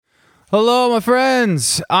Hello, my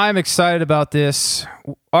friends. I'm excited about this.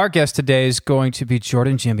 Our guest today is going to be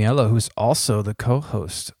Jordan Giamiello, who's also the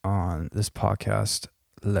co-host on this podcast,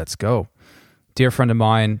 Let's Go. Dear friend of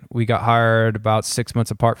mine, we got hired about 6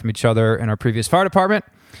 months apart from each other in our previous fire department.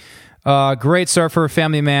 Great surfer,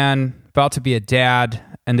 family man, about to be a dad.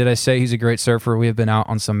 And did I say he's a great surfer? We have been out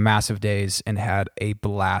on some massive days and had a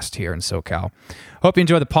blast here in SoCal. Hope you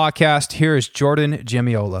enjoy the podcast. Here is Jordan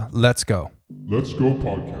Giamiello. Let's go. Let's Go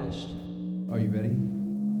podcast. Are you ready?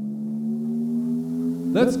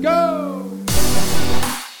 Let's go!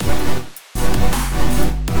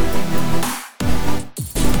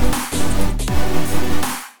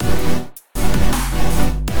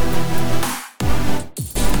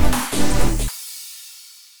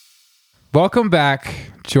 Welcome back,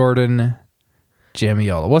 Jordan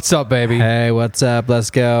Giamiello. What's up, baby? Hey, what's up?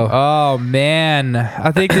 Let's go. Oh, man.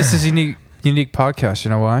 I think this is a unique podcast.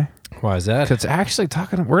 You know why? Why is that? Because it's actually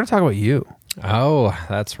we're going to talk about you. Oh,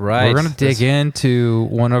 that's right. We're going to dig into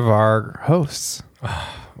one of our hosts.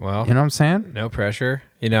 Well, You know what I'm saying? no pressure.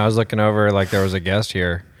 You know, I was looking over like there was a guest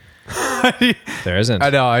here. There isn't. I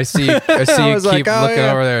know. I see you was keep like, oh, looking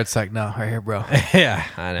yeah. over there. It's like, no, right here, bro. Yeah,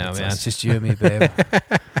 I know, man. It's just you and me, babe.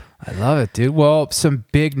 I love it, dude. Well, some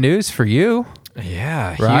big news for you.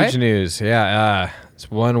 Yeah, Right? huge news. Yeah,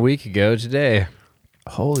 it's 1 week ago today.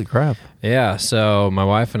 Holy crap. Yeah, so my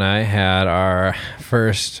wife and I had our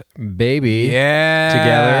first baby. Yeah.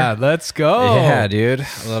 Together. Let's go. Yeah, dude.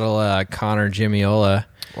 A little Connor Giamiola.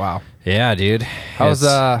 Wow. Yeah, dude. How's,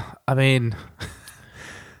 I mean,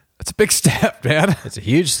 it's a big step, man. It's a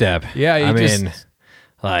huge step. Yeah, you I just- mean,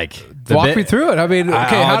 like Walk me through it. I mean,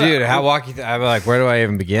 okay. dude, how walk you? I'm like, where do I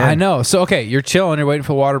even begin? I know. So, okay, you're chilling. You're waiting for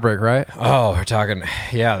the water break, right? Oh, we're talking.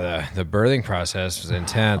 Yeah, the birthing process was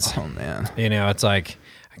intense. Oh, man. You know, it's like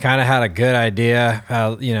I kind of had a good idea,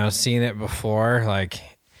 seen it before, like,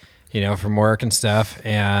 from work and stuff,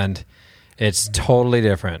 and it's totally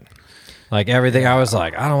different. Like everything, I was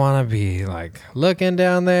like, I don't want to be like looking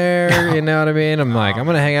down there. You know what I mean? I'm like, I'm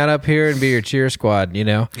gonna hang out up here and be your cheer squad.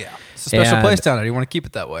 Yeah. It's a special And- place down there. You want to keep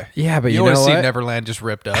it that way. Yeah, but you always know see what? Neverland just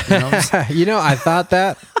ripped up. You know what I'm saying? I thought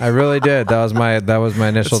that. I really did. That was my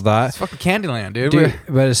initial thought. It's fucking Candyland, dude. Dude,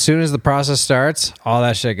 but as soon as the process starts, all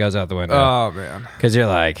that shit goes out the window. Oh, man. Because you're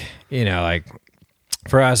like, like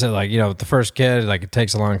for us, the first kid, like it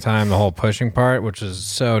takes a long time, the whole pushing part, which is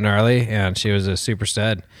so gnarly. And she was a super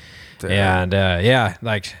stud. Damn. And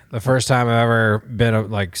like the first time I've ever been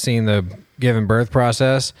like seen the giving birth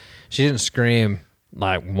process, she didn't scream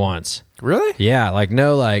like once. Really? Yeah, like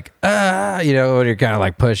no, like when you're kind of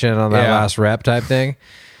like pushing on that last rep type thing,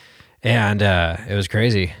 and it was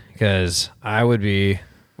crazy because I'd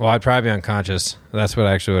probably be unconscious. That's what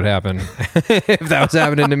actually would happen if that was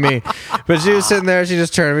happening to me. But she was sitting there, she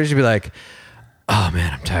just turned to me, she'd be like, "Oh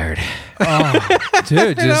man, I'm tired." Oh,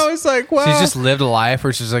 dude. And I was like, "Wow." She's just lived a life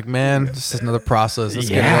where she's like, man, this is another process. Let's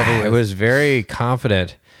get it over with. It was very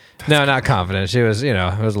confident. No, not confident. She was, it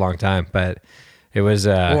was a long time, but it was.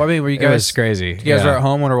 Well, I mean, were you it was guys crazy? You guys were at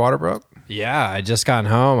home when her water broke? Yeah, I just gotten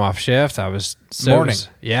home off shift. I was Morning.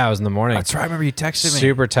 Yeah, I was in the morning. That's right. I remember you texted me.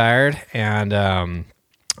 Super tired, and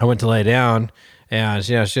I went to lay down, and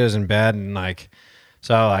she was in bed, and I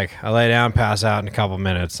lay down, pass out in a couple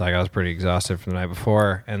minutes. Like I was pretty exhausted from the night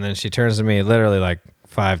before, and then she turns to me, literally like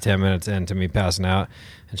 5-10 minutes into me passing out,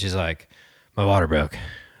 and she's like, "My water broke,"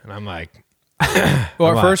 and I'm like.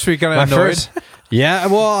 Well, at first we kind of annoyed. Yeah,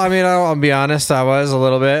 well, I mean, I'll be honest, I was a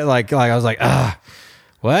little bit like I was like,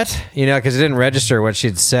 what? Because it didn't register what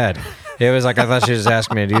she'd said. It was like I thought she was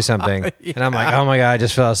asking me to do something, and I'm like, oh my god, I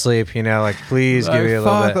just fell asleep. Please give me a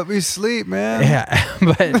little bit. Let me sleep, man. Yeah,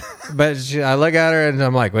 but I look at her and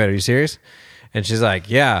I'm like, wait, are you serious? And she's like,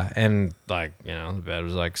 yeah, and the bed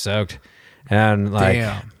was like soaked, and like,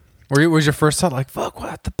 Damn. Was your first thought like, fuck,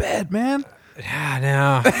 what the bed, man?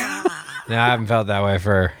 yeah, no, I haven't felt that way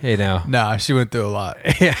for Nah, she went through a lot.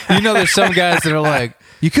 Yeah. There's some guys that are like,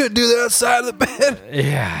 you couldn't do that outside of the bed.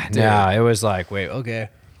 Yeah, Dude. no, it was like, wait, okay.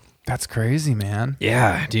 That's crazy, man.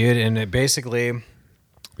 Yeah, dude. And it basically,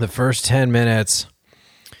 the first 10 minutes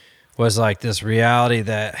was like this reality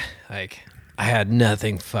that like I had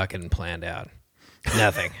nothing fucking planned out.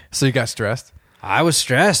 Nothing. So you got stressed? I was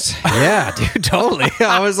stressed. Yeah, dude, totally.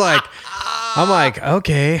 I'm like,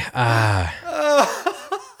 okay.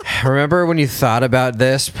 Remember when you thought about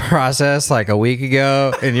this process like a week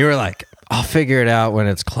ago and you were like, I'll figure it out when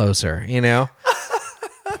it's closer,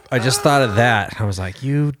 I just thought of that. I was like,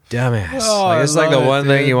 you dumbass. Oh, it's like the one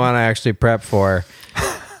thing you want to actually prep for.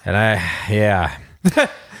 And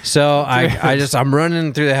So I'm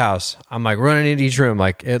running through the house. I'm like running into each room.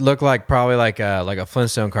 Like it looked like probably like a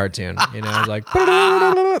Flintstone cartoon. It was like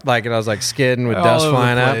like, and I was like skidding with All dust over the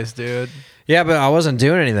flying up. place, dude. Yeah, but I wasn't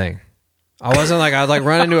doing anything. I wasn't like, I'd like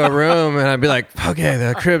run into a room and I'd be like, okay,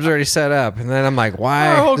 the crib's already set up. And then I'm like, why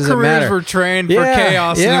Our whole does it careers matter? were trained for Yeah,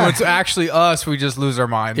 chaos, and yeah. then when it's actually us, we just lose our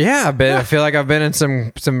mind. Yeah, but I feel like I've been in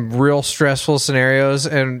some real stressful scenarios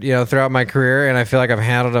and, throughout my career, and I feel like I've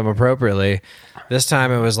handled them appropriately. This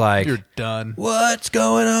time it was like, You're done. what's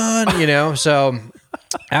going on? So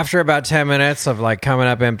after about 10 minutes of like coming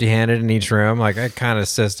up empty-handed in each room, like I kind of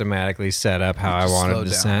systematically set up how I wanted slowed down,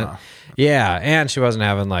 descent. huh? Yeah, and she wasn't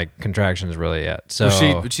having like contractions really yet. So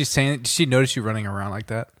Was she saying? Did she notice you running around like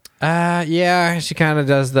that? yeah, she kind of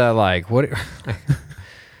does the like, what?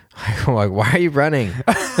 Like, why are you running? You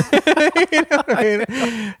know what I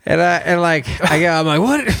mean? I'm like,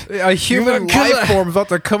 what? A human life form about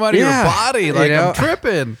to come out of your body. Like, I'm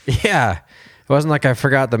tripping. Yeah. It wasn't like I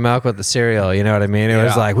forgot the milk with the cereal. You know what I mean? It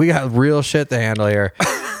was like, we got real shit to handle here.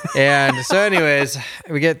 And so anyways,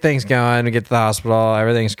 we get things going. We get to the hospital.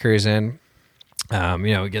 Everything's cruising. We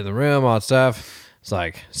get in the room, all that stuff. It's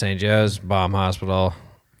like St. Joe's, bomb hospital.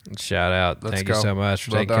 Shout out. Let's Thank go. you so much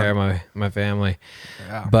for Well taking done. care of my family.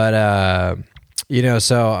 Yeah. But,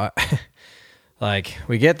 so like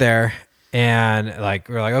we get there and like,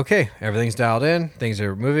 we're like, okay, everything's dialed in. Things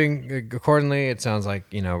are moving accordingly. It sounds like,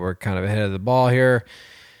 we're kind of ahead of the ball here.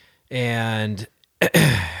 And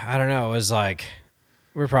I don't know. It was like,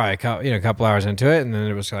 we're probably a couple hours into it. And then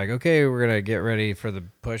it was like, okay, we're going to get ready for the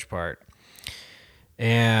push part.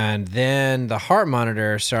 And then the heart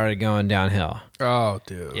monitor started going downhill. Oh,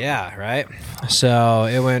 dude. Yeah, right. So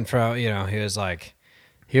it went from, he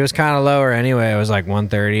was kind of lower anyway. It was like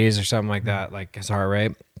 130s or something like that, like his heart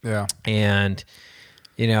rate. Yeah. And,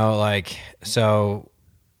 so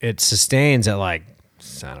it sustains at like,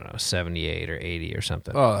 I don't know, 78 or 80 or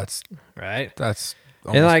something. Oh, that's Right. almost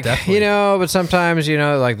And definitely. but sometimes,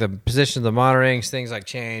 like the position of the monitorings, things like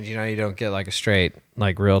change, you don't get like a straight,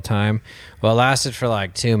 like real time. Well, it lasted for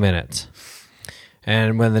like 2 minutes.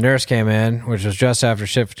 And when the nurse came in, which was just after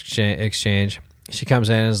shift exchange, she comes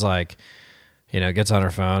in and is like, gets on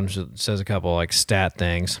her phone, she says a couple like stat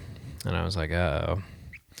things. And I was like, uh-oh.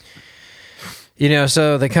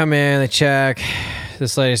 So they come in, they check.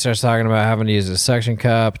 This lady starts talking about having to use a suction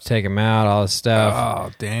cup, take him out, all this stuff.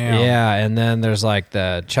 Oh, damn. Yeah, and then there's like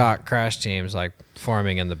the chalk crash teams like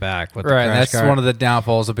forming in the back with the Right. crash That's cart. one of the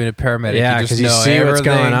downfalls of being a paramedic. Yeah, because because you see what's everything.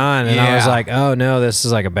 going on, and I was Yeah. like, "Oh no, this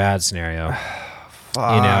is like a bad scenario."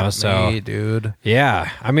 Fuck so- me, dude. Yeah,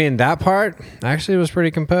 I mean that part actually was pretty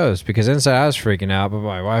composed because inside I was freaking out, but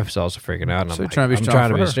my wife's also freaking out. And So I'm you're trying to be I'm strong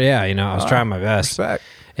trying for to her. be, yeah, I was trying my best. Respect.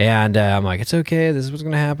 And I'm like, it's okay. This is what's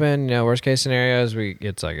going to happen. Worst case scenario is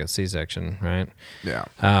it's like a C-section, right?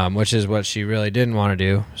 Yeah. Which is what she really didn't want to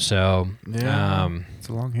do. So, Yeah. It's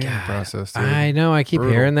a long healing process, dude. I know. I keep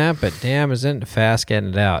Brutal. hearing that, but damn, isn't it fast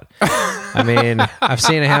getting it out? I mean, I've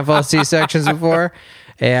seen a handful of C-sections before,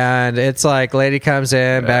 and it's like lady comes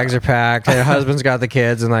in, bags are packed, her husband's got the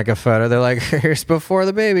kids, and like a photo. They're like, here's before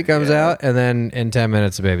the baby comes out, and then in 10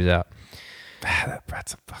 minutes the baby's out.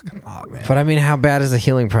 That's a fucking lot, man. But I mean, how bad is the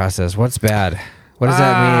healing process? What's bad? What does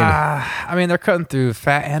that I mean, they're cutting through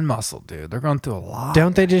fat and muscle, dude. They're going through a lot. mean?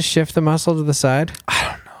 Don't they just shift the muscle to the side? I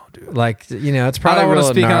don't know, dude. Like, it's I probably don't want to real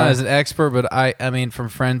speak on gnarly. it as an expert, but I mean, from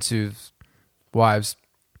friends whose wives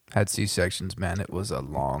had C-sections, man, it was a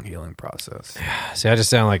long healing process. See, I just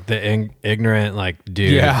sound like the ignorant, like,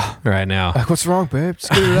 dude Yeah. right now. Like, what's wrong, babe?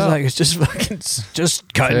 Just get it I was out. like, it's just fucking,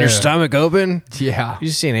 just cutting your Yeah. stomach open. Yeah. You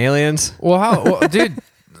seen aliens? Well, dude,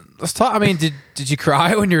 let's talk. I mean, did you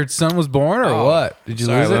cry when your son was born, or what? Did you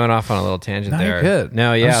Sorry, lose we it? went off on a little tangent No, there. you're good.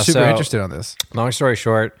 No, yeah. I'm super so, interested on this. long story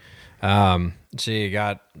short, she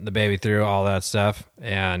got the baby through all that stuff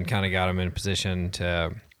and kind of got him in a position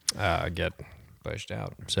to get pushed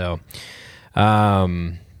out. So,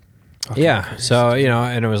 yeah. So,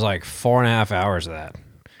 and it was like 4.5 hours of that.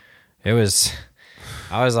 I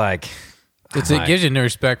was like, It gives you no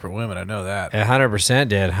respect for women. I know that. 100%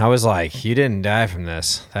 did. I was like, you didn't die from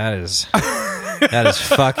this. That is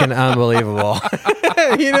fucking unbelievable.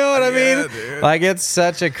 You know what I mean? Dude. Like it's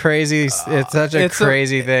such a crazy thing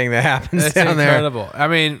that happens It's down there. incredible. I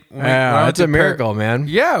mean, when Yeah, I went it's to a miracle, man.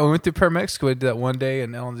 Yeah, we went through paramedics. We did that one day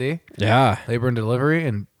in L&D, Yeah. labor and delivery,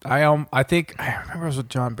 and I remember I was with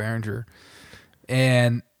John Behringer,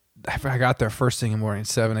 and I got there first thing in the morning,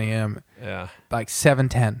 7 a.m. Yeah. Like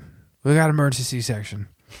 7:10, we got emergency C-section.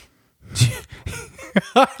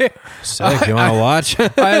 Sick. You want to watch? I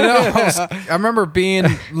know. I remember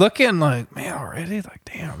looking like, man, already? Like,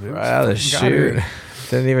 damn, dude. Wow, the just fucking got here. shoot.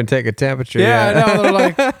 Didn't even take a temperature Yeah, yet. I know. They're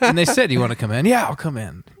like, and they said, "You want to come in?" Yeah, I'll come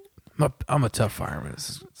in. I'm a tough fireman.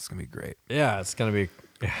 It's gonna be great. Yeah, it's going to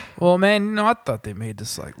be Well, man, I thought they made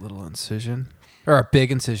this like little incision or a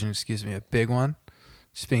big incision. Excuse me, a big one.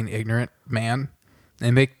 Just being ignorant, man.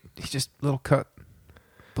 They make just little cut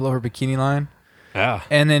below her bikini line. Yeah.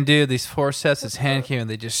 And then, dude, these forceps, his hand came and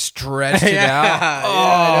they just stretched it out.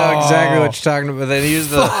 I know exactly what you're talking about. They use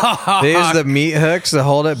the meat hooks to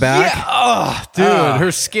hold it back. Yeah. Oh, dude,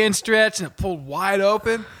 her skin stretched and it pulled wide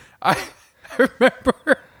open. I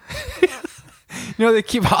remember, they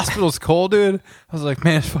keep hospitals cold, dude. I was like,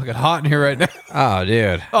 man, it's fucking hot in here right now. Oh,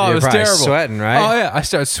 dude. Oh, You're it was probably terrible. sweating, right? Oh, yeah. I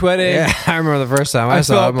started sweating. Yeah, I remember the first time I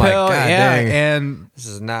saw it. I'm felt like, pale. God dang. And This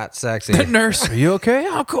is not sexy. the nurse, are you okay?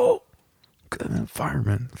 I'm cool.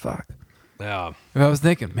 Fireman, fuck. Yeah. I was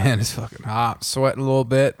thinking, man, it's fucking hot. I'm sweating a little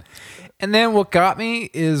bit. And then what got me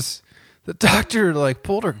is the doctor like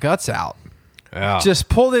pulled her guts out. Yeah. Just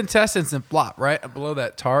pulled the intestines and flop right below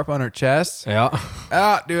that tarp on her chest. Yeah.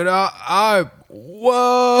 Ah, dude,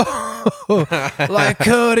 whoa. Like,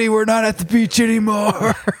 Cody, we're not at the beach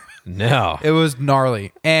anymore. No. It was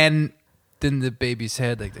gnarly. And then the baby's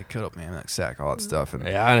head, like they cut up, man, like sack, all that stuff. And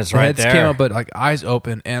Yeah, and it's her right heads there. came up, but like eyes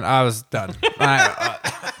open, and I was done.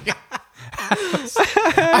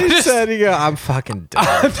 I just said, I'm fucking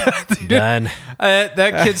done. Done.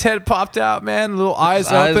 That kid's head popped out, man. Little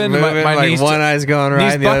eyes open. Moving, My like knees, one eye's going right,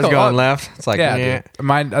 knees and the other's buckle going up. left. It's like, yeah,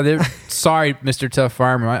 dude. Sorry, Mr. Tough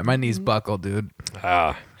Farmer. My knees buckled, dude.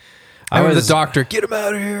 Oh. I was the doctor. Get him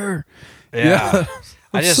out of here. Yeah.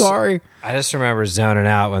 I'm sorry. I just remember zoning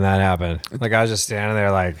out when that happened. Like I was just standing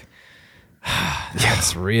there like,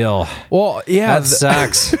 that's real. Well, yeah. That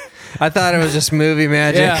sucks. I thought it was just movie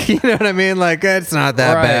magic. Yeah. You know what I mean? Like it's not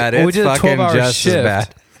that Right. bad. Well, we It's did a fucking 12-hour just shift. as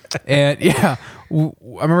bad. And yeah, I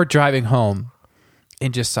remember driving home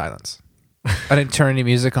in just silence. I didn't turn any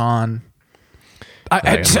music on.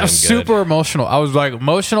 I was super emotional. I was like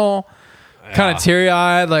emotional, kind of teary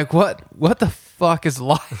eyed. Like what the fuck is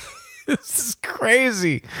life? This is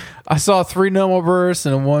crazy. I saw 3 normal births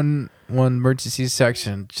and one emergency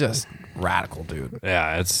section. Just radical, dude.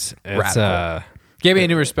 Yeah, it's Radical. Gave me a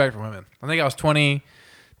new respect for women. I think I was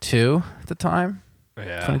 22 at the time.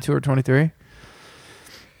 yeah. 22 or 23.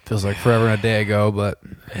 Feels like forever and a day ago, but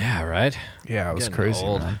Yeah, right? yeah, it was Getting crazy.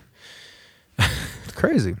 old. Man. It's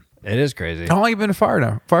crazy. It is crazy. How long you been a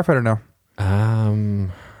firefighter now?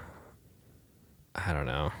 I don't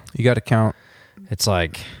know. You got to count. It's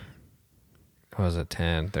like what was it,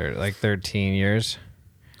 13 years?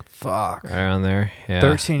 Fuck. Right around there. Yeah.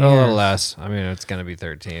 13 A little years. less. I mean, it's going to be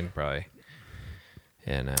 13 probably.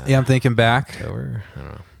 In Yeah, I'm thinking back. October. I don't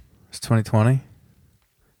know. It's 2020.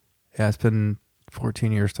 Yeah, it's been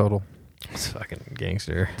 14 years total. It's fucking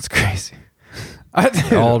gangster. It's crazy.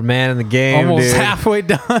 Old man in the game, almost dude. halfway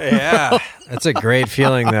done. Yeah. That's a great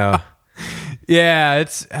feeling, though. Yeah,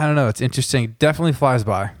 I don't know. It's interesting. Definitely flies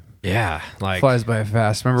by. Yeah. Like, Flies by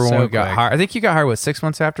fast. Remember So when we got quick. hired? I think you got hired, 6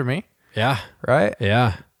 months after me? yeah. Right?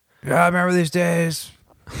 Yeah. Yeah, I remember these days.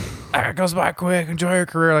 It goes by quick. Enjoy your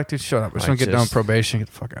career. Like, dude, shut up. I just Like, want to get done just- probation. Get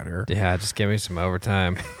the fuck out of here. Yeah. Just give me some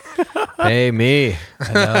overtime. Pay me.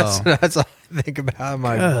 I know. That's all I think about.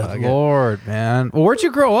 My Good Lord, man. Well, where'd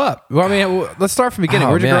you grow up? Well, I mean, let's start from the beginning.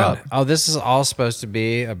 Where'd you grow up? Oh, this is all supposed to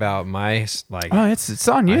be about my Oh, it's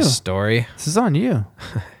on my you. story. This is on you.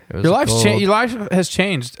 It was Your life's cold. changed. Your life has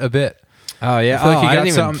changed a bit. Oh yeah. I feel like you I got didn't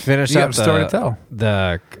even something- finish you got up a story to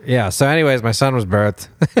tell. So, anyways, my son was birthed.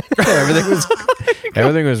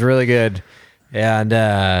 Everything was really good, and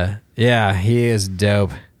yeah, he is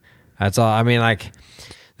dope. That's all. I mean, like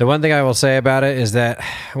the one thing I will say about it is that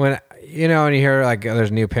when you hear like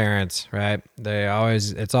there's new parents, right?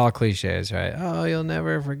 It's all cliches, right? Oh, you'll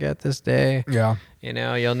never forget this day. Yeah.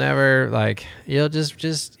 You'll never you'll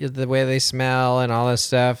just the way they smell and all this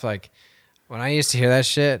stuff. Like when I used to hear that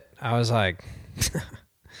shit, I was like,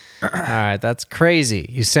 all right, that's crazy.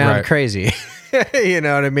 You sound Right. crazy. You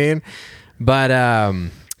know what I mean? But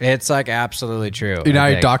it's like absolutely true. Now I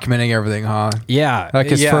you're think. documenting everything, huh? Yeah. Like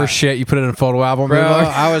his yeah. first shit, you put it in a photo album. Bro, dude,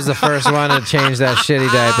 like- I was the first one to change that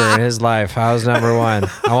shitty diaper in his life. I was number one.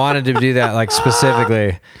 I wanted to do that like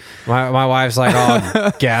specifically. My wife's like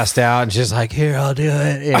all gassed out and she's like, "Here, I'll do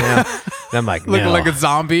it." And I'm like, looking no. like a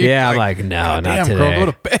zombie. Yeah, I'm like, no, God not damn, today. girl,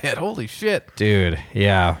 go to bed. Holy shit. Dude,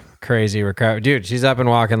 yeah, crazy recovery. Dude, she's up and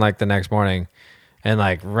walking like the next morning, and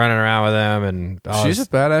like running around with him, and all She's this-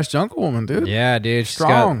 a badass jungle woman, dude. yeah, dude,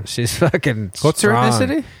 Strong. she's fucking. What's her strong.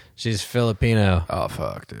 ethnicity? She's Filipino. Oh,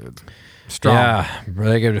 fuck, dude. Strong. Yeah,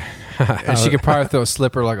 really good. And she could probably throw a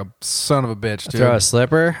slipper like a son of a bitch, dude. Throw a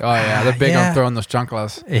slipper. Oh, yeah. They're big Yeah. on throwing those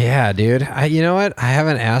chanclas. Yeah, dude. You know what? I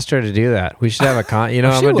haven't asked her to do that. We should have a I'm She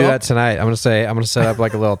gonna do will. that tonight. I'm gonna set up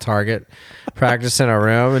like a little target practice in a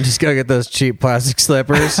room and just go get those cheap plastic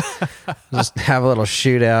slippers. Just have a little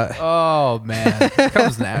shootout. Oh man, it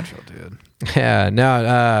comes natural, dude. Yeah,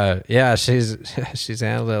 no, yeah, she's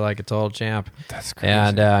handled it like a total champ. That's crazy.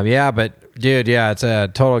 And but dude, yeah, it's a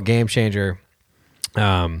total game changer.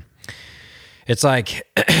 It's like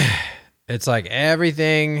it's like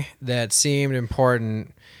everything that seemed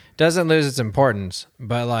important doesn't lose its importance,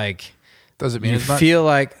 but like Does it mean you as much? feel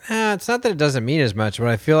like it's not that it doesn't mean as much, but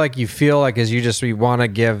I feel like you feel like as you want to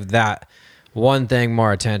give that one thing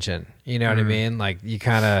more attention. You know what I mean? Like you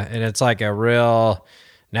kind of, and it's like a real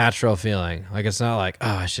natural feeling. Like it's not like, oh,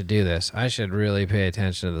 I should do this. I should really pay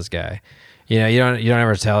attention to this guy. You know, you don't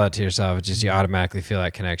ever tell that to yourself. It's just you automatically feel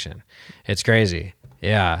that connection. It's crazy.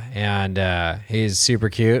 Yeah, and he's super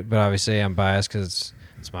cute, but obviously I'm biased because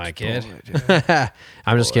it's my kid.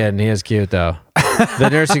 I'm just kidding. He is cute though. The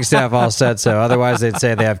nursing staff all said so. Otherwise, they'd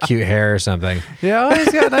say they have cute hair or something. Yeah,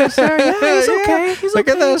 he's got nice hair. Yeah, he's okay. He's Look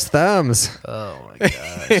okay. at those thumbs. Oh my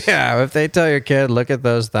gosh. Yeah, if they tell your kid, look at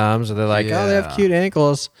those thumbs, or they're like, oh, they have Yeah. cute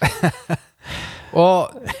ankles.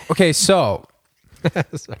 Well, okay, so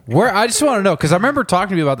where I just want to know because I remember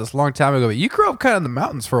talking to you about this a long time ago. But you grew up kind of in the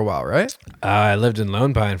mountains for a while, right? I lived in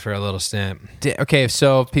Lone Pine for a little stint. Okay,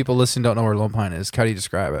 so if people listening don't know where Lone Pine is, how do you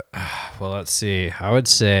describe it? Well, let's see. I would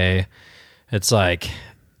say it's like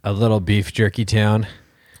a little beef jerky town.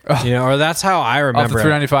 You know, or that's how I remember Off the it.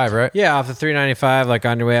 395, right? Yeah, off the 395, like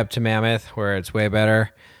on your way up to Mammoth, where it's way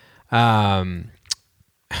better. I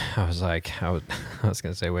was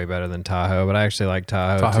gonna say way better than Tahoe, but I actually like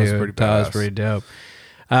Tahoe Tahoe's too. pretty Tahoe's badass. pretty dope.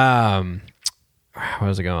 Where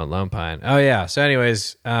was it going? Lone Pine. Oh yeah. So,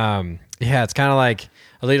 anyways, yeah, it's kind of like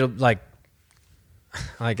a little like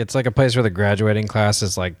it's like a place where the graduating class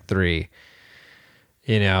is like 3.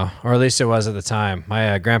 You know, or at least it was at the time.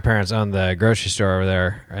 My grandparents owned the grocery store over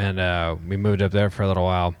there, and we moved up there for a little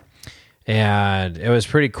while. And it was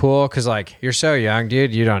pretty cool because, like, you're so young,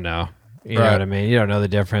 dude. You don't know. You know Right. what I mean? You don't know the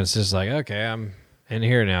difference. It's like, okay, I'm in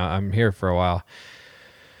here now. I'm here for a while.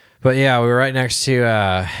 But yeah, we were right next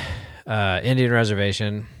to Indian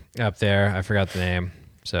Reservation up there. I forgot the name.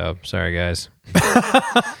 So sorry, guys.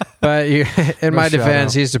 But in my shout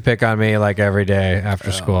defense, out. he used to pick on me like every day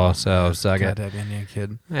after school. So suck it. Goddamn Indian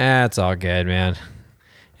kid. It's all good, man.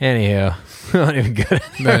 Anywho, we're not even good.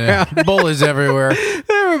 Yeah. Bullies everywhere.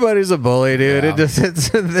 Everybody's a bully, dude. Yeah.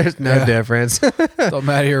 There's no Yeah. difference. Don't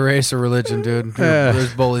matter your race or religion, dude. Yeah.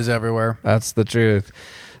 There's bullies everywhere. That's the truth.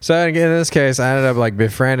 So in this case, I ended up like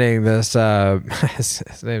befriending this. His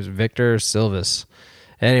name's Victor Silvis.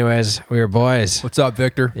 Anyways, we were boys. What's up,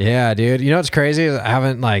 Victor? Yeah, dude. You know what's crazy? I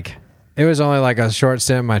haven't like. It was only like a short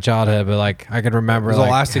stint in my childhood, but like I could remember. It was a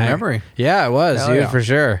like, lasting memory. Yeah, it was, Hell dude, yeah. for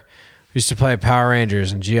sure. We used to play Power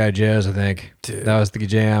Rangers and G.I. Joes, I think. Dude. That was the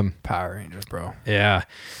jam. Power Rangers, bro. Yeah.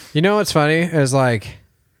 You know what's funny is like,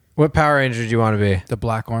 what Power Ranger do you want to be? The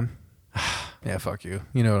black one. Yeah, fuck you.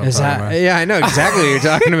 You know what I'm Is talking that? about. Yeah, I know exactly what you're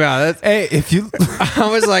talking about. That's, Hey, if you I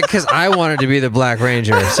was like, because I wanted to be the Black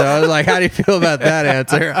Ranger. So I was like, how do you feel about that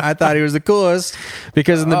answer? I thought he was the coolest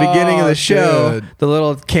because in the beginning of Oh, the show, dude. the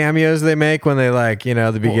little cameos they make when they like, you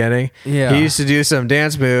know, the beginning, yeah. he used to do some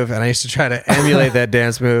dance move and I used to try to emulate that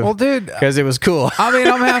dance move well, dude, because it was cool. I mean,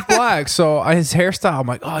 I'm half black, so his hairstyle, I'm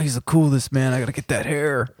like, oh, he's the coolest, man. I gotta get that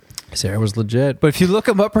hair. His hair was legit. But if you look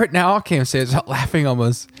him up right now, I can't say it's not laughing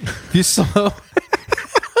almost. If you slow.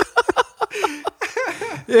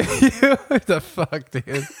 What the fuck,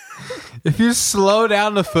 dude? If you slow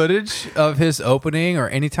down the footage of his opening or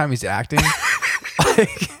anytime he's acting,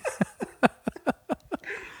 like,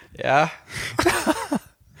 Yeah.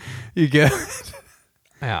 you get,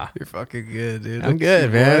 Yeah. you're fucking good, dude. I'm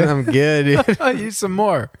good, man. I'm good, dude. I need some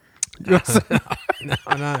more. You want some- No,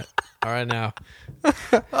 I'm not. All right, now.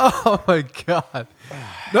 Oh my god!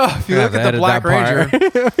 No, if you I look have at to the Black edit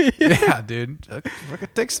that Ranger, yeah, dude, fucking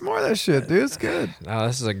take some more of that shit, dude. It's good. Oh,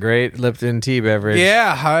 this is a great Lipton tea beverage.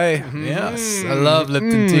 Yeah, hi. Yes, I love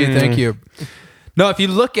Lipton tea. Thank you. No, if you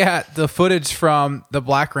look at the footage from the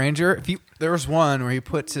Black Ranger, there was one where he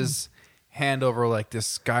puts his hand over like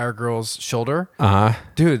this guy or girl's shoulder. Uh-huh.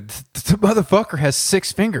 Dude, the motherfucker has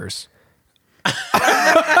 6 fingers.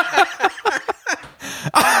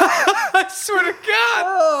 I swear to God.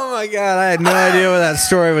 Oh my god, I had no idea where that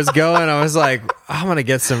story was going. I was like, I'm gonna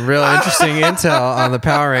get some real interesting intel on the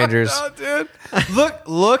Power Rangers. Oh, dude.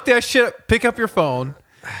 Look that shit up. Pick up your phone.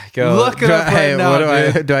 Go Look it up right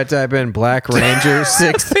now, dude. do I type in Black Ranger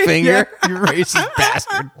 6th finger? Yeah, you racist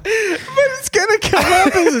bastard. But it's gonna come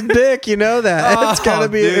up as a dick, you know that. Oh, It's gonna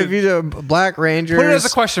be dude. if you do a Black Ranger. Put it as a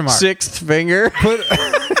question mark. 6th finger.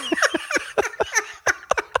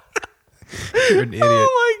 You're an idiot.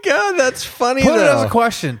 Oh God, that's funny Put it as though. a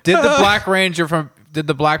question. Did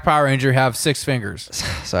the Black Power Ranger have 6 fingers?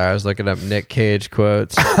 Sorry, I was looking up Nick Cage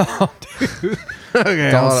quotes.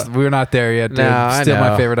 Okay, We're not there yet, dude. No, I Still my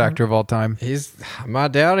know. favorite actor of all time. I'm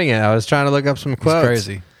not doubting it. I was trying to look up some quotes.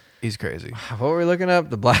 He's crazy. What were we looking up?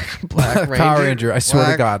 The Black Ranger? Power Ranger. I swear to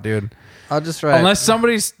Black- God, dude. I'll just write. Unless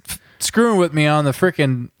somebody's screwing with me on the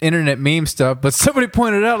freaking internet meme stuff, but somebody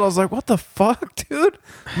pointed out, I was like, what the fuck, dude?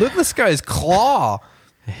 Look at this guy's claw.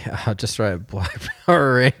 Yeah, I'll just write Black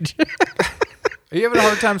Power Ranger. Are you having a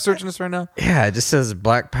hard time searching this right now? Yeah, it just says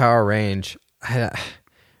Black Power Ranger.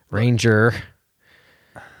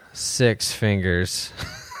 6 fingers.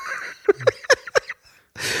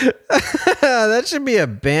 That should be a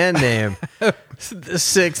band name. The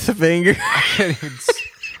 6th finger. I can't even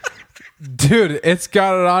dude, it's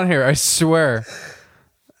got it on here. I swear.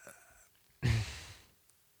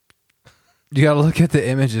 You gotta look at the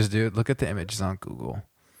images, dude. Look at the images on Google.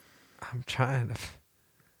 I'm trying to.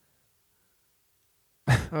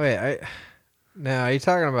 Oh wait, no, are you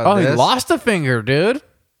talking about? Oh, this? he lost a finger, dude.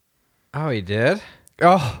 Oh, he did.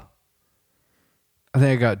 Oh, I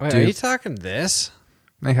think I got. Wait, dude, are you talking this?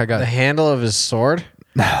 I think I got. The handle of his sword?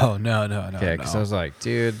 No. Okay, because I was like,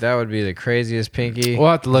 dude, that would be the craziest pinky. We'll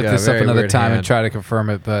have to look He's got a this up very another weird time and hand. try to confirm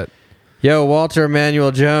it. But Yo, Walter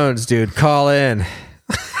Emmanuel Jones, dude, call in.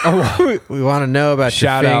 We want to know about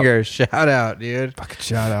Shout your out. fingers. Shout out, dude. fucking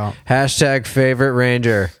shout out. Hashtag favorite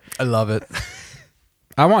Ranger. I love it.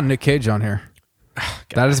 I want Nick Cage on here.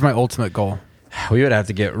 That is my ultimate goal. We would have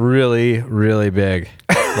to get really, really big.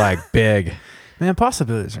 Like big. Man,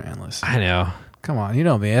 possibilities are endless. I know. Come on, you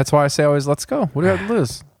know me. That's why I say always, let's go. What do you have to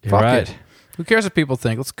lose? You're Fuck right. it. Who cares what people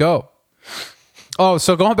think? Let's go. Oh,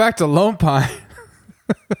 so going back to Lone Pine.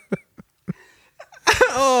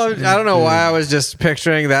 Oh, I don't know why I was just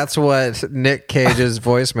picturing that's what Nick Cage's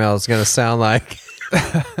voicemail is going to sound like.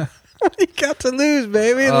 What do you got to lose,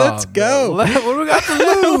 baby? Let's go. What do we got to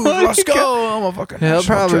lose? Let's go. I'm a fucking He'll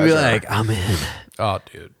national probably be treasure. like, I'm in. Oh,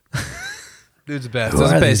 dude. Dude's the best. Who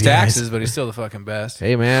Doesn't are pay his these guys? taxes, but he's still the fucking best.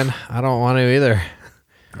 Hey, man, I don't want to either.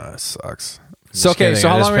 That sucks. Just So, okay, kidding. so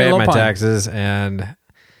I how just long are you paid in my Lone Pine? taxes, and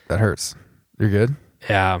That hurts. You're good?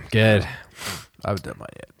 yeah, I'm good. I haven't done mine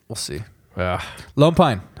yet. We'll see. Well, Lone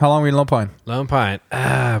Pine. How long were you in Lone Pine? Lone Pine,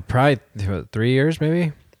 probably 3 years,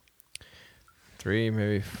 maybe. 3,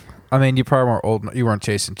 maybe. I mean, you probably weren't old. You weren't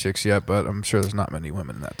chasing chicks yet, but I'm sure there's not many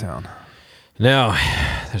women in that town. No,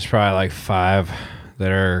 there's probably like 5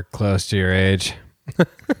 that are close to your age.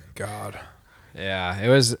 God. Yeah, it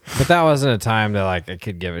was, but that wasn't a time that like I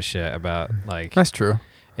could give a shit about like That's true.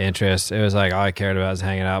 interest. It was like all I cared about was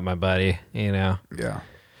hanging out with my buddy, you know. Yeah.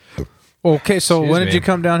 Okay, so Excuse when did me. you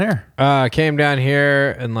come down here? I came down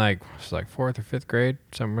here in like it was like 4th or 5th grade,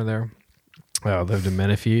 somewhere there. I lived in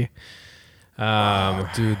Menifee.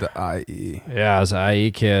 Dude, the IE. Yeah, I was an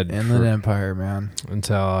IE kid Inland Empire, man.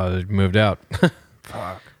 until I moved out.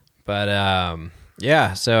 Fuck. But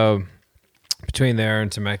yeah, so between there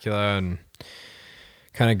and Temecula and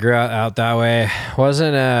kind of grew out that way.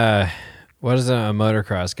 Wasn't a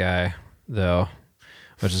motocross guy though,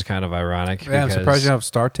 which is kind of ironic. Yeah, I'm because, surprised you don't have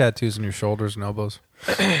star tattoos on your shoulders and elbows.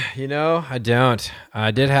 You know, I don't.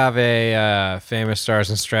 I did have a famous Stars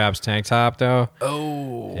and Straps tank top though.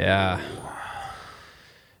 Oh. Yeah.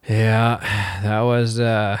 Yeah, that was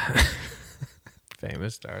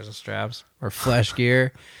famous Stars and Straps or Flesh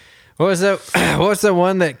Gear. What was that? What was the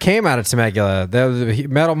one that came out of Temecula? The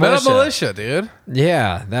Metal Militia. Metal Militia, dude.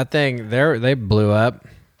 Yeah, that thing. They blew up.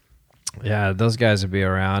 Yeah, those guys would be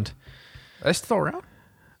around. Are they still around?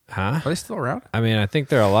 Huh? Are they still around? I mean, I think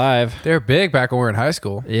they're alive. They were big back when we were in high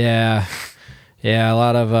school. Yeah. Yeah, a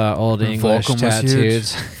lot of old English Volcom was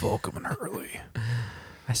tattoos. huge. Volcom and Hurley.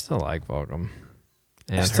 I still like Volcom.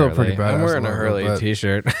 And It's still Hurley. pretty badass I'm wearing a logo, Hurley but-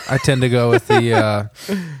 t-shirt. I tend to go with the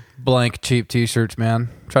blank cheap t-shirts, man.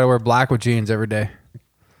 Try to wear black with jeans every day.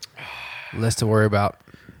 Less to worry about.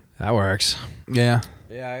 That works. Yeah.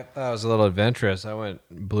 Yeah, I thought it was a little adventurous. I went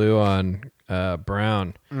blue on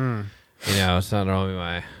brown. Mm. You know, it's not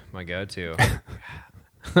normally my go-to.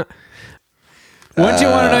 When did you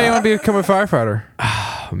want to know you want to become a firefighter?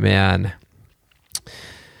 Oh, man.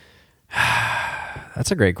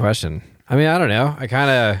 That's a great question. I mean, I don't know. I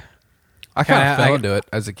kind of fell into it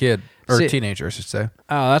as a kid. Or See- teenager, I should say.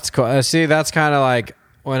 Oh, that's cool. See, that's kind of like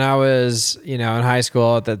when I was, in high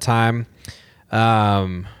school at the time.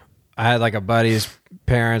 I had like a buddy's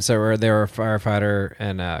parents they were a firefighter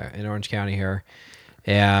in Orange County here,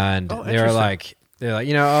 and they're like,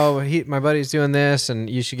 my buddy's doing this, and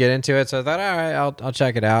you should get into it. So I thought, all right, I'll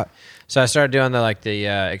check it out. So I started doing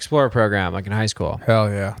the Explorer program, like in high school. Hell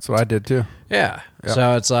yeah. That's what I did too. Yeah. Yep.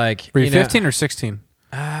 So it's like, Were you 15 or 16?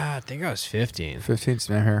 I think I was 15. 15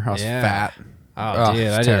 same here. I was Yeah. fat. Oh, dude,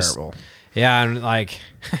 it's terrible. Yeah, and like,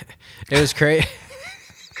 it was crazy.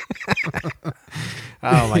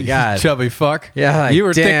 Oh my god, Chubby fuck. yeah, like, you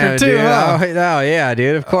were damn, thicker too, dude. huh? Oh, no, yeah,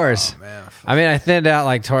 dude, of course. Oh, man. I mean, I thinned out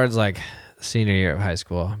like towards like senior year of high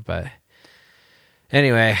school, but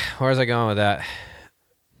anyway, where's I going with that?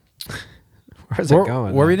 Where's I going? Where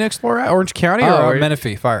with were that? you next for at? Orange County Oh, or we-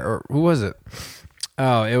 Menifee Fire? Or who was it?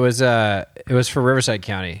 Oh, it was for Riverside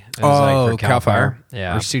County. It was like for Cal Fire.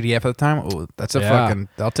 Yeah, Or CDF at the time. Oh, that's a Yeah. fucking.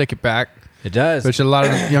 I'll take it back. it does. Which a lot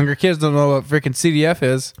of younger kids don't know what freaking CDF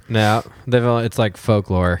is. No, it's like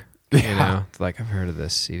folklore. You Yeah. know, it's like I've heard of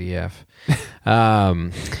this CDF.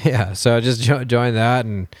 Yeah, so I just joined that,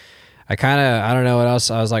 and I don't know what else.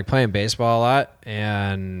 I was like playing baseball a lot,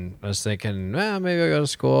 and I was thinking, well, maybe I'll go to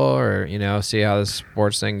school or see how this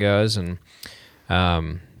sports thing goes, and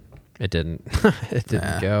it didn't. It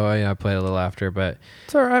didn't go. I played a little after, but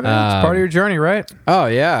It's all right, man. It's part of your journey, right? oh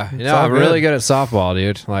yeah, all I'm good. really good at softball,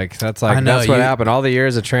 dude. Like that's I know, that's what you- happened. All the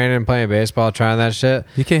years of training and playing baseball, trying that shit.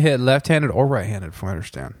 You can hit left-handed or right-handed, from what I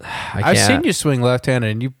understand. I I've can't. seen you swing left-handed,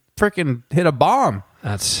 and you freaking hit a bomb.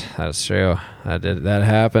 That's true. That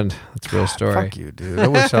happened. That's a real story. Fuck you, dude. I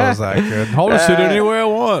wish I was that good. Hold us any way I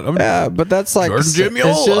want. I'm Yeah, but that's like Jordan it's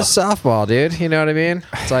Jamiola. just softball, dude. You know what I mean?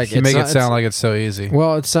 It's like You make it sound like it's so easy.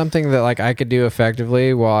 well, it's something that like I could do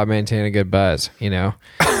effectively while I maintain a good buzz.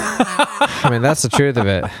 I mean, that's the truth of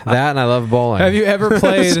it. That and I love bowling. Have you ever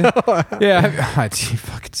played?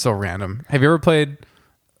 Fucking so random. Have you ever played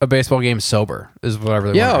a baseball game sober? Is what I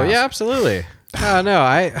really want to ask. Yeah, absolutely. Oh no,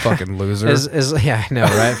 I Fucking loser. yeah, I know,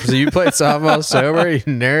 right? So you played softball sober, you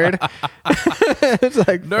nerd. It's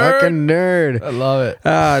like Nerd. fucking nerd. I love it.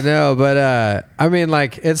 No, but I mean,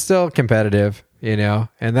 like, it's still competitive,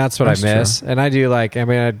 and that's what That's I miss. And I do like,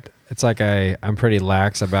 it's like I'm pretty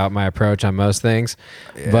lax about my approach on most things,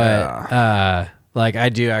 but like I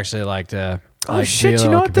do actually like to. Oh like, shit! be a You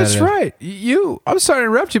know little what? That's competitive. right. I'm sorry to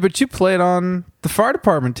interrupt you, but you played on the fire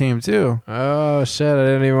department team too. Oh shit! I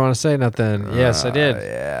didn't even want to say nothing. Yes, I did.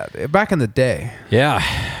 Yeah, back in the day. Yeah,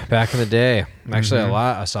 back in the day, actually a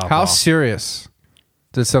lot of softball. How serious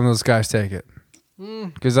did some of those guys take it?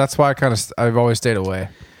 Because that's why I've always stayed away.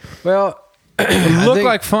 Well, It looked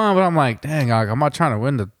like fun, but I'm like, dang, I'm not trying to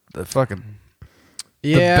win the fucking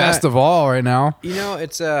the best of all right now.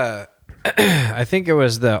 It's I think it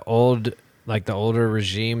was the older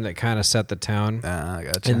regime that kind of set the tone I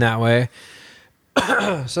gotcha. in that way.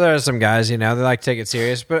 So there's some guys, they like to take it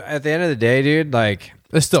serious, but at the end of the day, dude, like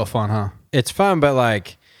It's still fun, huh? it's fun, but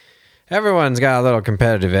like everyone's got a little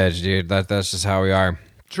competitive edge, dude. That's just how we are.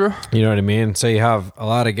 True. You know what I mean? So you have a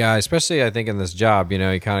lot of guys, especially I think in this job, you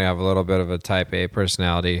kind of have a little bit of a type A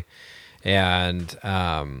personality, and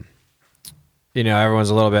everyone's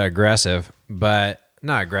a little bit aggressive, but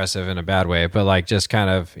not aggressive in a bad way, but like just kind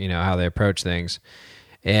of, how they approach things.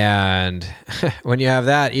 And when you have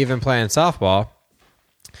that, even playing softball,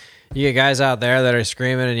 you get guys out there that are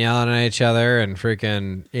screaming and yelling at each other and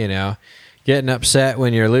freaking, getting upset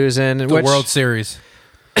when you're losing. The World Series.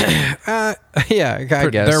 Yeah, I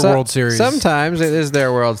guess. Their World Series. Sometimes it is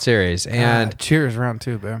their World Series. And cheers, round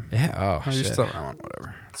two, babe. yeah, oh, You're shit. still round one,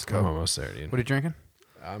 whatever. Let's I'm go. almost there, dude. What are you drinking?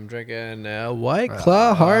 I'm drinking White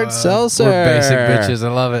Claw Hard Seltzer. We're basic bitches.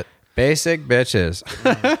 I love it. Basic bitches.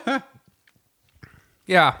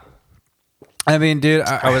 Yeah. I mean, dude,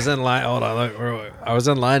 I was in line. Hold on. Look, I was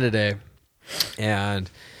in line today, and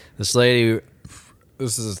this lady.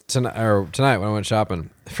 This is tonight when I went shopping.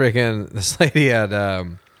 Freaking, this lady had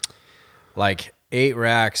like 8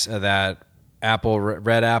 racks of that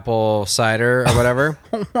red apple cider or whatever.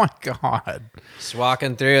 oh my God. Just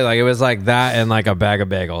walking through, like it was like that and like a bag of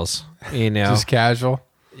bagels. Just casual.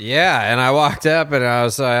 Yeah, and I walked up and I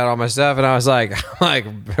had all my stuff and I was like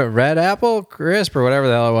red apple crisp or whatever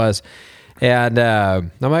the hell it was. And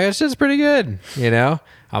I'm like, this shit's pretty good,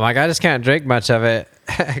 I'm like, I just can't drink much of it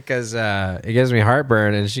because it gives me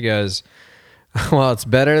heartburn. And she goes, well, it's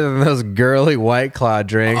better than those girly White Claw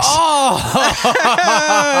drinks. Oh! And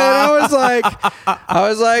I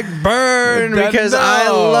was like, burn, because I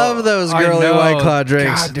love those girly White Claw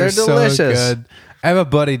drinks. God, they're delicious. So good. I have a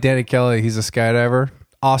buddy, Danny Kelly. He's a skydiver.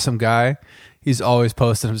 Awesome guy. He's always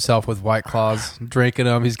posting himself with White Claws, drinking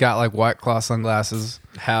them. He's got like White Claw sunglasses.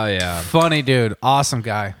 Hell yeah. Funny dude. Awesome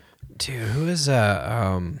guy. Dude, who is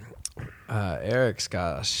Eric's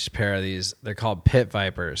got a pair of these. They're called Pit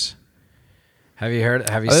Vipers. Have you heard?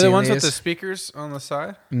 Have you Are they seen the ones these? with the speakers on the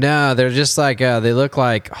side? No, they're just like they look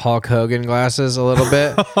like Hulk Hogan glasses a little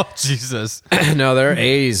bit. Oh, Jesus. No, they're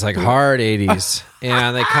 80s, like hard 80s.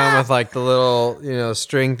 And they come with like the little,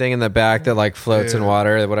 string thing in the back that like floats in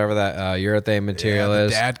water, whatever that urethane material the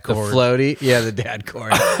is. dad cord. The floaty. Yeah, the dad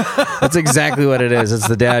cord. That's exactly what it is. It's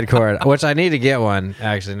the dad cord, which I need to get one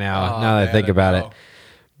actually now that I think about it.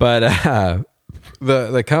 But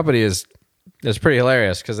the company is pretty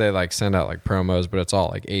hilarious because they like send out like promos, but it's all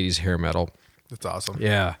like 80s hair metal. That's awesome.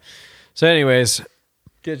 Yeah. So anyways,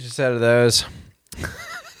 get your set of those.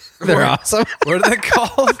 They're awesome. What are they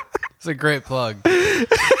called? It's a great plug.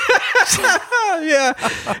 Yeah.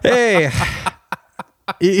 Hey,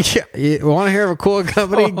 you want to hear of a cool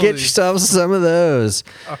company? Holy- Get yourself some of those.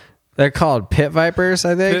 They're called Pit Vipers,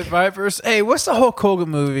 I think. Pit Vipers. Hey, what's the Hulk Hogan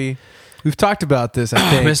movie? We've talked about this, I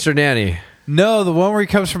think. Mr. Nanny. No, the one where he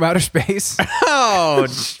comes from outer space. Oh,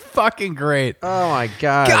 Fucking great. oh my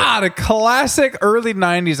God. God, a classic early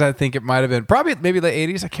 90s, I think it might have been. Probably maybe late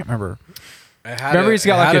 80s. I can't remember. Remember he's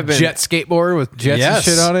got like a jet skateboard with jets Yes.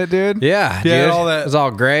 and shit on it, dude? Yeah, Yeah, dude. all that. It was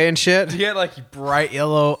all gray and shit. He had like bright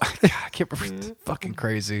yellow. God, I can't remember. It's fucking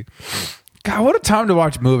crazy. God, what a time to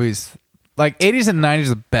watch movies. Like 80s and 90s are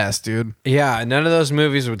the best, dude. Yeah, none of those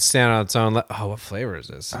movies would stand on its own. Oh, what flavor is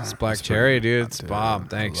this? It's black cherry, dude. It's bomb.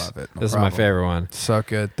 Thanks. love it. No This problem. is my favorite one. So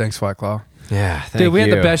good. Thanks, White Claw. Yeah, thank Dude, we had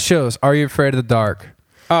you. the best shows. Are You Afraid of the Dark?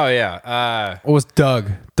 Oh yeah. What was Doug?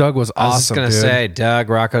 Doug was I was awesome. just gonna dude. say Doug,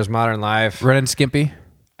 Rocco's Modern Life. Ren and Skimpy.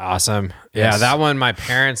 Awesome. Yes. Yeah, that one my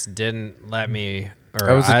parents didn't let me. Or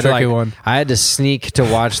That was a I had tricky to, one. I had to sneak to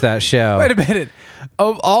watch that show. Wait a minute.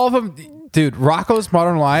 Of all of them, dude, Rocco's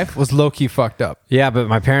Modern Life was low key fucked up. Yeah, but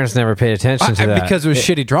my parents never paid attention to that because it was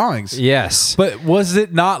shitty drawings. Yes, But was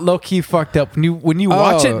it not low key fucked up when you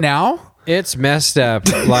watch Oh. it now? it's messed up.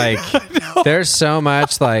 Like there's so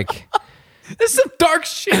much like There's some dark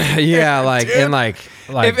shit. yeah, like dude. and like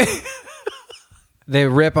they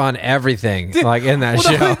rip on everything like in that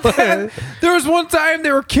show. There was one time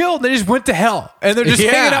they were killed. They just went to hell, and they're just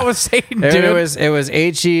Yeah. hanging out with Satan. And Dude, it was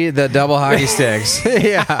HE the double hockey sticks.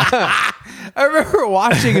 Yeah, I remember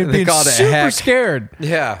watching it, and They being called it super heck. scared.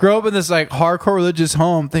 Yeah. Grow up in this like hardcore religious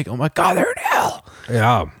home, thinking, "Oh my god, they're in hell."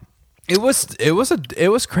 yeah. It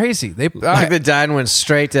was crazy. They Like they died and went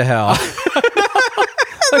straight to hell.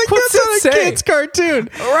 like, what's That's it not a say? kid's cartoon.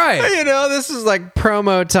 Right. You know, this is like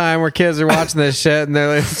promo time where kids are watching this shit and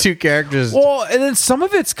they're like two characters. Well, and then some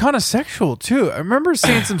of it's kind of sexual too. I remember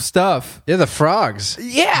seeing some stuff. Yeah, the frogs.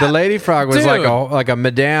 Yeah. The lady frog was Dude. like a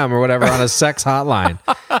madame or whatever on a sex hotline.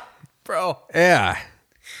 Bro, Yeah.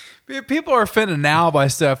 people are offended now by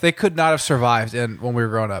stuff they could not have survived when we were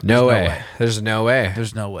growing up. No There's way. There's no way.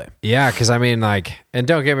 There's no way. Yeah, because I mean, like, and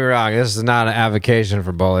don't get me wrong, this is not an advocacy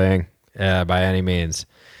for bullying by any means.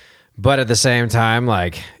 But at the same time,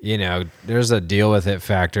 like, you know, there's a deal with it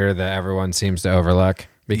factor that everyone seems to overlook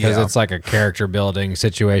because Yeah. it's like a character building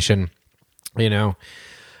situation, you know.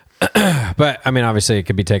 But I mean, obviously, it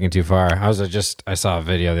could be taken too far. I saw a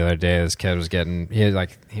video the other day. This kid was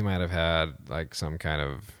he might have had like some kind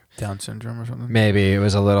of Down syndrome or something. maybe it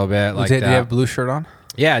was a little bit like Did that. he have a blue shirt on?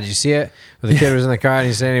 Yeah, did you see it? Where the kid was in the car and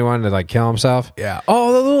he said he wanted to like kill himself. Yeah.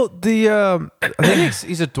 Oh, I think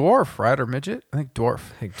he's a dwarf, right, or midget? I think dwarf.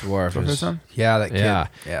 I think dwarf Dwarf or is. something? Yeah, that kid. Yeah.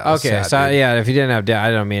 Yeah. Okay. sad, So dude. yeah, if he didn't have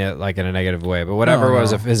I don't mean it like in a negative way, but whatever No,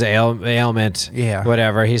 was no. his ailment, Yeah.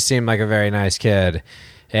 whatever. He seemed like a very nice kid,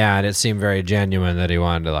 and it seemed very genuine that he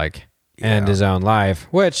wanted to like end Yeah. his own life.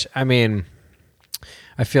 Which I mean,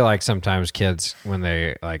 I feel like sometimes kids when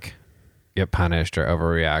they like get punished or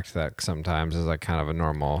overreact, that sometimes is like kind of a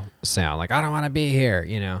normal sound. Like I don't want to be here,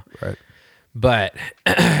 you know. Right. But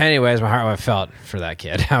anyways, my heart felt for that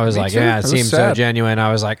kid. I was Me like, too. yeah, It it was seems so sad. genuine.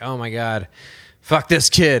 I was like, oh my God, fuck this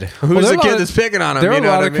kid. Who's there the are a lot kid of- that's picking on him? There were You a know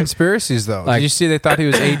lot what I of mean? conspiracies, though. Like- Did you see they thought he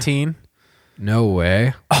was 18? No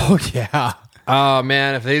way. Oh, yeah. Oh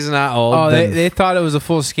man, if he's not old, Oh, then they thought it was a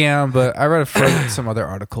full scam, but I read some other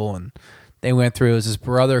article, and they went through. It was his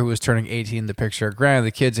brother who was turning 18 in the picture. Granted,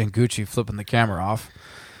 the kid's in Gucci flipping the camera off.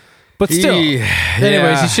 But still. Yeah.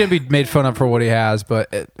 Anyways, he shouldn't be made fun of for what he has,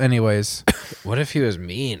 but anyways. what if he was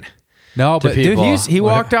mean? No, To but dude, people. he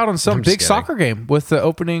What- walked out on some I'm just big kidding. soccer game with the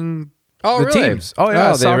opening Oh, the really? teams. Oh, yeah.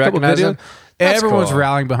 Oh, I saw they a couple recognize videos. him? That's Everyone's cool.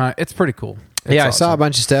 rallying behind. It's pretty cool. It's Yeah, I saw a awesome.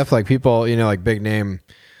 bunch of stuff like people, you know, like big name,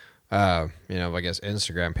 you know, I guess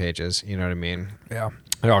Instagram pages. You know what I mean? Yeah.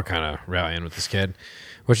 They're all kind of rallying with this kid,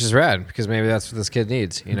 which is rad because maybe that's what this kid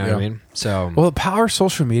needs. You know what I Yeah. mean? So Well, the power of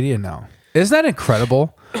social media now. Isn't that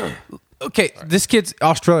incredible? Okay, this kid's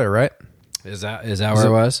Australia, right? is that where it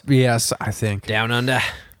was? Yes, I think. Down under.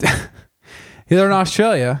 They're in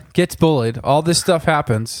Australia, gets bullied. All this stuff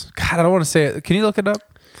happens. God, I don't want to say it. Can you look it up?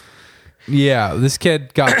 Yeah, this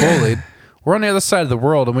kid got bullied. We're on the other side of the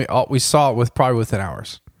world, and we saw it probably within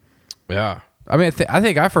hours. Yeah. I mean, I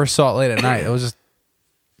think I first saw it late at night. It was just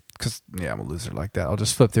because, I'm a loser like that. I'll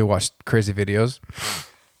just flip through, watch crazy videos.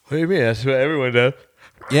 What do you mean? That's what everyone does.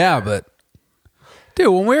 Yeah, but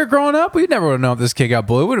dude, when we were growing up, we never would have known if this kid got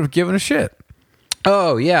bullied. We would have given a shit.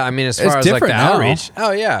 Oh yeah, I mean, as far as like the now. outreach.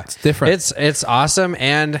 Oh yeah, it's different. It's awesome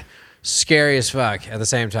and scary as fuck at the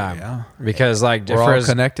same time. Yeah, because like we're all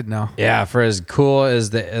connected now. Yeah, for as cool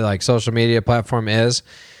as the like social media platform is,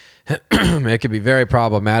 it could be very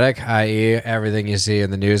problematic. I.e., everything you see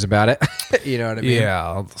in the news about it. You know what I mean? Yeah,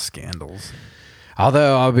 all the scandals.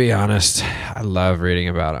 Although I'll be honest, I love reading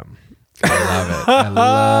about them. I love it. I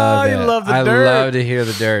love it. You love the dirt. I love to hear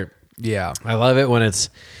the dirt. Yeah, I love it when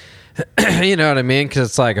it's. You know what I mean? Because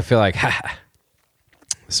it's like, I feel like,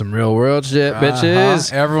 some real world shit,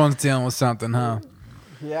 bitches. Everyone's dealing with something, huh?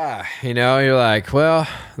 Yeah. You know, you're like, well,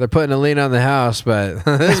 they're putting a lien on the house, but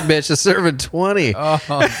this bitch is serving 20.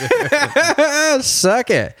 Oh, Suck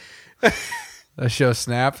it. The show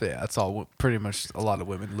Snapped. Yeah, that's all. Pretty much a lot of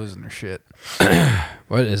women losing their shit.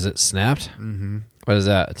 What is it? Snapped? Mm-hmm. What is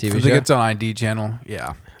that? A TV I show? think it's on ID channel.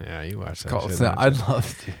 Yeah. Yeah, you watch that Called shit. I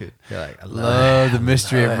love, dude. You're like, I love the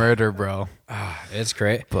mystery of murder, bro. it's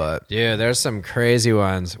great. But yeah, there's some crazy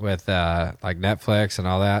ones with like Netflix and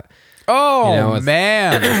all that. oh, You know, with-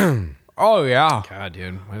 man. Oh, yeah. God,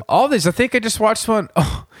 dude. All these. I think I just watched one.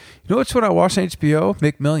 Oh, you know which one I watched on HBO?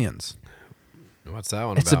 McMillions. What's that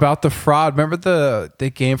one It's about the fraud. Remember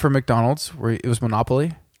the game for McDonald's where it was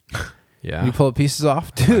Monopoly? Yeah. You pull the pieces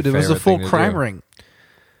off? Dude, it was a favorite full thing to crime do. ring.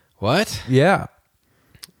 What? Yeah.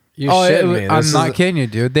 You shitting me. I'm This not is- kidding you,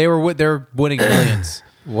 dude. They're winning millions.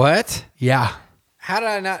 What? Yeah. How did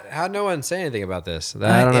I not? How no one say anything about this?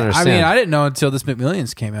 I don't understand. I mean, I didn't know until this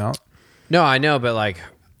McMillions came out. No, I know, but like,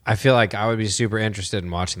 I feel like I would be super interested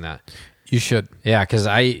in watching that. You should. Yeah, because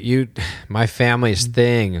my family's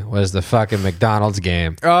thing was the fucking McDonald's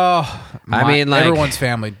game. Oh, I mean, like- everyone's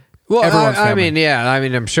family. Well, Everyone's I family. mean, yeah, I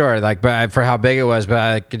mean, I'm sure, like, but for how big it was, but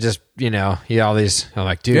I could just, you know, all these. I'm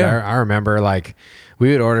like, dude, Yeah. I remember, like,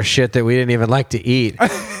 we would order shit that we didn't even like to eat,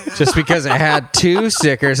 just because it had 2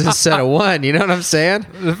 stickers instead of 1. You know what I'm saying?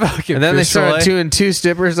 The fucking And then they fish started fillet. doing 2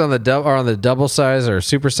 stickers on the double size or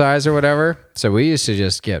super size or whatever. So we used to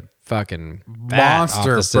just get fucking fat off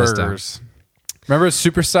monster the system. burgers. Remember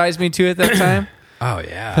Super Size Me Too at that time? Oh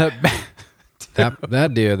yeah,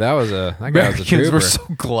 that dude, that guy was a Americans trooper. were so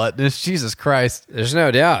gluttonous. Jesus Christ. There's no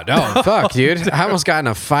doubt. No, fuck, dude. I almost got in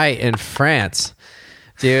a fight in France,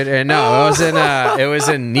 dude. And no, it was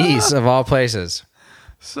in Nice of all places.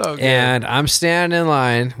 So good. And I'm standing in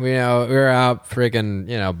line. We were out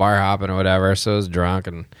freaking bar hopping or whatever. So I was drunk,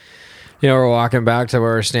 and we're walking back to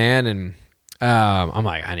where we're staying, and I'm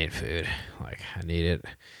like, I need food. Like, I need it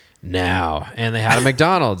now. And they had a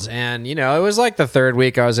McDonald's, and it was like the 3rd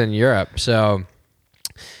week I was in Europe, so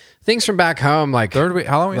things from back home, like 3rd week.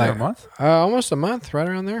 How long were you there? like, A month? almost a month, right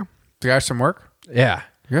around there. The guys from work? Yeah,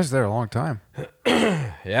 You guys were there a long time.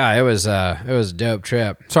 yeah. It was a dope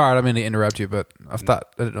trip. Sorry, I don't mean to interrupt you, but I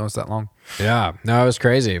didn't know it was that long. Yeah, no, it was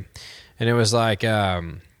crazy, and it was like,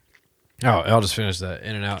 I'll just finish the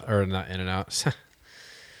In and Out, or not In and Out.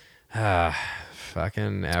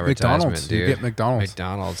 Fucking advertisement, McDonald's. dude. You get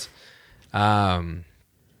McDonald's.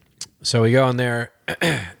 So we go in there,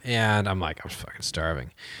 and I'm like, I'm fucking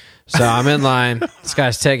starving. So I'm in line. This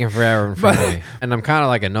guy's taking forever in front of me, and I'm kind of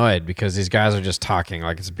like annoyed because these guys are just talking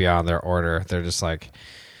like it's beyond their order. They're just like,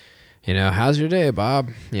 how's your day, Bob?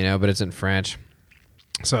 But it's in French,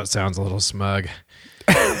 so it sounds a little smug.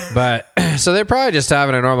 But so they're probably just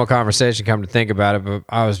having a normal conversation, come to think about it, but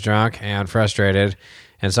I was drunk and frustrated,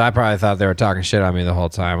 and so I probably thought they were talking shit on me the whole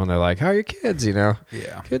time when they're like, how are your kids? Yeah.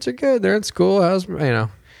 Kids are good, they're in school, how's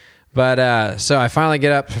but so I finally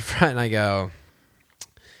get up to front and I go,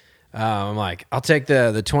 I'm like, I'll take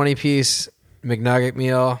the 20-piece McNugget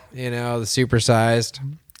meal, the supersized.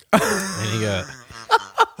 And he goes,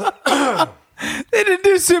 They didn't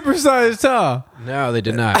do supersized, huh? no, they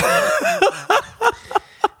did not.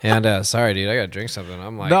 And sorry, dude, I gotta drink something.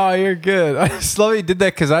 I'm like, No, you're good. I just love you did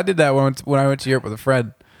that because I did that when I went to Europe with a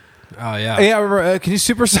friend. oh yeah. Hey, I remember, can you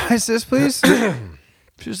supersize this, please?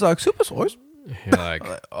 She's like, supersize? You're like,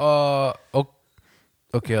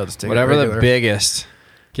 Okay, I'll just take whatever it the regular. biggest.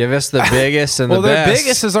 Give us the biggest and Well, the their best.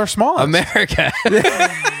 biggest is our smallest. America.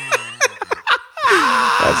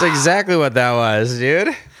 That's exactly what that was,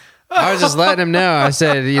 dude. I was just letting him know. I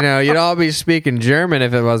said, you'd all be speaking German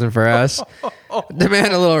if it wasn't for us.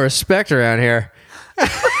 Demand a little respect around here.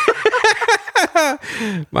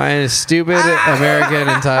 My stupid American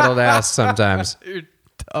entitled ass sometimes. You're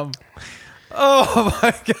dumb. Oh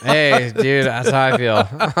my god. Hey, dude, that's how I feel.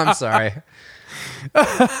 I'm sorry.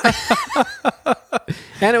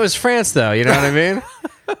 And it was France, though. You know what I mean?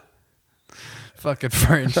 Fucking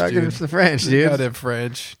French, Fucking dude. the French, dude. Goddamn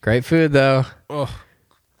French. Great food, though. Oh.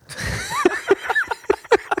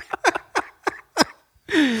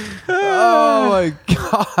 Oh my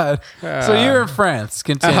god. So you're in France.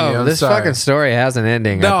 Continue. I'm This sorry. fucking story has an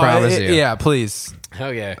ending. No, I promise you. Yeah, please.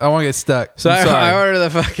 Okay. I want to get stuck. So I'm sorry. I order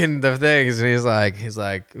the things, and he's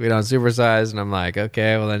like, we don't supersize, and I'm like,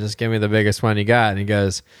 okay, well then just give me the biggest one you got. And he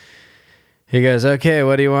goes, okay,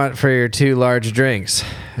 what do you want for your 2 large drinks?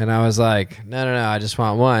 And I was like, no, I just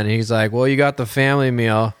want one. And he's like, well, you got the family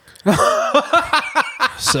meal,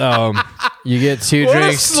 so you get 2 What a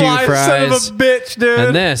drinks, 2 sly fries, son of a bitch, dude.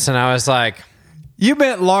 and this. And I was like, You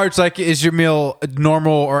meant large, like is your meal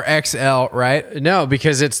normal or XL, right? no,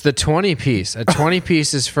 because it's the 20 piece. A 20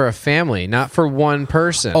 piece is for a family, not for one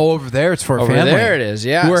person. Oh, over there it's for a Over family. there it is,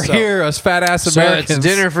 yeah. We're So- here, us fat ass So Americans. it's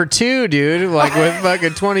dinner for 2, dude. Like with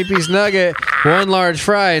fucking 20 piece nugget, 1 large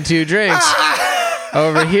fry, and 2 drinks.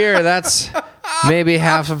 Over here, that's maybe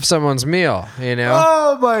half of someone's meal, you know?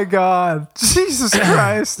 Oh my god, Jesus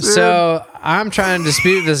Christ! Dude. So I'm trying to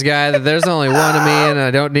dispute this guy that there's only one of me and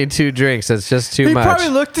I don't need 2 drinks. That's just too he much. probably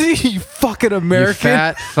looked at you, you fucking You American.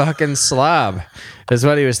 fat fucking slob, is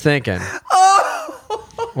what he was thinking.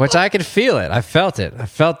 Which I could feel it. I felt it. I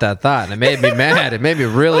felt that thought, and it made me mad. It made me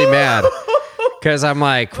really mad because I'm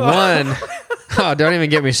like, one, oh, don't even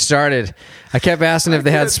get me started. I kept asking if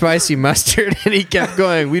they had spicy mustard, and he kept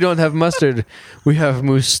going, we don't have mustard. We have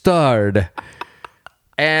mustard.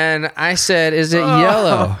 And I said, is it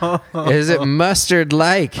yellow? Is it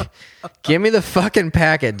mustard-like? Give me the fucking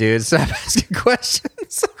packet, dude. Stop asking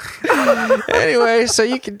questions. Anyway, so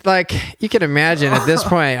you can imagine at this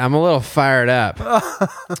point, I'm a little fired up.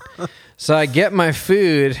 So I get my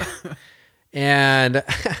food, and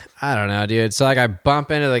I don't know, dude. So I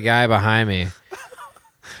bump into the guy behind me.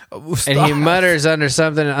 And he mutters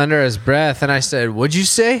something under his breath, and I said, "What'd you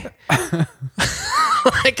say?"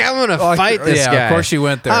 Like I'm gonna fight this guy. Of course you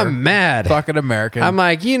went there. I'm mad. Fucking American. I'm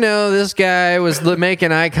like, this guy was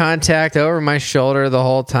making eye contact over my shoulder the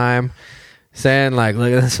whole time, saying like,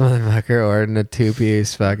 "Look at this motherfucker ordering a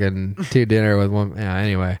 2-piece fucking 2 dinner with 1." Yeah.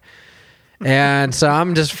 Anyway, and so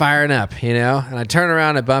I'm just firing up, And I turn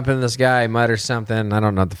around and bump into this guy, mutter something. I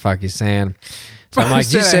don't know what the fuck he's saying. So I'm like,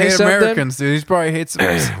 He you said, I say hate something? Americans, dude. He probably hates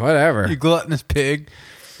us. Whatever. You gluttonous pig.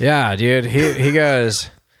 Yeah, dude. He goes,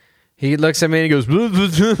 he looks at me and he goes,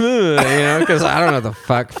 because I don't know the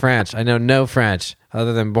fuck French. I know no French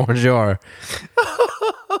other than bonjour.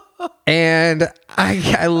 And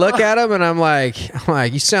I look at him and I'm like,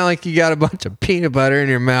 you sound like you got a bunch of peanut butter in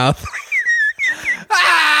your mouth.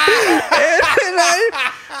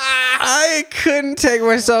 I couldn't take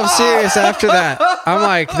myself serious after that. I'm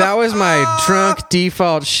like, that was my drunk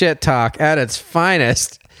default shit talk at its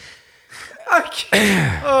finest. I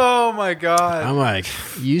can't. Oh my god. I'm like,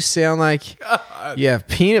 you sound like you have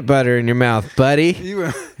peanut butter in your mouth, buddy.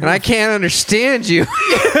 And I can't understand you.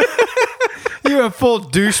 You went full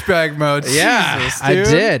douchebag mode. Yeah, Jesus, I dude.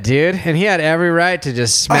 did, dude. And he had every right to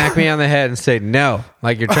just smack me on the head and say, no,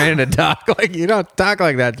 like you're training to talk. Like you don't talk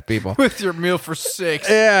like that to people. With your meal for 6.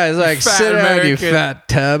 Yeah, it's like, fat sit down, you American. fat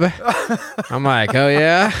tub. I'm like, oh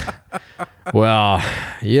yeah? Well,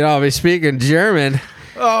 you'd all be speaking German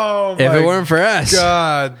Oh my if it weren't for us.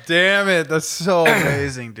 God damn it. That's so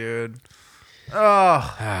amazing, dude.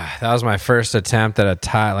 Oh. That was my first attempt at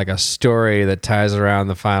a story that ties around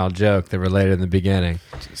the final joke that related in the beginning.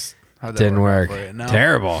 How'd that Didn't work. out for you? No.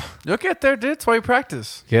 Terrible. You'll get there, dude. That's why you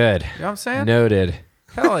practice. Good. You know what I'm saying? Noted.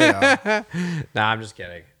 Hell yeah. Nah, I'm just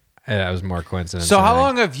kidding. That was more coincidence. So than how anything.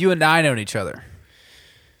 long have you and I known each other?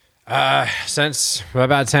 Since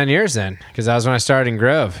about 10 years then, because that was when I started in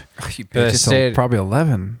Grove. You The bitch, it's state- probably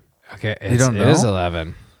 11. Okay, don't it is know?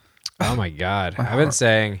 11. Oh my God. I've been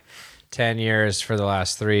saying 10 years for the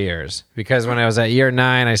last 3 years, because when I was at year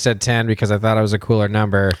 9, I said 10 because I thought it was a cooler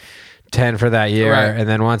number. 10 for that year, Right. and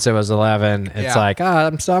then once it was 11, it's Yeah. like,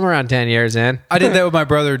 I'm around 10 years in. I did that with my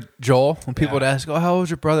brother Joel. When people Yeah. would ask, "Oh, how old's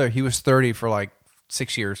your brother?" He was 30 for like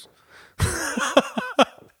 6 years.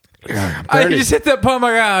 I just hit that point. I'm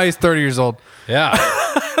like, oh, he's 30 years old. Yeah.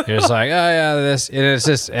 You're just like, oh yeah, this, and it's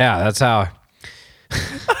just, that's how.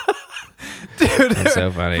 Dude, That's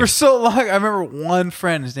so funny. For so long, I remember one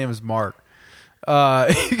friend. His name was Mark.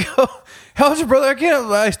 He go, "How old's your brother?" I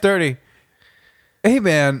can't. He's 30. Hey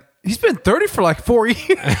man, he's been 30 for like 4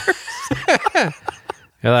 years.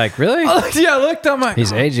 You're like, really? I looked. I'm like,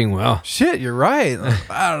 He's aging well. shit, you're right.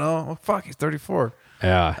 I don't know. Well, fuck, he's 34.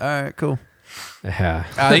 Yeah. All right, cool.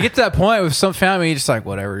 Yeah. You get to that point with some family, you're just like,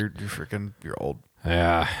 whatever. You're old.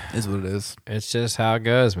 Yeah. Is what it is. It's just how it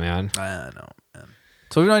goes, man. I know, man.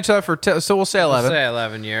 So we've known each other for so we'll say 11. We'll say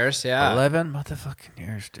 11 years. Yeah. 11 motherfucking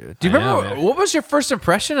years, dude. Do you I remember know, man. what was your first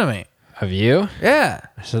impression of me? Of you? Yeah.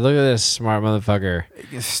 So look at this smart motherfucker.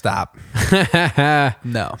 Stop. It's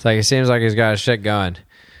No. like it seems like he's got his shit going.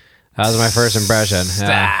 That was my first impression. Stop.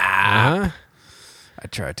 Yeah. Uh-huh. I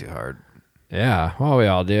tried too hard. Yeah. Well, we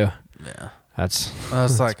all do. Yeah. That's I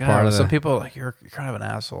was like, part of some the- people are like, you're kind of an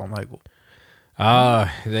asshole. I'm like,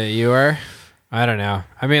 oh, that you were? I don't know.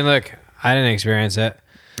 I mean, look, I didn't experience it.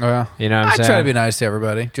 oh yeah. You know what I'm I saying? try to be nice to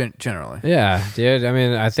everybody, generally. Yeah, dude. I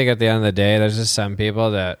mean, I think at the end of the day, there's just some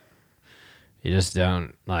people that you just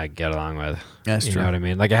don't like get along with. That's you true. know what I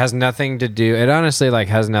mean? Like it has nothing to do. It honestly like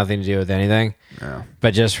has nothing to do with anything. Yeah.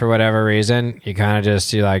 But just for whatever reason, you kind of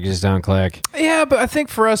just just don't click. Yeah, but I think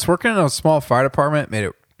for us working in a small fire department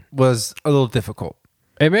was a little difficult.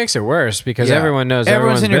 It makes it worse because Yeah. everyone knows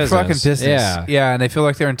everyone's everyone's in your business. fucking business. Yeah, yeah, and they feel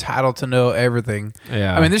like they're entitled to know everything.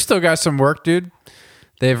 yeah. I mean, they still got some work, dude.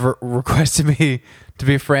 They've requested me to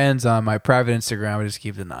be friends on my private Instagram. I just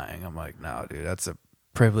keep denying. I'm like, no, dude, that's a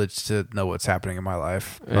privilege to know what's happening in my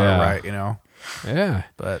life. Yeah. Right, you know. yeah.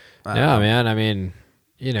 But I don't Yeah, know. man. I mean,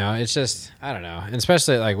 you know, it's just I don't know, and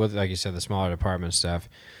especially like with like you said, the smaller department stuff.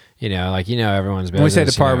 You know, like everyone's business. When we say you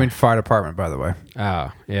know. department, fire department, by the way.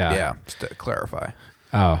 Oh, yeah. Yeah, just to clarify.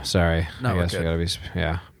 Oh, sorry. No, I we're guess we good. gotta be.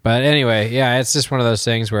 Yeah, but anyway, yeah, it's just one of those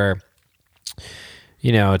things where,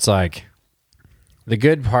 you know, it's like the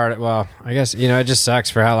good part. Well, I guess it just sucks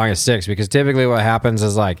for how long it sticks because typically what happens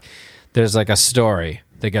is like there's like a story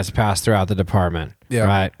that gets passed throughout the department. Yeah.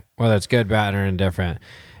 Right. Whether it's good, bad, or indifferent.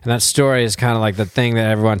 And that story is kind of like the thing that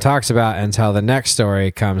everyone talks about until the next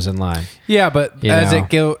story comes in line. Yeah, but You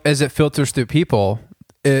as it filters through people,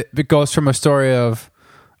 it goes from a story of,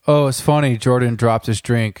 oh, it's funny, Jordan dropped his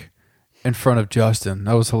drink in front of Justin.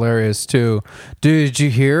 That was hilarious too. Dude, did you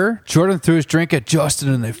hear? Jordan threw his drink at Justin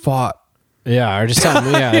and they fought. Yeah, or just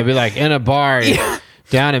something. Yeah, it'd be like in a bar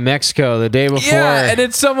down in Mexico the day before. Yeah, and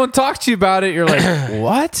then someone talks to you about it. You're like,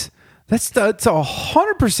 what? That's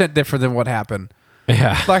 100% different than what happened.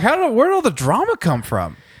 Yeah. Like, where did all the drama come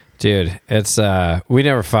from? Dude, it's we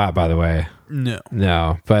never fought, by the way.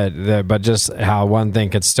 No. But just how one thing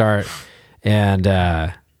could start and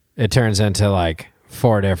it turns into like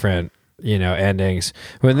 4 different endings.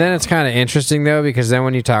 But then it's kind of interesting though, because then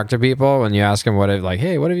when you talk to people, when you ask them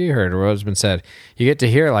hey, what have you heard or what's been said, you get to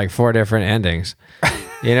hear like 4 different endings.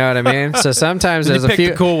 You know what I mean? So sometimes Then there's you a pick few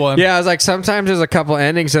the cool one. Yeah, I was like, sometimes there's a couple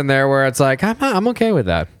endings in there where it's like I'm okay with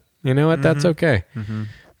that. You know what? That's okay. Mm-hmm.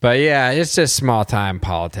 But yeah, it's just small time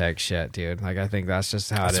politics shit, dude. Like I think that's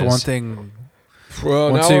just how That's it is. one thing.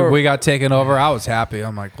 Well, Once now we got taken over, I was happy.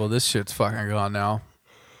 I'm like, well, this shit's fucking gone now.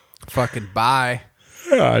 Fucking bye.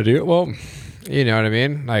 yeah, dude. Well, you know what I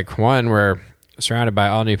mean? Like 1, we're surrounded by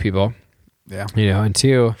all new people. Yeah. And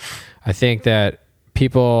 2, I think that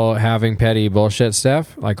people having petty bullshit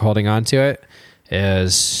stuff, like holding on to it,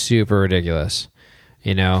 is super ridiculous.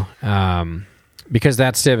 Because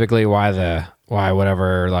that's typically why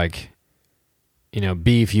whatever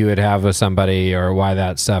beef you would have with somebody or why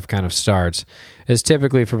that stuff kind of starts is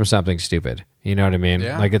typically from something stupid. You know what I mean?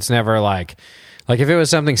 Yeah. Like it's never like if it was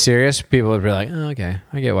something serious, people would be like, oh, okay,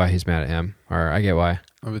 I get why he's mad at him, or I get why.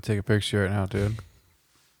 I'm going to take a picture right now, dude.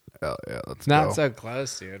 Hell yeah, let's Not go. so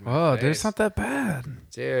close, dude. Oh, dude, it's not that bad.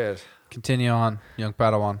 Dude. Continue on, young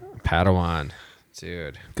Padawan. Padawan.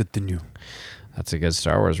 Dude. Continue. That's a good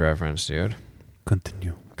Star Wars reference, dude.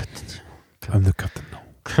 Continue. I'm the captain now.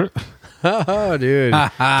 Oh, dude.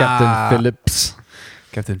 Captain Phillips.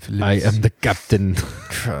 Captain Phillips. I am the captain.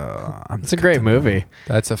 It's a great movie.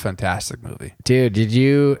 That's a fantastic movie. Dude, did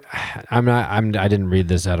you I didn't read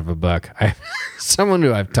this out of a book. Someone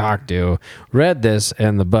who I've talked to read this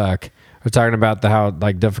in the book. We're talking about how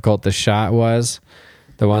difficult the shot was.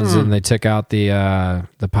 The ones that they took out the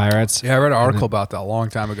pirates. Yeah, I read an article about that a long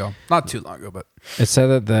time ago. Not too long ago, but It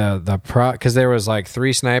said that because there was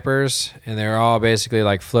 3 snipers and they were all basically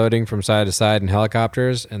floating from side to side in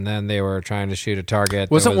helicopters, and then they were trying to shoot a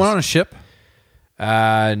target. wasn't one on a ship?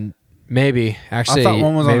 Maybe actually, I thought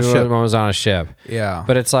one was on a ship. One was on a ship. Yeah.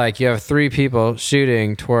 But it's you have 3 people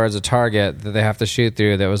shooting towards a target that they have to shoot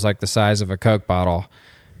through that was the size of a Coke bottle,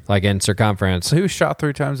 in circumference. So he was shot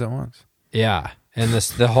 3 times at once. Yeah. And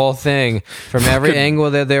the whole thing from every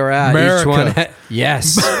angle that they were at, America. each one,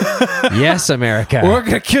 yes, yes, America. We're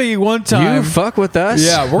gonna kill you one time. You fuck with us?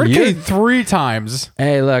 Yeah, we're gonna kill you 3 times.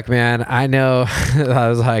 Hey, look, man. I know. I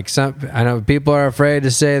was like, I know people are afraid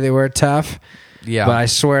to say they were tough. Yeah, But I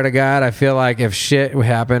swear to God, I feel like if shit would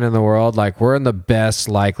happen in the world, like we're in the best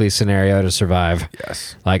likely scenario to survive.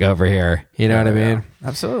 yes, Like over here. You know what I mean?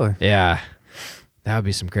 Absolutely. Yeah. That would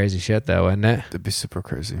be some crazy shit, though, wouldn't it? That'd be super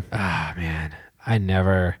crazy. Ah, man. I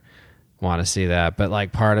never want to see that, but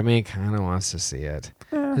like part of me kind of wants to see it.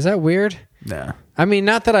 Is that weird? Nah. I mean,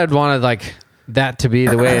 not that I'd want to like that to be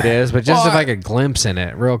the way it is, but just Well, if I could glimpse in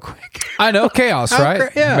it real quick. I know chaos, right?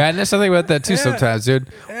 Yeah. Madness. I think about that too sometimes, dude.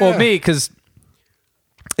 Well, me, because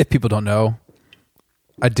if people don't know,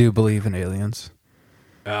 I do believe in aliens.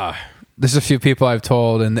 There's a few people I've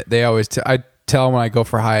told, and they always I tell them when I go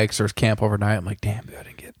for hikes or camp overnight, I'm like, damn, dude, I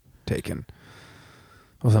didn't get taken.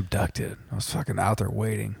 I was abducted. I was fucking out there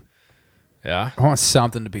waiting. Yeah. I want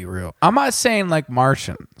something to be real. I'm not saying like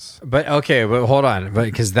Martians. But okay, but hold on, but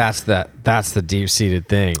because that's the deep seated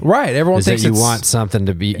thing, Right. Everyone is that thinks you it's, want something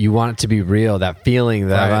to be, you want it to be real, that feeling,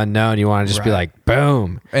 that Right. unknown. You want to just be Right. like,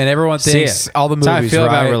 boom, and everyone see thinks it. all the That's movies, how I feel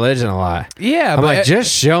right? about religion a lot. Yeah, I'm but like,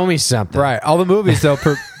 just show me something, right. All the movies they'll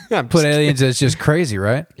put just aliens as just crazy,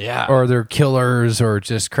 right? Yeah. Or they're killers or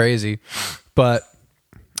just crazy. But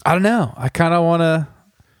I don't know. I kind of want to.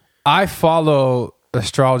 I follow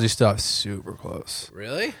astrology stuff super close.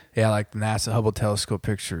 Really? Yeah, like NASA Hubble telescope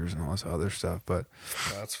pictures and all this other stuff. But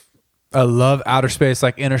I love outer space,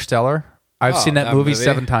 like Interstellar. I've seen that movie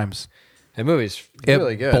 7 times. The movie's It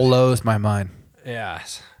really good. blows my mind. Yeah,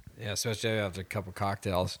 especially after a couple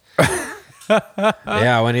cocktails.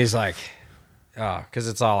 Yeah, when he's like, oh, because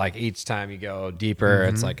it's all like each time you go deeper,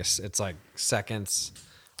 it's like it's like seconds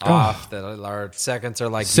off. That are seconds are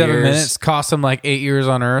like 7 years. minutes cost them like 8 years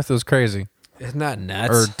on Earth. It was crazy. Isn't that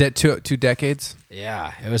nuts? Or 2 decades.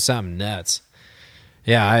 Yeah, it was something nuts.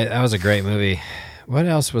 Yeah, that was a great movie. What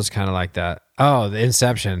else was kind of like that? Oh, the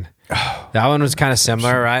Inception. That one was kind of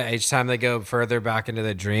similar, right? Each time they go further back into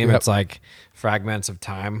the dream, Yep. it's like fragments of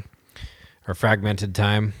time or fragmented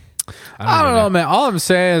time. I don't know, man. All I'm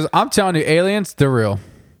saying is, I'm telling you, aliens, they're real.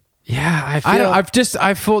 Yeah, I feel.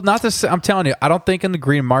 I'm telling you, I don't think in the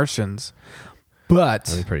Green Martians, but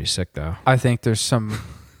That'd be pretty sick, though. I think there's some.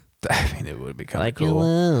 I mean, it would be kind of cool.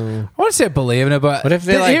 hello. I want to say believe in it, but What if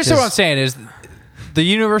they, like, here's what just- I'm saying is, the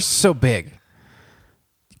universe is so big.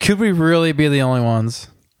 Could we really be the only ones?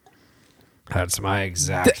 That's my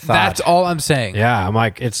exact thought. That's all I'm saying. Yeah, I'm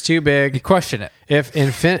like, it's too You big. question it. If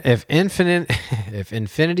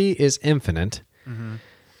infinity is infinite,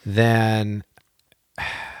 then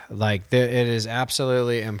like it is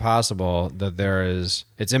absolutely impossible that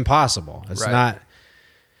it's impossible. It's Right. not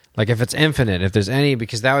like if it's infinite, if there's any,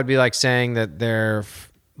 because that would be like saying that they're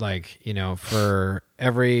like, for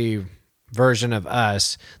every version of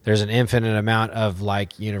us, there's an infinite amount of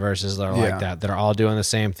like universes that are Yeah. like that are all doing the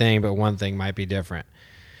same thing, but one thing might be different.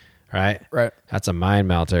 Right? Right. That's a mind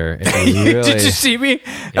melter. If you really, Did you see me?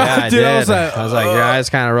 yeah, I Dude, did. I was like, your eyes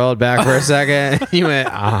kind of rolled back for a second. You went,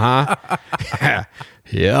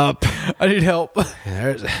 Yep. I need help.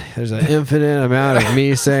 There's an infinite amount of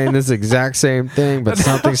me saying this exact same thing, but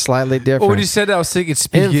something slightly different. Well, when you said that, I was thinking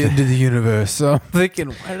speak Infinite. into the universe. So I'm thinking,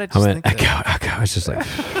 why did I just think that? It's just like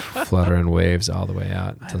fluttering waves all the way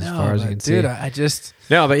out to as far as you can dude, see. I just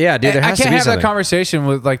No, but yeah, dude, there I has can't to be have something. that conversation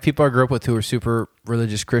with like people I grew up with who are super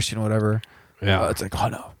religious Christian, whatever. Yeah. It's like, oh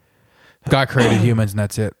no, God created humans and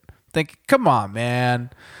that's it. Think, come on, man.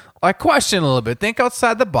 Like question a little bit. Think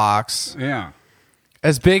outside the box. Yeah.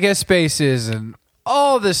 As big as space is and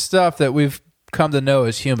all this stuff that we've come to know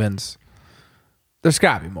as humans, there's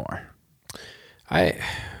got to be more. I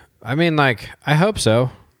mean, like, I hope so.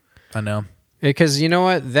 I know. Because you know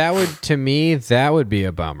what? To me, that would be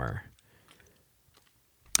a bummer.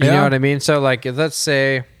 You Yeah. know what I mean? So, like, let's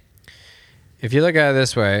say, if you look at it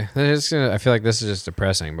this way, I feel like this is just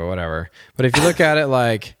depressing, but whatever. But if you look at it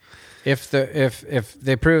like, if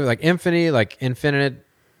they prove like infinite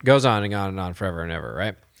goes on and on and on forever and ever,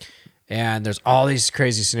 right? And there's all these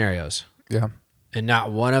crazy scenarios, Yeah. and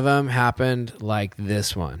not one of them happened like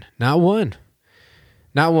this one. Not one.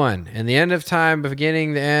 Not one. And the end of time,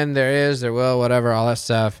 beginning, the end, there will, whatever, all that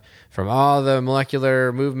stuff, from all the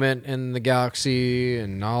molecular movement in the galaxy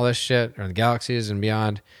and all this shit, or the galaxies and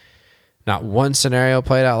beyond, not one scenario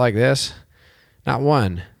played out like this. Not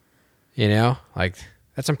one. Like,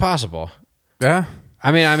 that's impossible. Yeah.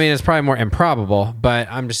 I mean, it's probably more improbable, but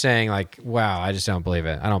I'm just saying, like, wow, I just don't believe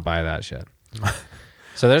it. I don't buy that shit.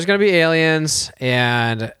 So there's gonna be aliens,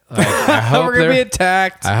 and like, I hope We're going to be they're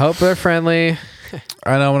attacked. I hope they're friendly.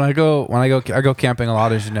 I know I go camping a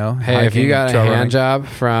lot, as you know. Hey, if hiking, you got a trail hand running. job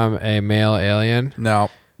from a male alien, No,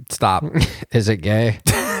 stop. is it gay?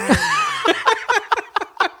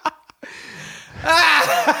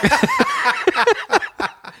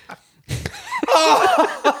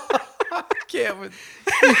 Can't with.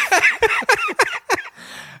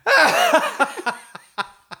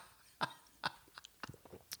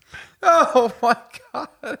 Oh my god!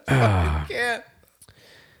 I can't.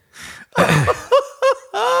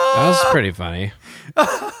 That was pretty funny.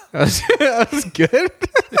 that was good.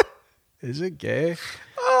 Is it gay?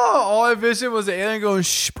 Oh, all I envisioned was the alien going,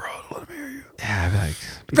 "Shh, bro, let me hear you." Yeah, I'd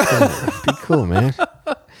be like, be cool, man.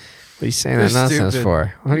 What are you saying that nonsense Stupid.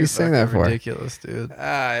 for? What are you saying that for? Ridiculous, dude.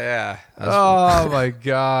 Yeah. Oh my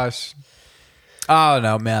gosh. Oh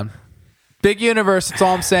no, man. Big universe. That's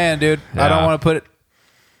all I'm saying, dude. I don't Yeah. want to put it.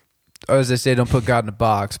 Or as they say, don't put God in a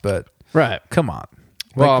box. But Right. come on,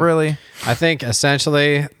 Well, like really. I think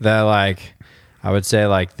essentially that, like, I would say,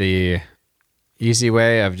 like, the easy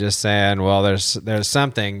way of just saying, well, there's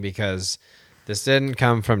something, because this didn't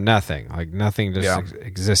come from nothing. Like, nothing just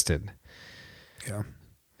existed. Yeah.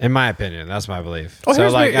 In my opinion, that's my belief. Oh, So,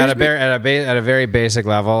 here's like, me- at here's a very basic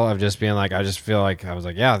level of just being like, I just feel like I was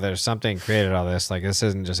like, yeah, there's something created all this. Like, this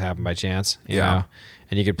isn't just happened by chance. You know?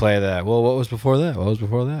 And you could play the, well, what was before that? What was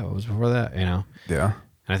before that? What was before that? You know? Yeah.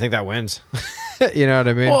 And I think that wins. You know what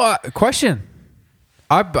I mean? Well, question.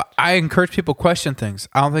 I encourage people to question things.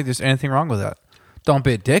 I don't think there's anything wrong with that. Don't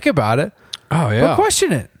be a dick about it. Oh, But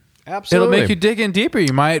question it. Absolutely. It'll make you dig in deeper.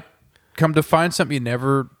 You might come to find something you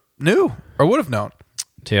never knew or would have known.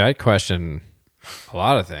 Dude, I question a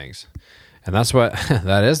lot of things. And that's what,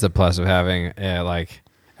 that is the plus of having,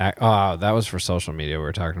 that was for social media we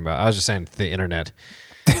were talking about. I was just saying the internet.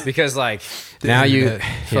 Because, like, now Internet.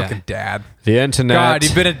 yeah. Fucking dad. The internet. God,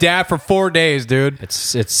 you've been a dad for 4 days, dude. It's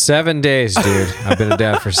 7 days, dude. I've been a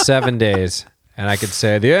dad for 7 days. And I could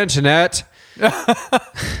say, the internet Your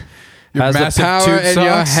has the massive power tube in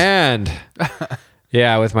your socks. hand.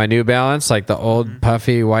 Yeah, with my New Balance, like the old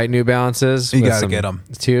puffy white New Balances. You with gotta some get 'em.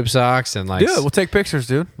 Tube socks and, like, Dude, we'll take pictures,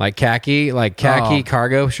 dude. like khaki Oh.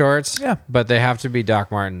 cargo shorts. Yeah. But they have to be Doc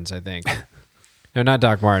Martens, I think. No, not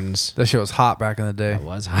Doc Martens. That shit was hot back in the day. It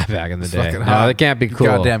was hot back in the It's day. fucking No, hot. they can't be cool.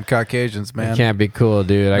 Goddamn Caucasians, man. It can't be cool,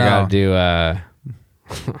 dude. I No. gotta do I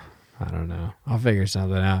don't know. I'll figure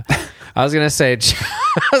something out. I was gonna say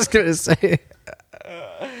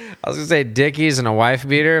Dickies and a wife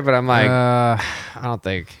beater, but I'm like, I don't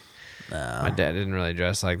think my dad didn't really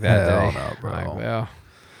dress like that. Hell did he? no, bro. Like, well,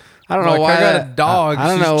 I don't know why. I got a dog. I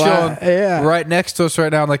don't She's know chilling why. Yeah, right next to us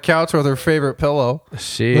right now on the couch with her favorite pillow.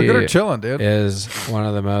 she Look at her chilling, dude. is one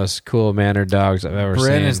of the most cool mannered dogs I've ever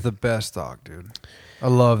Bryn seen. is the best dog, dude. I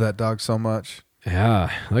love that dog so much. Yeah,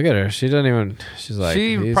 look at her. She doesn't even. She's like,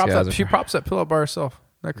 she these props guys up. are- She props that pillow by herself.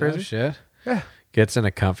 Isn't that No crazy? shit. Yeah. Gets in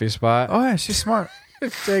a comfy spot. Oh yeah, she's smart.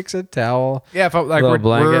 Takes a towel. Yeah, if I, like Little we're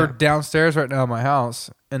blanket. downstairs right now in my house,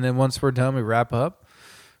 and then once we're done, we wrap up,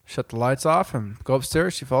 shut the lights off, and go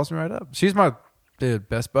upstairs. She follows me right up. She's my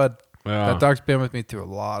best bud. Yeah. That dog's been with me through a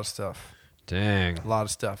lot of stuff. Dang, A lot of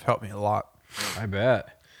stuff. Helped me a lot. I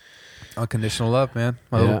bet. Unconditional love, man.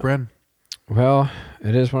 My Yeah. little Bryn. Well,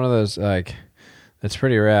 it is one of those, like, it's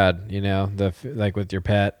pretty rad, you know, like with your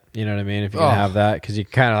pet, you know what I mean? If you can Oh. have that, because you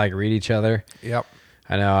kind of like read each other. Yep.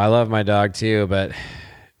 I know, I love my dog too, but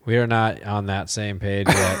we are not on that same page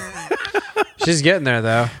yet. She's getting there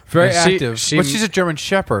though. Very And she- active. she- But she's a German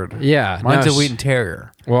Shepherd. yeah. Mine's no, a Wheaten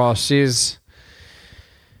Terrier. Well, she's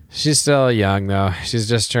still young though.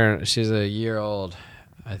 She's a year old,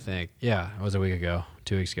 I think. Yeah, it was a week ago,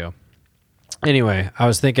 2 weeks ago. Anyway, I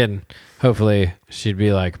was thinking hopefully she'd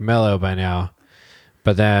be like mellow by now.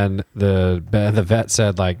 But then the vet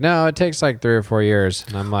said like, no, it takes like 3 or 4 years.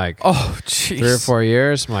 And I'm like, Oh, jeez. 3 or 4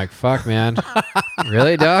 years? I'm like, fuck, man.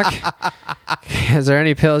 Really, Doc? Is there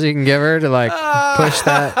any pills you can give her to like push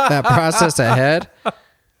that process ahead?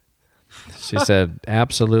 She said,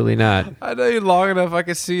 absolutely not. I know you long enough. I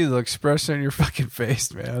can see the expression in your fucking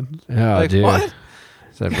face, man. Oh, Like, dude. what?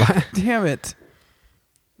 I said, what? Damn it.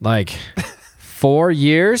 Like 4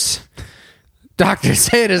 years? Doctors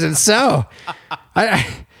say it isn't so.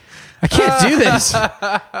 I can't do this.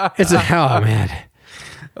 It's oh man.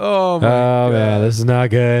 Oh, my Oh man, this is not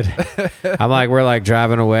good. We're like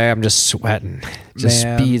driving away. I'm just sweating. Just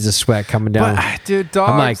Man. speeds of sweat coming down. But, dude,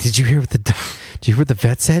 dogs. I'm like, did you hear what the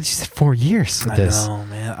vet said? She said 4 years with I this. know,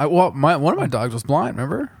 man. One of my dogs was blind,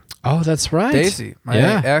 remember? Oh, that's right. Daisy. My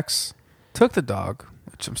Yeah. ex took the dog,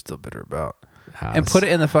 which I'm still bitter about, Oh, and put it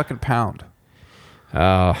in the fucking pound.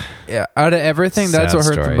 Oh, Yeah. Out of everything, that's Sad what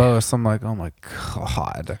hurt story. the most. I'm like, oh, my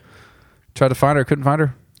God. Tried to find her. Couldn't find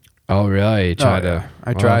her. Oh, really? You tried to?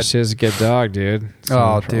 I tried. She's a good dog, dude.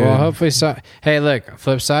 Oh, dude. Well, hopefully, hey, look,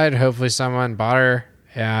 flip side, hopefully someone bought her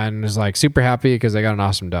and is like super happy because they got an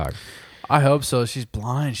awesome dog. I hope so. She's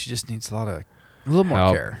blind. She just needs a little more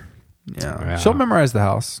help. care. Yeah. She'll memorize the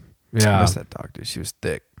house. Yeah. I miss that dog, dude. She was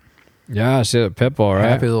thick. Yeah, she's a pit bull, right?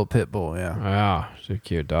 Happy little pit bull, yeah. Yeah, she's a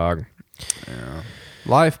cute dog. Yeah.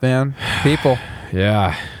 Life, man. People.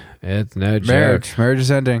 Yeah, it's no Marriage. joke. Marriage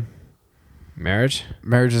is ending. Marriage?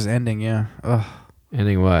 Marriage is ending, yeah. Ugh.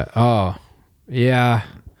 Ending what? Oh, yeah.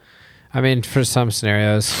 I mean, for some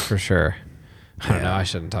scenarios, for sure. I don't know. I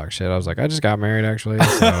shouldn't talk shit. I was like, I just got married, actually.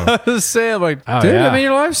 So. I was saying, like, Oh, dude, yeah. I mean,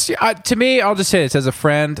 your life's... to me, I'll just say this as a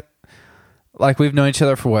friend. Like, we've known each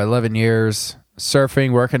other for, 11 years.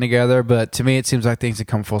 Surfing, working together. But to me, it seems like things have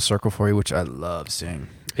come full circle for you, which I love seeing.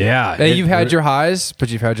 Yeah. Hey, you've had your highs, but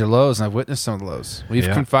you've had your lows, and I've witnessed some of the lows. We've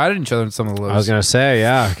confided in each other in some of the lows. I was going to say,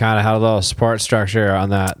 yeah, kind of had a little support structure on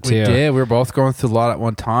that, too. We did. We were both going through a lot at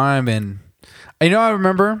one time. And, I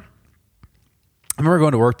remember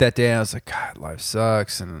going to work that day, and I was like, God, life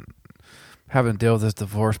sucks. And having to deal with this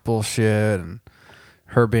divorce bullshit and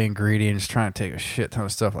her being greedy and just trying to take a shit ton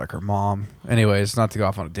of stuff like her mom. Anyways, not to go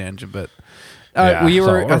off on a tangent, but I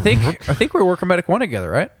think we were working Medic 1 together,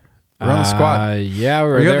 right? We were on the squad. Yeah, we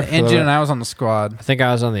were You there on the engine, and I was on the squad. I think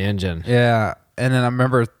I was on the engine. Yeah. And then I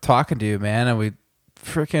remember talking to you, man,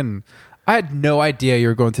 and I had no idea you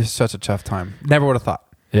were going through such a tough time. Never would have thought.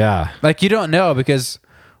 Yeah. Like, you don't know because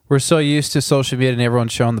we're so used to social media and everyone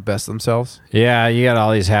showing the best of themselves. Yeah, you got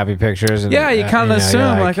all these happy pictures. And, Yeah, you kind of assume,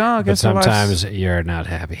 you're like, oh, I guess but your life's- sometimes you're not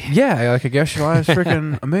happy. Yeah, like, I guess your life's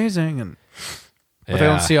freaking amazing. But they Yeah.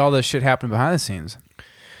 don't see all this shit happening behind the scenes.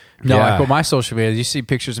 No, Yeah. like with my social media, you see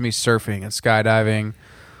pictures of me surfing and skydiving,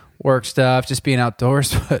 work stuff, just being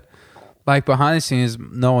outdoors. But like behind the scenes,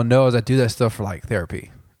 no one knows I do that stuff for like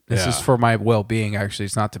therapy. This is for my well-being, actually.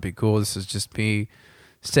 It's not to be cool. This is just me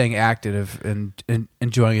staying active and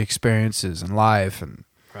enjoying experiences and life. And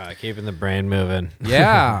Right, keeping the brain moving.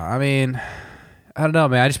 yeah, I mean, I don't know,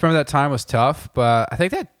 man. I just remember that time was tough, but I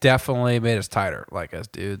think that definitely made us tighter, like as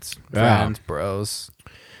dudes, friends, bros.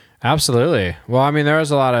 Absolutely. Well, I mean, there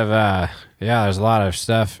was a lot of, there's a lot of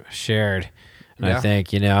stuff shared. And I think,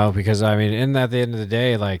 because I mean, at the end of the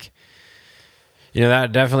day, like,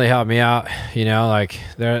 that definitely helped me out. Like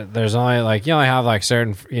there's only like, you only have like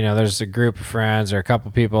certain, there's a group of friends or a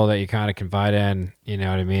couple people that you kind of confide in, you know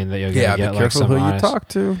what I mean? That you'll get be like careful some who honest. you talk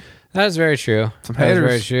to. That is very true. Some That is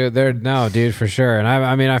very haters. true. No, dude, for sure. And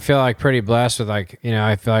I mean, I feel like pretty blessed with like,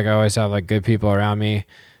 I feel like I always have like good people around me.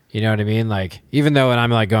 You know what I mean? Like, even though when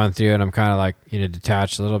I'm like going through and I'm kind of like,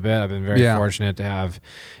 detached a little bit, I've been very fortunate to have,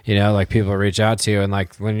 like people reach out to. And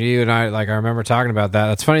like when you and I, like, I remember talking about that.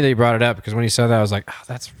 That's funny that you brought it up because when you said that, I was like, oh,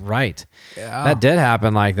 that's right. Yeah. That did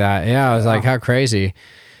happen like that. Yeah. I was like, how crazy.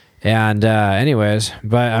 And, anyways,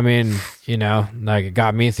 but I mean, like it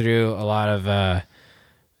got me through a lot of,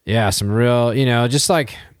 some real,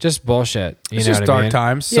 just bullshit. It's know just what dark I mean?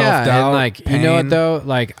 times, Yeah, self-doubt, and like, pain. you know what though?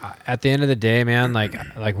 Like at the end of the day, man, like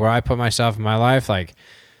where I put myself in my life, like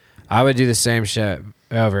I would do the same shit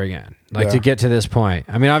over again. Like to get to this point.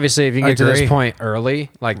 I mean, obviously if you can get to this point early,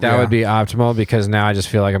 like that would be optimal because now I just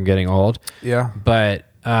feel like I'm getting old. Yeah. But,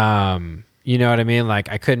 you know what I mean? Like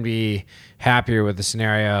I couldn't be happier with the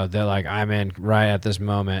scenario that like I'm in right at this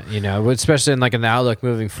moment, especially in like in the outlook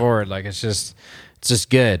moving forward. Like it's just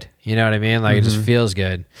good. You know what I mean? Like it just feels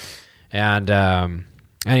good. And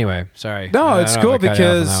anyway, sorry. No, it's cool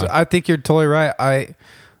because I I think you're totally right. I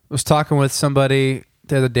was talking with somebody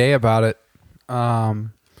the other day about it.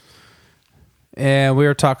 And we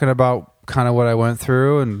were talking about kind of what I went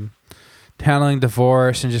through and handling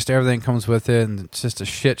divorce and just everything comes with it. And it's just a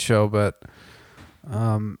shit show. But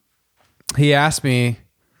he asked me,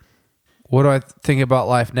 what do I think about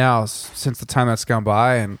life now since the time that's gone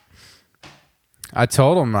by? And I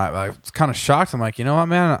told him, I was kind of shocked. I'm like, you know what,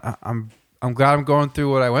 man? I'm glad I'm going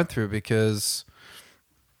through what I went through because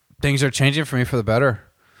things are changing for me for the better.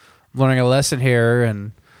 I'm learning a lesson here,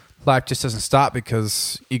 and life just doesn't stop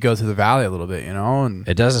because you go through the valley a little bit, And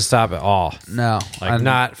it doesn't stop at all. no, Like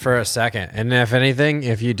not for a second. And if anything,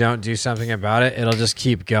 if you don't do something about it, it'll just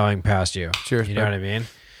keep going past you. Cheers, you know bud. what I mean?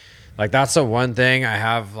 Like that's the one thing I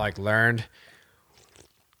have like learned.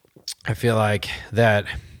 I feel like that.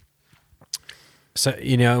 So,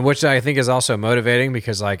 which I think is also motivating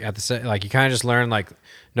because like at the like you kind of just learn like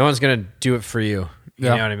no one's going to do it for you. You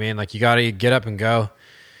know what I mean? Like you got to get up and go,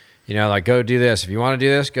 like go do this. If you want to do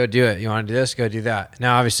this, go do it. You want to do this, go do that.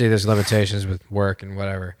 Now, obviously there's limitations with work and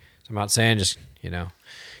whatever. So I'm not saying just,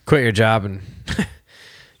 quit your job and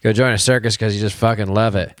go join a circus because you just fucking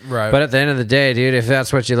love it. Right. But at the end of the day, dude, if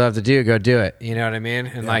that's what you love to do, go do it. You know what I mean?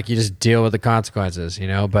 And like you just deal with the consequences, you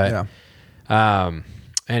know? But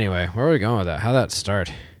anyway, where are we going with that? How'd that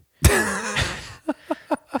start?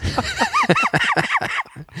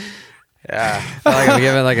 Yeah, I feel like I'm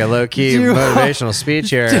giving like a low-key motivational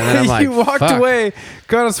speech here, and then I'm like, you walked fuck. away,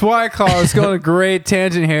 got us White Claw, it's going a great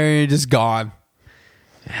tangent here, and you're just gone.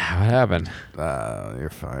 Yeah, what happened?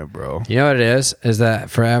 You're fine, bro. You know what it is? Is that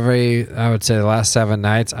for every, I would say the last 7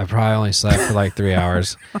 nights, I probably only slept for like 3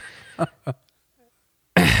 hours.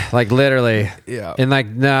 Like literally. Yeah. And like,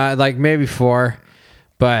 nah, like maybe 4,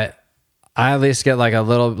 but I at least get like a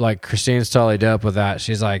little, like Christine's totally dope with that.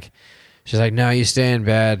 She's like, no, you stay in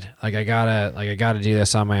bed. Like I gotta do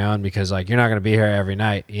this on my own because like, you're not going to be here every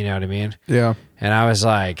night. You know what I mean? Yeah. And I was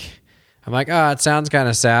like, I'm like, oh, it sounds kind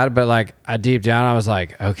of sad, but like deep down, I was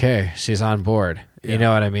like, okay, she's on board. You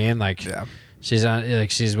know what I mean? Like she's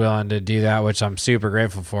willing to do that, which I'm super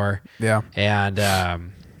grateful for. Yeah. And,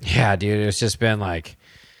 yeah, dude, it's just been like,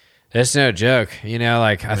 it's no joke, you know,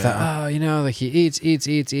 like I thought, oh, you know, like he eats,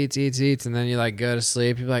 and then you like go to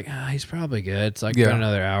sleep. You're like, oh, he's probably good. It's like been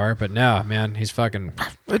another hour, but no, man, he's fucking.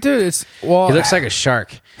 But dude, he looks like a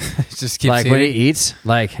shark. Just keeps like eating. when he eats,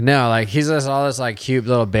 like no, like he's just all this like cute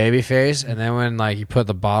little baby face, and then when like you put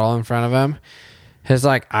the bottle in front of him, his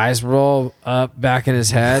like eyes roll up back in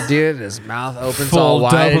his head, dude. His mouth opens Full all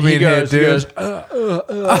wide. And he dopamine goes, hit,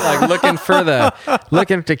 dude. like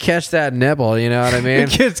looking to catch that nibble. You know what I mean?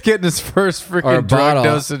 The kid's getting his first Or a freaking drug bottle.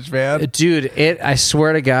 dosage, man. Dude, I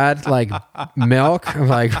swear to God, like milk,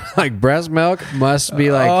 like breast milk must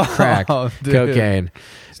be like crack dude. cocaine,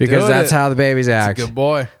 because doing that's it. how the babies act. Good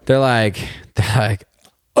boy. They're like,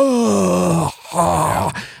 oh.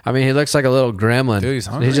 I mean, he looks like a little gremlin. Dude, he's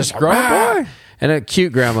hungry. He's just Growing boy. and a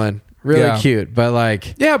cute gremlin, really cute, but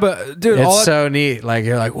like. Yeah, but dude, It's so neat. Like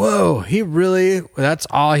you're like, whoa, that's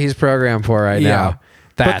all he's programmed for right now.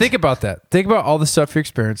 But think about that. Think about all the stuff you're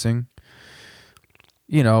experiencing.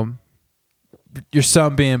 You know, your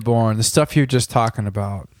son being born, the stuff you're just talking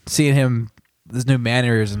about, seeing him, his new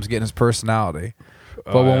mannerisms, getting his personality.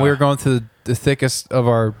 But when we were going through the thickest of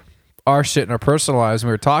our shit in our personal lives and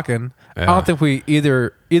we were talking, I don't think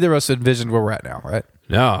either of us envisioned where we're at now, right?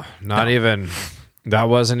 No, not even. That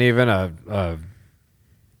wasn't even a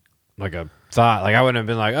thought. Like I wouldn't have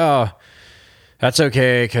been like, oh, that's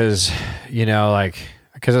okay, because you know, like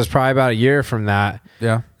because it was probably about a year from that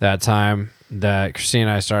time that Christine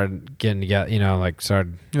and I started getting together. You know, like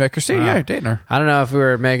started. You're like, Christine, you're dating her. I don't know if we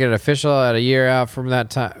were making it official at a year out from that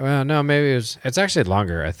time. Well, no, maybe it's actually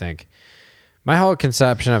longer, I think. My whole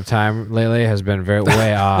conception of time lately has been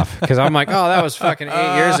way off, because I'm like, oh, that was fucking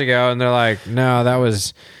 8 years ago. And they're like, no, that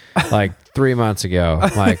was like 3 months ago.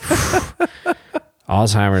 I'm like,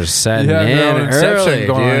 Alzheimer's setting in early,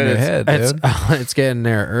 going on in your dude. head, dude. It's getting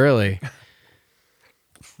there early.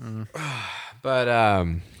 But,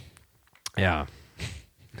 yeah.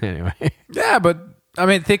 Anyway. Yeah, but I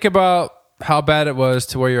mean, think about how bad it was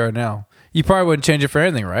to where you are now. You probably wouldn't change it for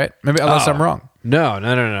anything, right? Maybe unless I'm wrong. No.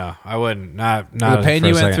 I wouldn't. Not The pain for a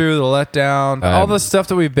you went second. through, the letdown, all the stuff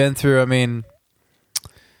that we've been through. I mean,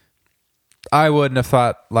 I wouldn't have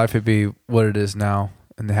thought life would be what it is now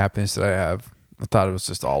and the happiness that I have. I thought it was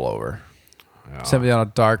just all over. Yeah. Sent me on a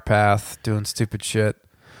dark path, doing stupid shit.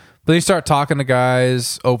 But you start talking to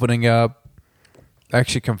guys, opening up,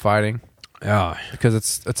 actually confiding. Yeah. Because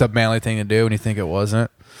it's a manly thing to do when you think it wasn't.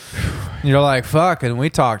 And you're like, fuck. And we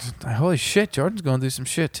talked, holy shit, Jordan's going through some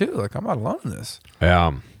shit too. Like, I'm not alone in this.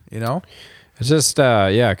 Yeah. You know? It's just,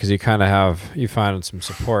 because you kind of you find some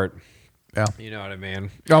support. Yeah. You know what I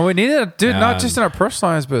mean? Oh, we need it, dude, not just And- in our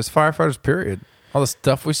personal lives, but as firefighters, period. All the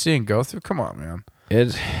stuff we see and go through. Come on, man.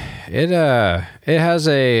 It has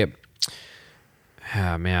a,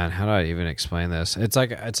 man, how do I even explain this? It's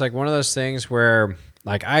like one of those things where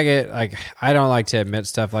like I don't like to admit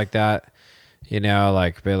stuff like that, you know,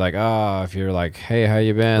 like be like, oh, if you're like, hey, how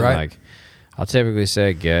you been? Right. Like I'll typically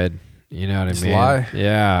say good, you know what Just I mean? lie.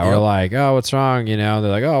 Yeah. Yep. Or like, oh, what's wrong? You know,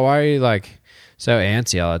 they're like, oh, why are you like so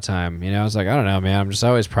antsy all the time? You know, it's like, I don't know, man. I'm just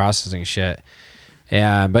always processing shit.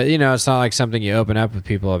 But you know, it's not like something you open up with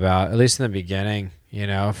people about, at least in the beginning, you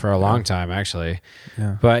know, for a long time actually.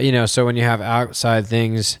 Yeah. But you know, so when you have outside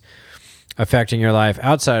things affecting your life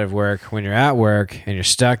outside of work, when you're at work and you're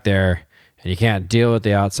stuck there and you can't deal with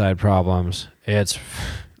the outside problems, it's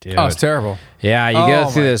dude. Oh, it's terrible. Yeah, you go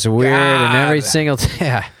through my this weird and every God. single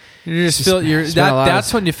yeah. You just feel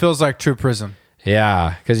that's when you feels like true prison.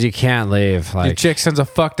 Yeah, because you can't leave. Your Like, chick sends a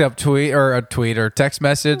fucked up tweet or text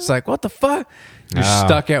message. It's like, what the fuck? You're Oh.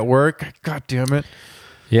 stuck at work. God damn it.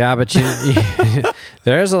 Yeah, but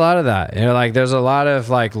there's a lot of that. Like there's a lot of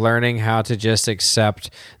like learning how to just accept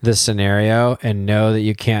the scenario and know that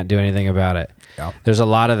you can't do anything about it. Yeah. There's a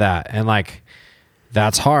lot of that, and like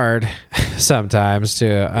that's hard sometimes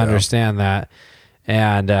to understand that.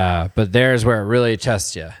 And but there's where it really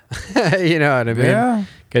tests you. You know what I mean? Yeah.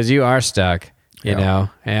 Because you are stuck, you know,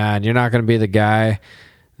 and you're not going to be the guy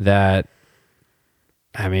that.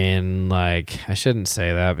 I mean, like, I shouldn't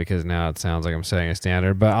say that because now it sounds like I'm setting a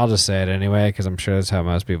standard, but I'll just say it anyway because I'm sure that's how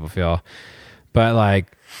most people feel. But,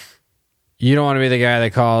 like, you don't want to be the guy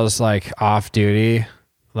that calls, like, off duty.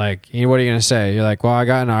 Like, what are you going to say? You're like, well, I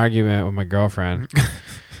got in an argument with my girlfriend.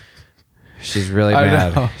 She's really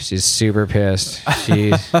mad. She's super pissed.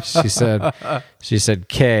 She said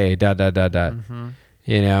K, ... Mm-hmm.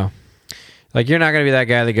 You know? Like, you're not going to be that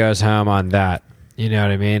guy that goes home on that. You know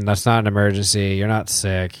what I mean? That's not an emergency. You're not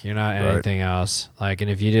sick. You're not anything else. Like,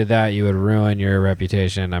 and if you did that, you would ruin your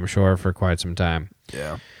reputation, I'm sure, for quite some time.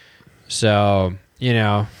 Yeah. So, you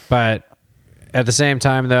know, but at the same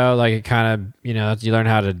time, though, like it kind of, you know, you learn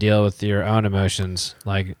how to deal with your own emotions,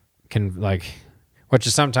 which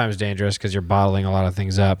is sometimes dangerous because you're bottling a lot of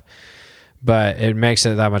things up. But it makes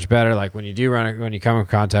it that much better. Like when you come in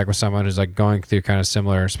contact with someone who's like going through kind of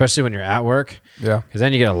similar, especially when you're at work. Yeah. Because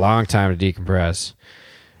then you get a long time to decompress.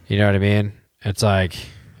 You know what I mean? It's like,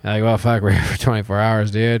 well, fuck, we're here for 24 hours,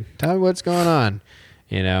 dude. Tell me what's going on.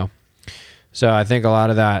 You know? So I think a lot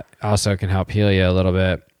of that also can help heal you a little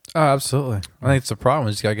bit. Oh, absolutely. I think it's the problem.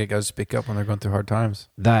 You just got to get guys to speak up when they're going through hard times.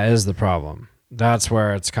 That is the problem. That's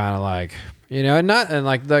where it's kind of like, you know, and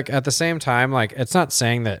at the same time, like it's not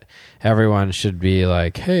saying that everyone should be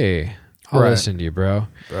like, hey, I'll listen to you, bro.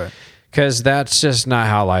 Right. Because that's just not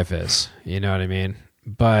how life is. You know what I mean?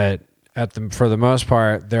 But for the most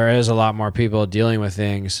part, there is a lot more people dealing with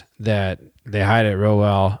things that they hide it real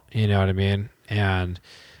well. You know what I mean? And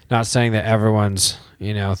not saying that everyone's,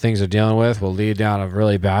 you know, things they're dealing with will lead down a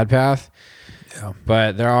really bad path. Yeah.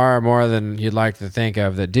 But there are more than you'd like to think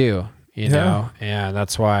of that do. You know, and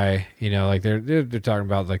that's why, you know, like they're talking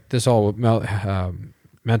about like this whole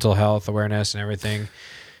mental health awareness and everything.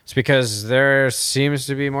 It's because there seems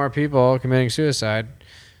to be more people committing suicide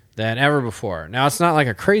than ever before. Now, it's not like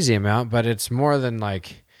a crazy amount, but it's more than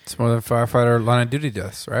firefighter line of duty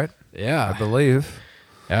deaths, right? Yeah. I believe.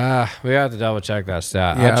 Yeah, we have to double check that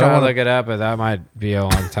stat. Yeah, I try to look it up, but that might be a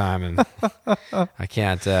long time, and I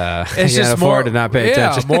can't. It's just afford to not pay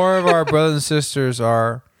attention. More of our brothers and sisters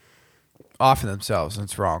are offing themselves, and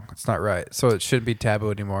it's wrong. It's not right. So it shouldn't be taboo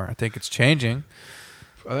anymore. I think it's changing.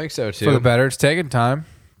 I think so too. For the better. It's taking time.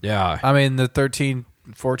 Yeah. I mean, the 13,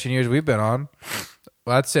 14 years we've been on,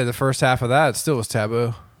 well, I'd say the first half of that still was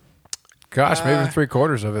taboo. Gosh, maybe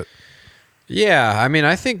 3/4 of it. Yeah, I mean,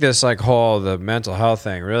 I think this the mental health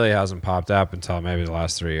thing really hasn't popped up until maybe the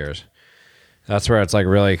last 3 years. That's where it's like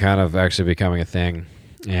really kind of actually becoming a thing.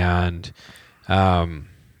 And,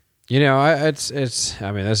 you know, it's,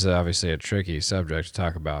 I mean, this is obviously a tricky subject to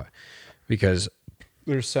talk about because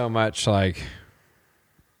there's so much like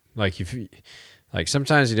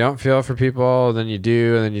sometimes you don't feel for people, then you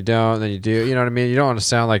do, and then you don't, and then you do. You know what I mean? You don't want to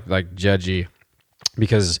sound like judgy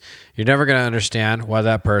because you're never going to understand why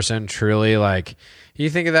that person truly you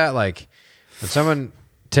think of that when someone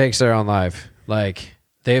takes their own life,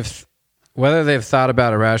 whether they've thought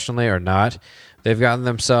about it rationally or not, they've gotten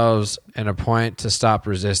themselves in a point to stop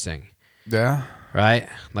resisting. Yeah. Right?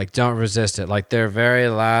 Don't resist it. Their very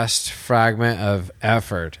last fragment of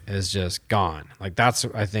effort is just gone. That's,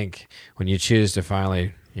 I think, when you choose to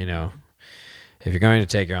finally, you know, if you're going to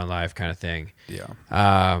take your own life kind of thing. Yeah.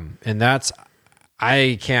 And that's,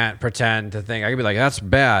 I can't pretend to think, I could be like, that's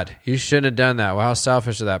bad. You shouldn't have done that. Well, how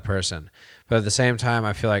selfish of that person. But at the same time,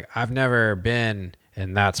 I feel like I've never been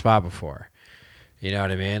in that spot before. You know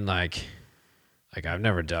what I mean? I've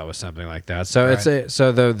never dealt with something like that. So right.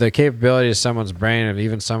 So the capability of someone's brain, of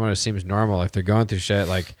even someone who seems normal, if they're going through shit,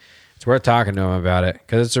 it's worth talking to them about it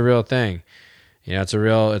because it's a real thing. You know, it's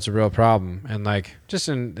a real problem. And just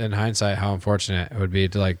in hindsight, how unfortunate it would be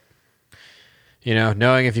to you know,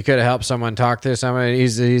 knowing if you could have helped someone talk to someone,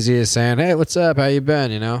 it's easy as saying, hey, what's up? How you been?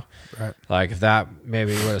 You know, right. If that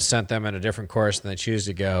maybe would have sent them in a different course than they choose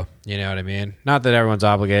to go. You know what I mean? Not that everyone's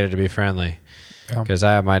obligated to be friendly. Because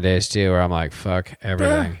I have my days too where I'm like, fuck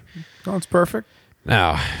everything. Yeah. No, it's perfect.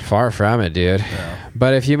 No, far from it, dude. Yeah.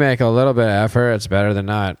 But if you make a little bit of effort, it's better than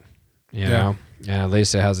not. You know? And at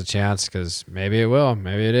least it has a chance because maybe it will.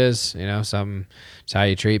 Maybe it is. You know, it's how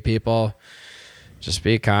you treat people. Just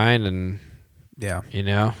be kind and, you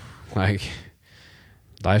know,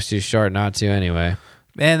 life's too short not to anyway.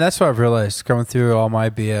 Man, that's what I've realized coming through all my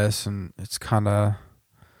BS, and it's kind of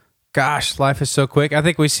gosh, life is so quick. I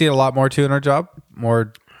think we see a lot more too in our job,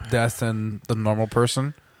 more death than the normal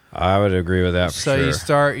person. I would agree with that for So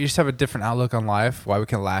sure. you just have a different outlook on life, why we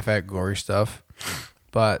can laugh at gory stuff.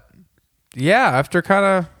 But yeah, after kind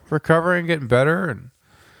of recovering, getting better, and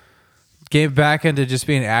getting back into just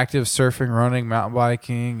being active, surfing, running, mountain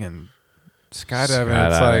biking, and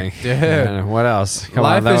skydiving. It's like, dude. Man, what else? Come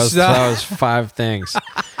Life on, that is was 5 things.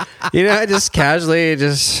 I just casually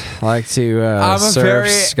just like to I'm a surf, very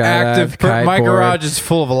skydive, active person. My kiteboard, garage is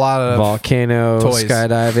full of a lot of volcano toys.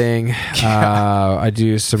 skydiving. I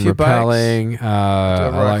do some Few bikes. rappelling.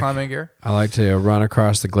 rock climbing gear. I like to run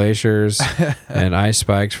across the glaciers and ice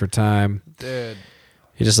bikes for time. Dude,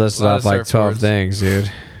 He just listed A lot off of like 12 surfboards. things,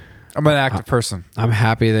 dude. I'm an active person. I'm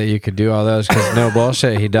happy that you could do all those because no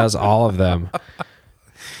bullshit, he does all of them.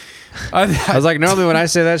 I was like, normally when I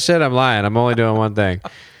say that shit, I'm lying. I'm only doing one thing.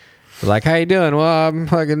 Like, how you doing? Well, I'm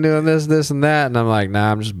fucking doing this, and that. And I'm like,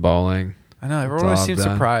 nah, I'm just bowling. I know. Everyone That's always all seems I've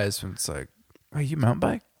done. surprised when it's like, oh, you mountain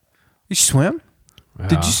bike? You swim? Yeah.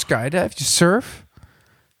 Did you skydive? Did you surf?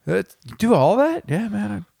 You do all that? Yeah,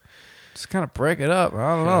 man. I just kind of break it up.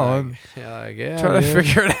 I don't know. I'm trying to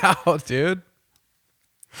figure it out, dude.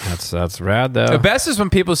 That's rad, though. The best is when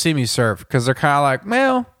people see me surf because they're kind of like,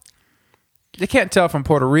 well, they can't tell if I'm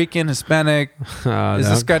Puerto Rican, Hispanic. Is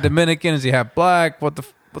this guy Dominican? Is he half black? What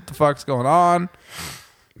the fuck's going on?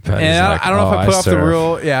 And I don't know if I put off the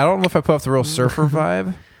real. Yeah, I don't know if I put off the real surfer vibe.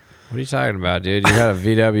 What are you talking about, dude? You got a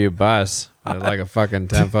VW bus with like a fucking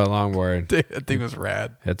 10-foot longboard. Dude, that thing was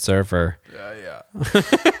rad. Hit surfer.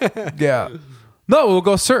 Yeah. Yeah. No, we'll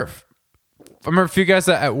go surf. I remember a few guys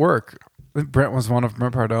that at work. I think Brent was one of them.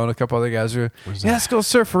 Brent Pardone, a couple other guys were. Yeah, let's go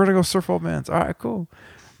surf. We're gonna go surf Old Man's. All right, cool.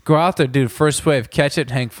 Go out there, dude. First wave, catch it,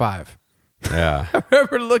 hang 5. Yeah. I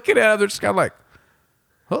remember looking at him. They're just kind of like,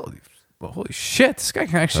 holy shit, this guy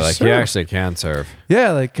can actually Like, surf. you actually can surf.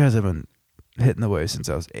 Yeah, like, guys, I've been hitting the wave since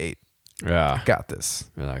I was 8. Yeah. Got this.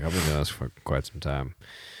 You're like, I've been doing this for quite some time.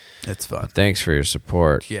 It's fun. Thanks for your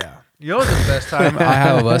support. Yeah. You know what's the best time I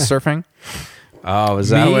have of us surfing? Oh, was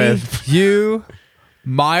that Me, with? you,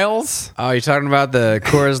 Miles. Oh, you talking about the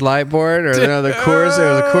Coors Light board or no? The Coors. It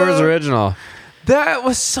was a Coors original. That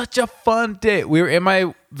was such a fun day. We were in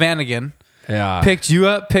my van again. Yeah. Picked you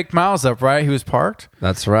up, picked Miles up, right? He was parked.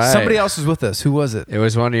 That's right. Somebody else was with us. Who was it? It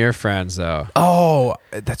was one of your friends, though. Oh,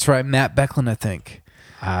 that's right. Matt Becklin, I think.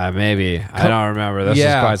 Maybe. I don't remember. This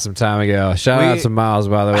Yeah. was quite some time ago. Shout out to Miles,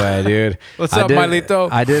 by the way, dude. What's up, Milito?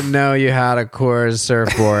 I didn't know you had a Coors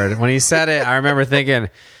surfboard. When he said it, I remember thinking,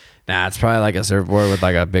 nah, it's probably like a surfboard with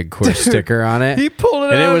like a big Coors sticker on it. He pulled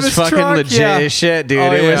it and out it of was his fucking truck. legit Yeah. as shit, dude.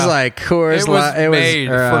 Oh, it was yeah. like Coors It was Light. made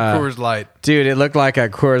for Coors Light. Dude, it looked like a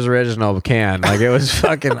Coors original can. Like, it was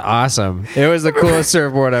fucking awesome. It was the coolest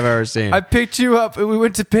surfboard I've ever seen. I picked you up, and we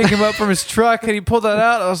went to pick him up from his truck, and he pulled that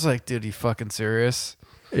out. I was like, dude, you fucking serious?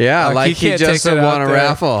 Yeah, Like, like he he can't just take that won out a there.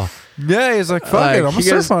 raffle. Yeah, he's like, fuck Like, it, I'm gonna he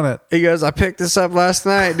goes- surf on it. He goes, I picked this up last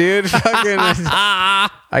night, dude. Fucking,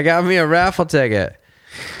 I got me a raffle ticket.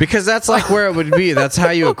 Because that's like where it would be. That's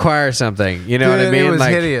how you acquire something. You know what I Dude, mean? It was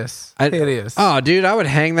like, hideous. Hideous. Oh, dude, I would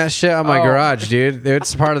hang that shit on my Oh. garage, dude.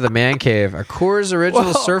 It's part of the man cave. A Coors original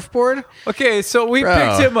Whoa. surfboard? Okay, so we Bro.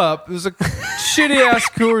 picked him up. It was a shitty ass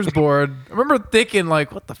Coors board. I remember thinking,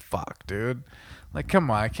 like, what the fuck, dude? Like,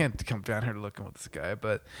 come on, I can't come down here looking with this guy.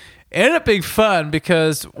 But it ended up being fun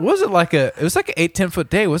because it was like an 8-10 foot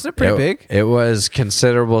day. Wasn't it pretty big? It was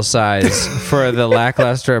considerable size for the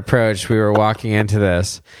lackluster approach we were walking into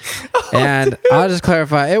this. And I'll just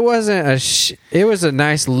clarify, it wasn't it was a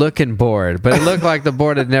nice looking board, but it looked like the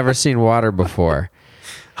board had never seen water before.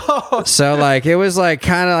 So like it was like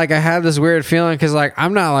kind of like I had this weird feeling because like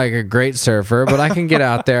I'm not like a great surfer, but I can get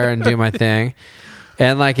out there and do my thing.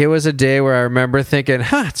 And like it was a day where I remember thinking,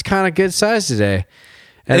 it's kind of good size today.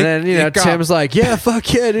 And then, Tim's like, yeah,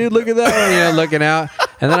 fuck yeah, dude, look at that one, looking out.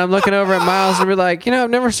 And then I'm looking over at Miles and we're like, I've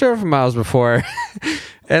never surfed with Miles before.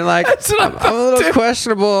 And like, I'm a little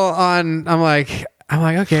questionable on, I'm like,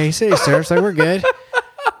 okay, he said he surfs, like, we're good.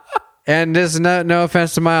 And this is no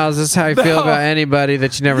offense to Miles, this is how you feel about anybody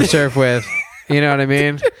that you never surf with. You know what I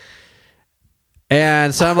mean?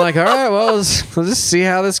 And so I'm like, all right, well, let's just see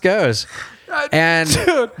how this goes. And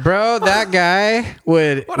Dude. bro, that guy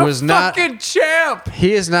was not fucking champ.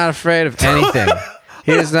 He is not afraid of anything.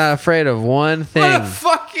 He is not afraid of one thing. What a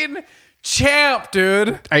fucking champ,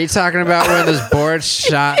 dude. Are you talking about when this board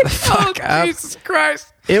shot the fuck up? Jesus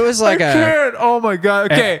Christ. It was like I can't. Oh my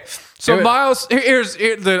god. Okay. So it- Miles,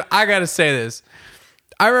 dude, I gotta say this.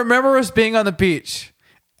 I remember us being on the beach,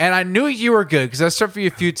 and I knew you were good because I surfed for you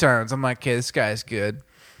a few times. I'm like, okay, this guy's good,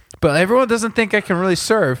 but everyone doesn't think I can really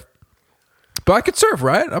surf. But I could surf,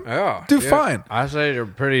 right? Do fine. I say you're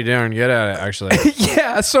pretty darn good at it, actually.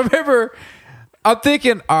 Yeah. So I remember, I'm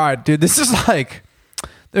thinking, all right, dude, this is like,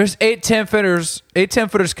 there's 8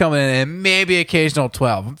 10-footers coming in and maybe occasional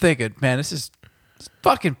 12. I'm thinking, man, this is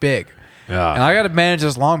fucking big. Yeah. And I got to manage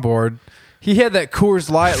this longboard. He had that Coors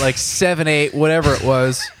Light, like 7, 8, whatever it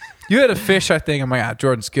was. You had a fish, I think. I'm like,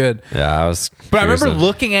 Jordan's good. Yeah, I was. But I remember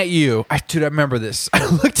looking at you. I remember this. I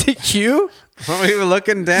looked at you. We were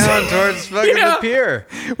looking down towards fucking the pier.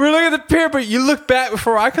 We were looking at the pier, but you looked back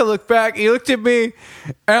before I could look back. You looked at me,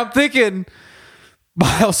 and I'm thinking,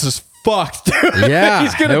 Miles is fucked, dude. Yeah.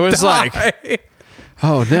 He's gonna it was die. like,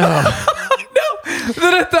 oh, no. No.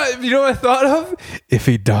 Then I thought, you know what I thought of? If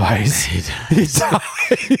he dies, he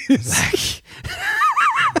dies.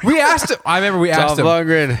 We asked him. I remember we asked him.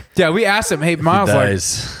 Lundgren. Yeah, we asked him, hey, Miles,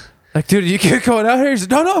 like, dude, you can't go out here? He said,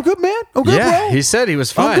 no, I'm good, man. I'm good, Yeah, bro. he said he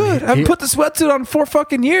was fine. I'm good. I haven't put the sweatsuit on 4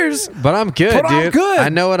 fucking years. But I'm good, But I'm dude. good. I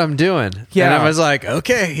know what I'm doing. Yeah. And I was like,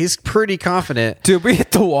 okay, he's pretty confident. Dude, we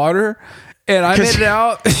hit the water, and I made it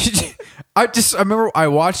out. I remember I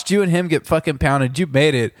watched you and him get fucking pounded. You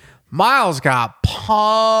made it. Miles got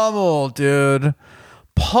pummeled, dude.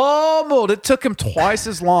 Pummeled. It took him twice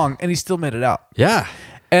as long, and he still made it out. Yeah.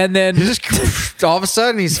 And then He just all of a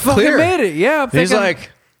sudden he's fucking clear. made it. Yeah, I'm thinking, He's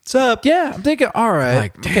like, what's up? yeah, I'm thinking, all right.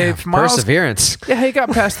 Like, okay, damn, if Miles, perseverance. yeah, he got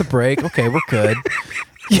past the break. Okay, we're good.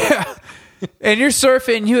 Yeah. And you're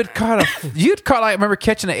surfing. You had caught I remember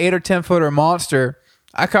catching an 8 or 10 footer monster.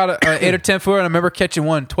 I caught an 8 or 10 footer, and I remember catching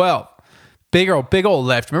one 12. Big old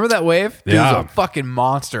left. Remember that wave? Dude, Yeah. it was a fucking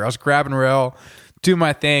monster. I was grabbing rail, doing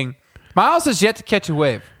my thing. Miles has yet to catch a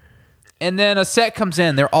wave. And then a set comes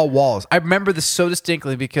in. They're all walls. I remember this so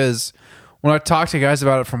distinctly because when I talk to guys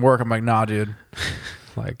about it from work, I'm like, nah, dude.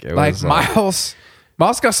 Like, it Like, was,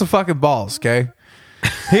 Miles got some fucking balls, okay?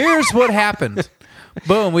 Here's what happened.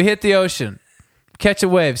 Boom, we hit the ocean. Catch a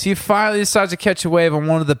wave. So he finally decides to catch a wave on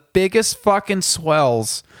one of the biggest fucking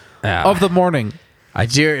swells of the morning. I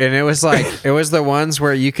do, and it was like it was the ones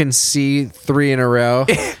where you can see 3 in a row,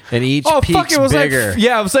 and each peak's it was bigger. Like,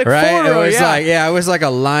 yeah, it was like right. 4 in a row. It was it was like a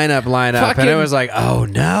lineup, Fucking, and it was like, oh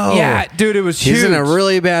no, yeah, dude, it was huge. He's in a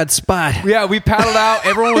really bad spot. Yeah, we paddled out.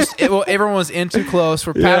 Everyone was in too close.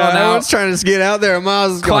 We're paddling out. Everyone's trying to get out there. And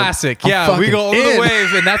Miles is Classic. Going, yeah, we go over in. the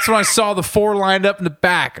wave, and that's when I saw the 4 lined up in the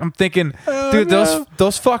back. I'm thinking, dude, those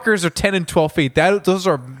fuckers are 10 and 12 feet. Those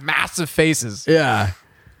are massive faces. Yeah.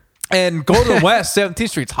 And Golden West,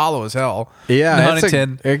 17th Street's hollow as hell. Yeah, in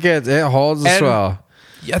Huntington. it holds as well.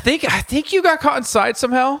 I think you got caught inside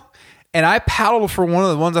somehow, and I paddled for one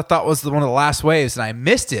of the ones I thought was one of the last waves, and I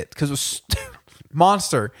missed it because it was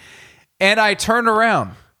monster. And I turned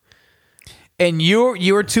around, and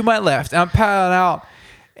you were to my left, and I'm paddling out,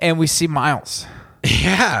 and we see Miles.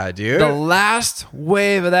 Yeah, dude. The last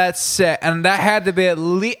wave of that set, and that had to be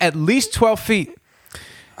at least 12 feet.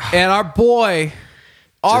 And our boy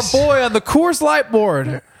on the Coors Light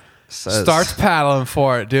board starts paddling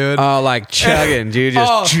for it, dude. Oh, like chugging, dude.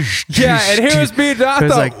 Just yeah, and here was me. I it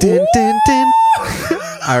was thought, like din din din.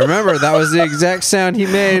 I remember that was the exact sound he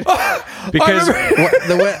made because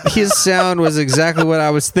his sound was exactly what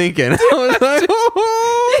I was thinking. I was like,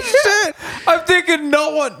 oh shit! I'm thinking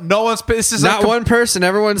no one's. This is not one person.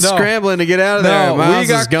 Everyone's scrambling to get out of there. No, Miles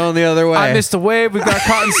is going the other way. I missed a wave. We got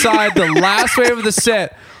caught inside the last wave of the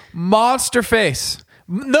set. Monster face.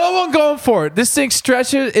 No one going for it. This thing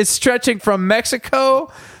stretches. It's stretching from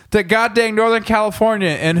Mexico to goddamn Northern California.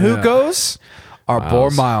 And who goes? Our boy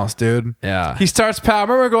Miles, dude. Yeah. He starts paddling.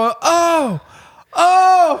 I remember going, oh.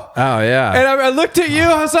 Yeah. And I looked at you.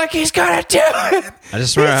 I was like, he's gonna do it.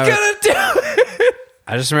 He's gonna do it.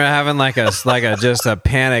 I just remember having like a just a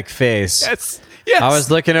panic face. Yes. I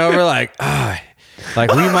was looking over like we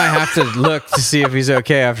might have to look to see if he's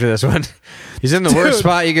okay after this one. He's in the worst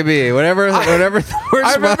spot you could be. Whatever the worst spot.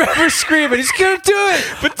 I remember screaming, he's going to do it.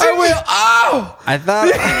 But dude, I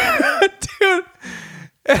thought... dude.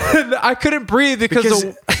 And I couldn't breathe because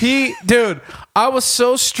I was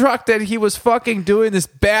so struck that he was fucking doing this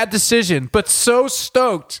bad decision, but so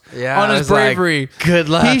stoked on his bravery. Like, good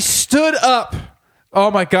luck. He stood up.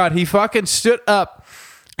 Oh my God. He fucking stood up.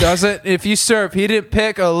 Doesn't if you surf, he didn't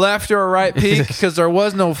pick a left or a right peak because there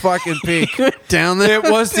was no fucking peak. Down there.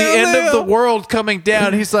 It was the end of the world coming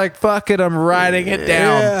down. He's like, fuck it, I'm riding it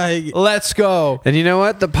down. Yeah. Let's go. And you know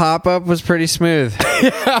what? The pop-up was pretty smooth.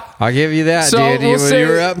 Yeah. I'll give you that, dude. You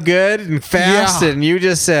were up good and fast, and you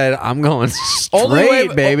just said, I'm going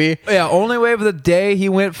straight, baby. Only wave of the day he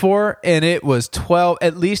went for, and it was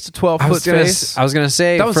at least a 12-foot face. I was going to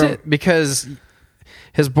say, that was it. Because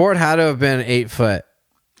his board had to have been 8 foot.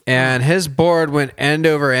 and his board went end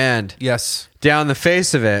over end Yes. down the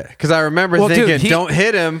face of it. Because I remember Well, thinking, dude, don't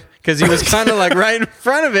hit him, because he was kind of like right in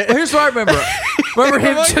front of it. Here's what I remember. Remember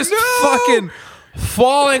him I'm like, just no! fucking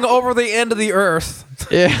falling over the end of the earth.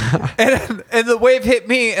 Yeah. And the wave hit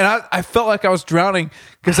me, and I felt like I was drowning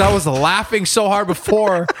because I was laughing so hard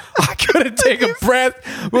before I couldn't take a breath.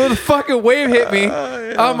 When the fucking wave hit me,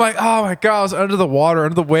 I'm like, oh my God, I was under the water,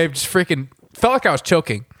 under the wave, just freaking felt like I was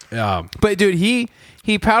choking. Yeah. But dude, he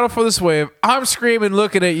paddled for this wave. I'm screaming,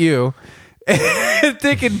 looking at you, and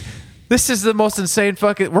thinking, this is the most insane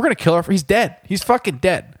fucking. We're gonna kill her. He's dead. He's fucking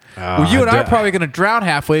dead. Well, you and I are probably gonna drown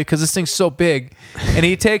halfway because this thing's so big. And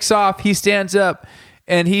he takes off. He stands up,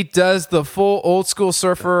 and he does the full old school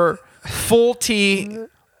surfer, full T,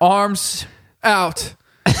 arms out,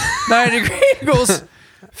 90-degree angles,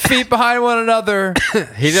 feet behind one another.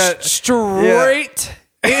 He does straight.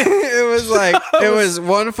 it was like it was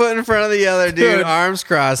 1 foot in front of the other, dude. Arms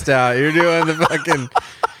crossed out. You're doing the fucking.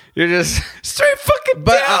 You're just Straight fucking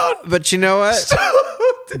down. But you know what?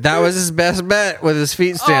 That was his best bet with his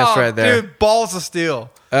feet stance right there. Dude, balls of steel.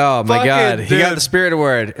 Oh my Fucking God, he got dude. the spirit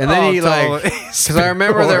award, and then Oh, he totally. because I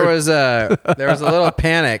remember there was a little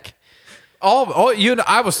panic. You and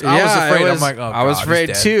I was afraid. I'm like, oh, I was God, afraid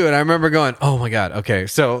he's dead. too, and I remember going, "Oh my God, okay."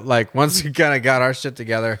 So like once we kind of got our shit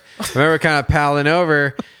together, I remember kind of paddling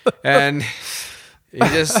over, and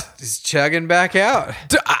he's chugging back out,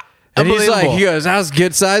 and he's like, Unbelievable. he goes, "That was a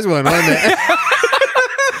good size one, wasn't it?"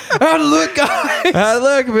 How'd it look, guys? I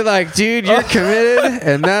look and be like, "Dude, you're committed,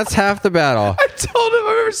 and that's half the battle." I told him,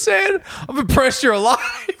 I remember saying, I'm impressed you're alive.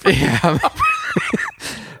 Yeah.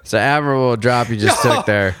 It's an admirable drop you just took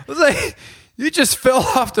there. I was like, you just fell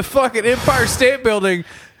off the fucking Empire State Building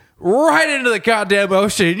right into the goddamn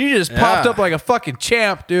ocean. And you just popped up like a fucking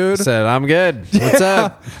champ, dude. Said, I'm good. What's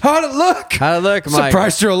up? How'd it look? How'd it look? I'm like,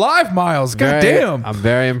 Surprised you're alive, Miles. Goddamn. I'm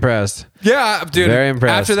very impressed. Yeah, dude. Very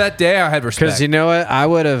impressed. After that day, I had respect. Because you know what? I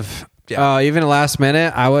would have, even last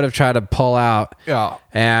minute, I would have tried to pull out. Yeah.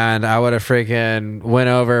 And I would have freaking went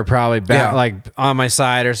over probably back, like on my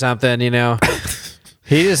side or something, you know?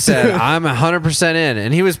 He just said, I'm 100% in.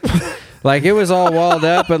 And he was like, it was all walled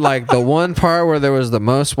up, but like the one part where there was the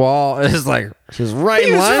most wall is like, he was right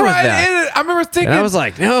in line with that. in it. I remember thinking, And I was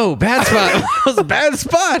like, no, bad spot. It was a bad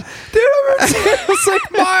spot. dude, I remember thinking, it was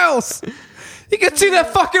like, Miles, you can see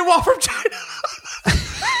that fucking wall from China.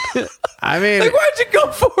 I mean, Like, why'd you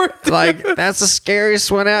go for it? Dude? like, that's the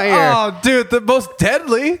scariest one out here. Oh, dude, the most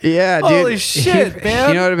deadly. Yeah, dude. Holy shit, man.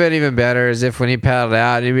 You know what would have been even better is if when he paddled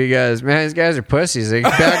out, he goes, man, these guys are pussies. He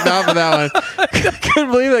backed off of that one. I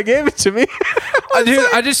couldn't believe they gave it to me. Dude,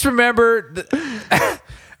 I just remember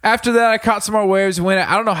after that, I caught some more waves. Went.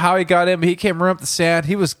 I don't know how he got in, but he came running up the sand.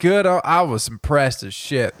 He was good. I was impressed as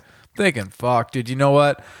shit. Thinking, fuck, dude, you know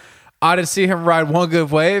what? I didn't see him ride one good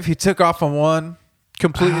wave. He took off on one,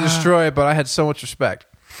 completely destroyed, but I had so much respect.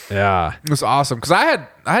 Yeah. It was awesome because I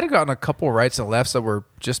had gotten a couple rights and lefts that were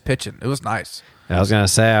just pitching. It was nice. I was going to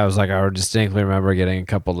say, I distinctly remember getting a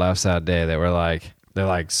couple lefts that day that were like, they're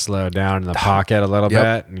like slowed down in the pocket a little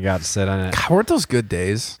bit and you got to sit on it. God, weren't those good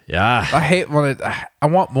days? Yeah. I hate when I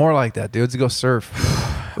want more like that, dude, to go surf.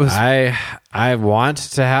 It was, I want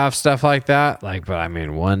to have stuff like that, like, but I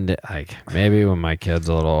mean, one day, like maybe when my kid's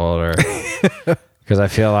a little older, because I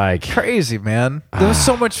feel like crazy, man. That was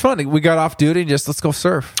so much fun. We got off duty and just let's go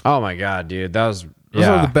surf. oh my God, dude, Those were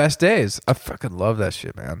the best days. I fucking love that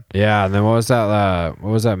shit, man. yeah. And then what was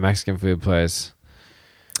that Mexican food place?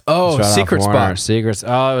 Oh, Straight off Secret Warner. Spot. Secrets.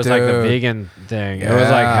 Oh, it was like the Dude. vegan thing. It was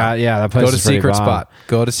like, that place Go to is pretty Secret bomb. Spot.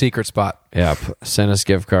 Go to Secret Spot. Yeah, send us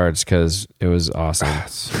gift cards because it was awesome.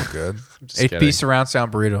 That's so good. Just HP kidding. surround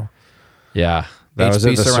sound burrito. Yeah, that was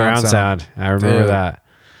HP at the surround sound. I remember Dude. that.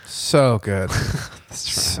 So good.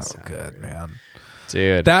 So good, man.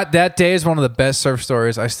 Dude. That day is one of the best surf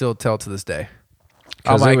stories I still tell to this day.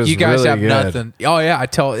 I'm 'Cause it like, was you guys really have good. nothing. Oh yeah, I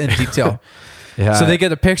tell it in detail. Yeah. So they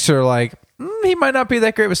get a picture like he might not be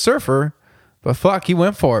that great of a surfer, but fuck, he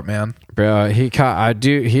went for it, man. Bro, he caught. I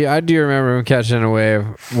do remember him catching a wave.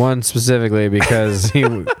 One specifically because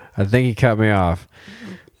I think he cut me off.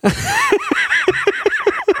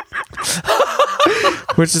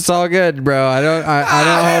 Which is all good, bro. I don't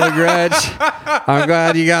hold a grudge. I'm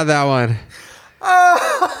glad you got that one.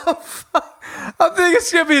 I think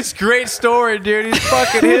it's gonna be this great story, dude. He's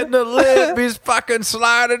fucking hitting the lip. He's fucking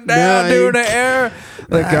sliding down, No, doing the air.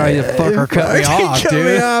 The guy, you fucker, cut me off, He cut dude.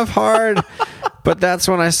 me off hard. But that's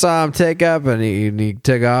when I saw him take up, and he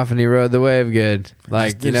took off, and he rode the wave good.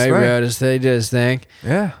 Like, Just you know, he his thing. rode he did his thing.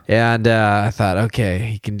 Yeah, And I thought, okay,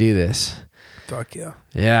 he can do this. fuck yeah.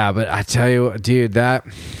 Yeah, but I tell you what, dude, that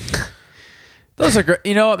Those are great.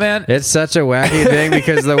 You know what, man? It's such a wacky thing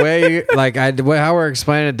because the way you how we're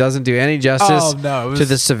explaining it doesn't do any justice to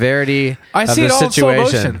the severity I of see the it all in slow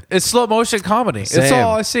situation. motion. It's slow motion comedy. It's Same.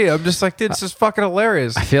 all I see. I'm just like, dude, it's just fucking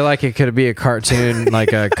hilarious. I feel like it could be a cartoon,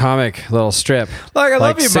 like a comic little strip. Like I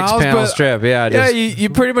love you, Miles, 6-panel but strip. Yeah, yeah, just, you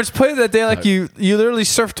pretty much played that day like you literally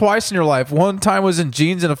surfed twice in your life. One time was in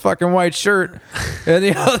jeans and a fucking white shirt, and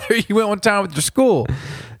the other you went one time with your school,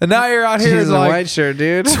 and now you're out here Jeans in and a like white shirt,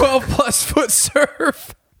 dude. 12+ foot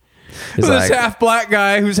surf. He's With like- this half black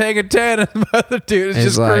guy who's hanging 10 and the other dude is He's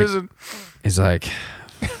just like- cruising. He's like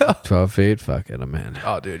 12 feet. Fuck it, I'm in.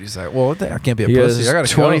 Oh, dude, he's like, well, I can't be a He pussy. goes, I gotta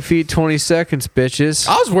 20 go. feet, 20 seconds, bitches.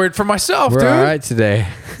 I was worried for myself, We're dude. all right today.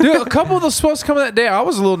 Dude, a couple of those swells coming that day, I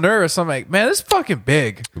was a little nervous. I'm like, man, this is fucking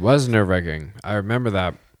big. It was nerve-wracking. I remember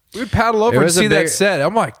that. We'd paddle It over and was a see big- that set.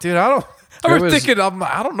 I'm like, dude, I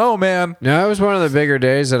don't know, man. No, it was one of the bigger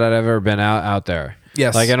days that I'd ever been out there.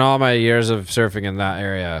 Yes. Like in all my years of surfing in that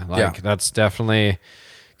area. Like Yeah. that's definitely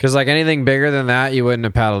because like anything bigger than that, you wouldn't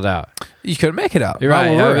have paddled out. You couldn't make it out. You're right.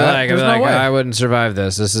 Not where I'd we're be at. like, There's no way. I wouldn't survive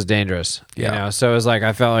this. This is dangerous. Yeah. You know. So it was like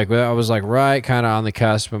I felt like I was like right kind of on the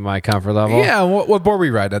cusp of my comfort level. Yeah, what board were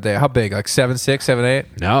you riding that day? How big? Like 7.6,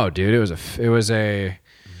 7.8? No, dude, it was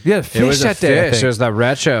Yeah, fish it was a that day. I fish. think. It was that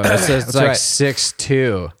retro. It's That's like right.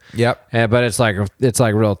 6'2". Yep. Yeah, but it's like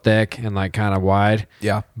real thick and like kind of wide.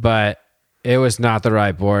 Yeah. But it was not the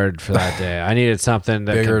right board for that day. I needed something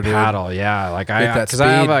that Bigger, could dude. paddle. Yeah, like Get that because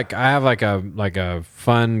I speed. have like a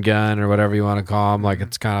fun gun or whatever you want to call them. Like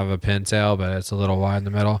it's kind of a pintail, but it's a little wide in the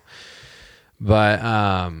middle. But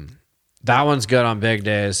that one's good on big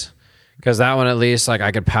days because that one at least like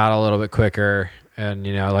I could paddle a little bit quicker. And,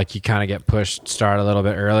 you know, like you kind of get pushed start a little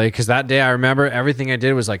bit early. Because that day I remember everything I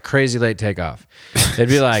did was like crazy late takeoff. I'd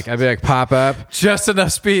be like pop up. Just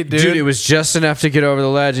enough speed, Dude, it was just enough to get over the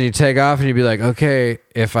ledge and you take off and you'd be like, okay,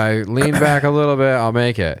 if I lean back a little bit, I'll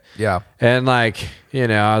make it. Yeah. And like, you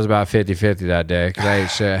know, I was about 50-50 that day because I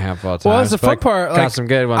ate shit a handful of times. Well, that's the fun but part. Got Like, some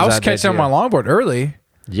good ones I was that day, catching on too. my longboard early.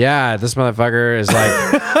 Yeah, this motherfucker is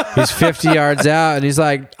like, he's 50 yards out and he's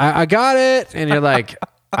like, I got it. And you're like,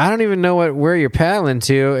 I don't even know where you're paddling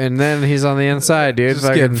to. And then he's on the inside, dude.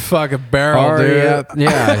 Just getting fucking barreled, already dude. up.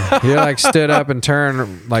 Yeah. He like stood up and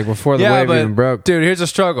turned like before the wave even broke. Dude, here's a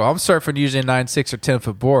struggle. I'm surfing usually a 9.6 or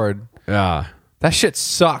 10-foot board. Yeah. That shit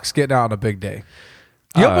sucks getting out on a big day.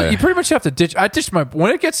 Oh, You pretty much have to ditch. I ditch my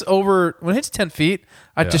when it hits 10 feet.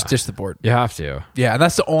 I just ditch the board. You have to. Yeah, and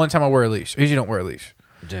that's the only time I wear a leash. I usually don't wear a leash.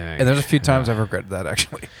 Dang. And there's a few times I've regretted that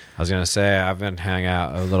actually. I was gonna say I've been hanging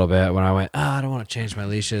out a little bit when I went. I don't want to change my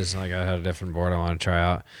leashes. Like I had a different board I want to try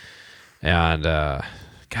out, and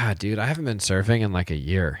God, dude, I haven't been surfing in like a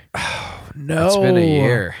year. No, It's been a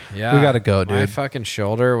year. Yeah, We gotta go, My dude. fucking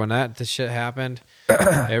shoulder when this shit happened,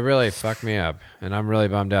 it really fucked me up, and I'm really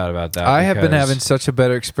bummed out about that. I have been because- having such a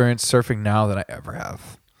better experience surfing now than I ever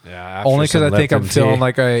have. yeah, after Only because some I think I'm Lipton feeling tea.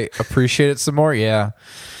 like I appreciate it some more. Yeah,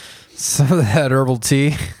 some of that herbal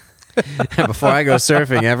tea. Before I go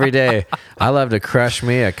surfing every day, I love to crush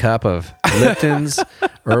me a cup of Lipton's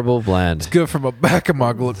herbal blend. Good for my back of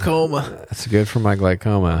my glaucoma. It's good for my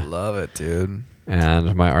glaucoma Love it, dude.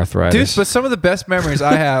 and my arthritis. Dude, but some of the best memories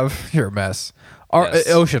I have, you're a mess, are Yes.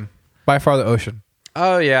 ocean. By far the ocean.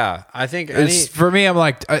 Oh yeah, I think It's, for me, I'm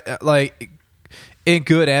like in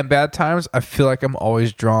good and bad times, I feel like I'm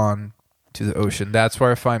always drawn to the ocean. That's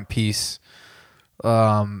where I find peace,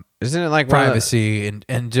 isn't it like privacy,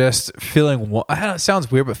 and just feeling one. I know it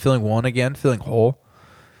sounds weird, but feeling one again, feeling whole.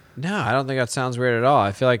 No, I don't think that sounds weird at all.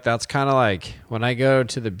 I feel like that's kind of like when I go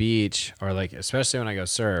to the beach or like especially when I go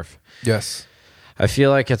surf. Yes. I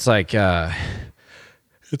feel like it's like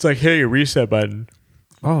hitting a reset button.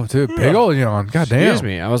 Oh, dude, big old yawn. God damn. Excuse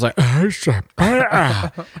me. I was like,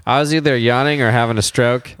 I was either yawning or having a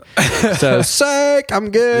stroke. So psych,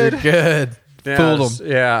 I'm good. You're good. Yeah, Fooled them.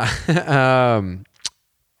 Yeah.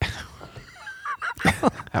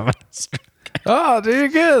 Having a stroke. Oh, dude, you're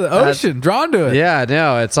good. The ocean, drawn to it. Yeah,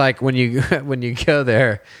 no, it's like when you go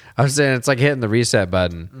there, I'm saying it's like hitting the reset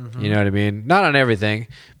button. Mm-hmm. You know what I mean? Not on everything,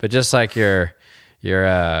 but just like your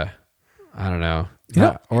I don't know. You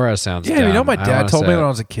know- Aura sounds Yeah, you know, dumb. my I dad wanna told me say when it. I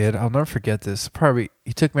was a kid. I'll never forget this.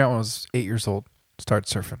 He took me out when I was 8 years old. Started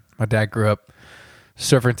surfing. My dad grew up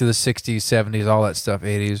surfing through the 60s, 70s, all that stuff,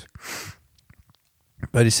 80s.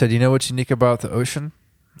 But he said, "You know what's unique about the ocean?"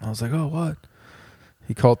 I was like, "Oh, what?"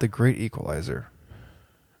 He called it the Great Equalizer.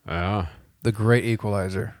 Oh. The Great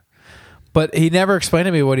Equalizer. But he never explained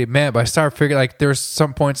to me what he meant. But I started figuring, like, there's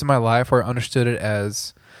some points in my life where I understood it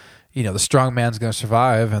as, you know, the strong man's going to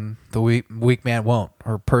survive and the weak man won't,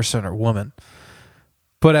 or person or woman.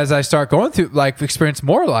 But as I start going through, like, experience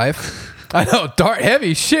more life, I know, dart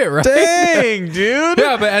heavy shit, right? Dang, dude.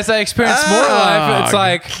 Yeah, but as I experience more life, it's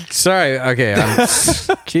like, sorry.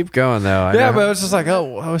 Okay, keep going though. I yeah, know. but it was just like,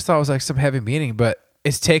 oh, I always thought it was like some heavy meaning, but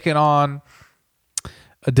it's taken on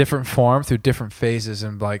a different form through different phases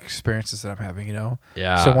and like experiences that I'm having, you know?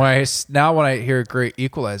 Yeah. So when I hear Great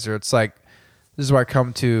Equalizer, it's like, this is where I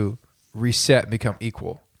come to reset and become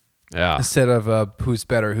equal. Yeah. Instead of who's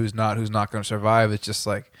better, who's not going to survive. It's just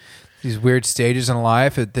like these weird stages in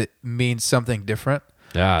life that means something different.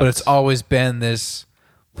 Yeah. But it's always been this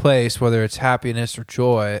place, whether it's happiness or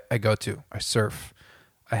joy, I go to. I surf.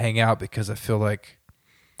 I hang out because I feel like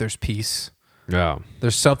there's peace. Yeah.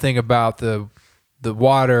 There's something about the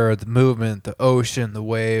water, the movement, the ocean, the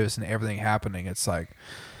waves, and everything happening. It's like,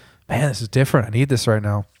 man, this is different. I need this right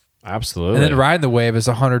now. Absolutely. And then riding the wave is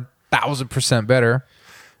 100,000% better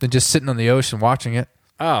than just sitting on the ocean watching it.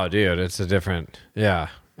 Oh, dude, it's a different. Yeah.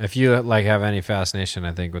 If you like have any fascination,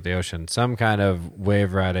 I think with the ocean, some kind of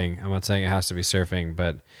wave riding. I'm not saying it has to be surfing,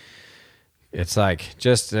 but it's like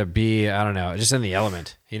just to be, I don't know, just in the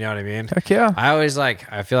element. You know what I mean? Heck yeah. I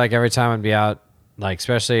feel like every time I'd be out, like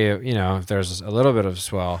especially if there's a little bit of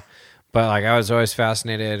swell, but like I was always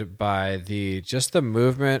fascinated by the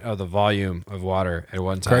movement of the volume of water at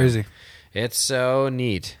one time. Crazy. It's so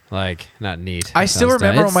neat. Like not neat. I still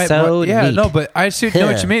remember neat. but I still know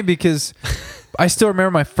what you mean because I still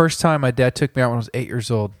remember my first time my dad took me out when I was 8 years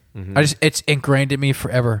old. Mm-hmm. It's ingrained in me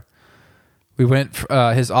forever. We went.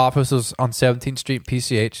 His office was on 17th Street,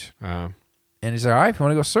 PCH, and he's like, "All right, if you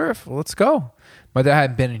want to go surf, well, let's go." My dad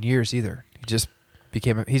hadn't been in years either. He just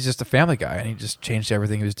he's just a family guy, and he just changed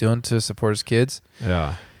everything he was doing to support his kids.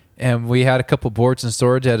 Yeah. And we had a couple boards in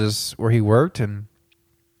storage at where he worked, and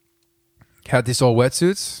had these old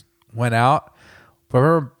wetsuits. Went out, but I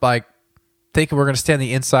remember like thinking we're gonna stand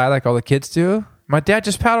the inside like all the kids do. My dad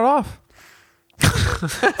just paddled off.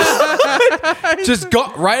 Just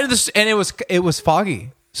got right into and it was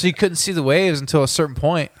foggy, so you couldn't see the waves until a certain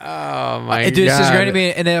point. Oh my Dude, god! this is great to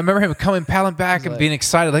me. And then I remember him coming paddling back and being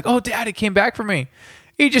excited, like, "Oh, Dad, he came back for me."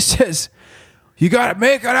 He just says, "You got to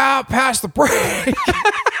make it out past the break."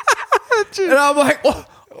 And I'm like,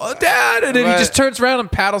 "Well, Dad," and then he just turns around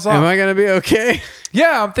and paddles off. Am I gonna be okay?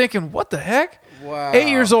 Yeah, I'm thinking, what the heck? Wow. 8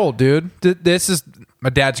 years old, dude. This is my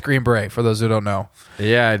dad's Green Beret. For those who don't know,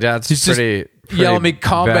 Yeah, that's he's just pretty yelling me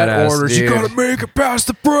combat badass, orders. dude. You got to make it past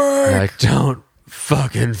the break. Like, don't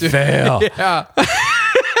fucking fail. Yeah.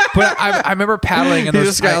 But I remember paddling, and He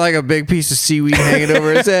just got like a big piece of seaweed hanging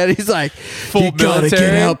over his head. He's like, you gotta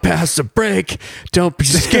military. get out past the break. Don't be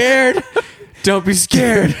scared. Don't be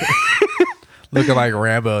scared. looking like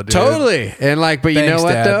Rambo, dude. Totally. And like, but you Thanks, know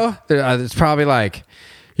what Dad. though? It's probably like,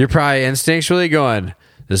 you're probably instinctually going,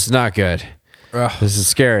 this is not good. Ugh. This is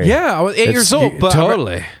scary. Yeah, I was 8 years old, but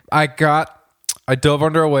totally. I dove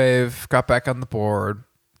under a wave, got back on the board,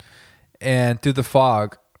 and through the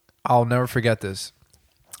fog, I'll never forget this.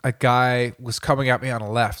 A guy was coming at me on the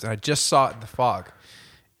left, and I just saw it in the fog.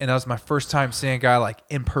 And that was my first time seeing a guy like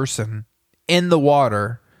in person, in the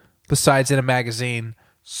water, besides in a magazine,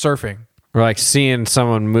 surfing. We're like seeing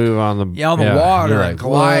someone move on the Water you're and like,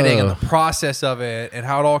 gliding whoa. and the process of it and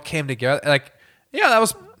how it all came together. Like, yeah, that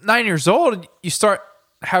was 9 years old, and you start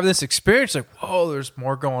having this experience like, whoa, there's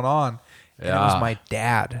more going on. And it was my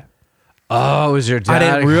dad. Oh, it was your dad?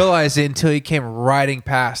 I didn't realize it until he came riding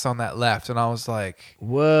past on that left, and I was like,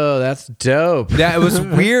 whoa, that's dope. yeah, it was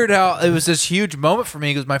weird how it was this huge moment for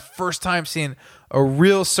me. It was my first time seeing a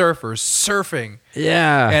real surfer surfing.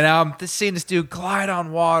 Yeah. And I'm seeing this dude glide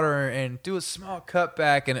on water and do a small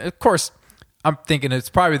cutback. And of course, I'm thinking it's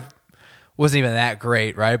probably wasn't even that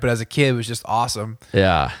great, right? But as a kid, it was just awesome.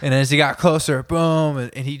 Yeah. And as he got closer, boom,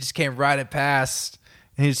 and he just came riding past.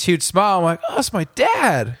 And he just huge smile. I'm like, oh, it's my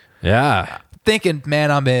dad. Yeah. Thinking,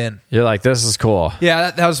 man, I'm in. You're like, this is cool.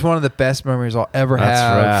 Yeah, that was one of the best memories I'll ever That's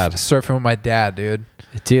have. rad. Surfing with my dad, dude.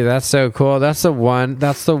 Dude, that's so cool. That's the one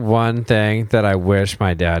thing that I wish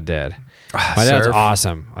my dad did. My dad's Surf.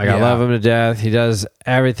 awesome. Like, I Yeah. love him to death. He does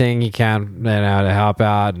everything he can, to help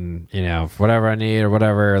out and, whatever I need or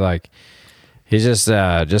whatever. Like, he's just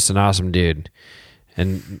an awesome dude.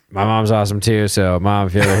 And my mom's awesome too. So, Mom,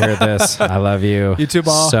 if you ever hear this, I love you. You too,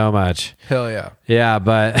 Mom. So much. Hell yeah. Yeah,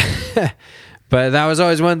 but but that was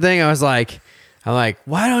always one thing. I'm like,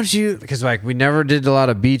 why don't you? Because like we never did a lot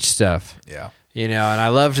of beach stuff. Yeah. And I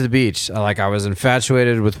loved the beach. I was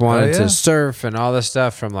infatuated with wanting to surf and all this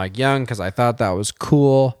stuff from like young because I thought that was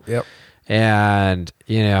cool. Yep. And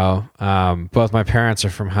both my parents are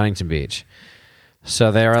from Huntington Beach.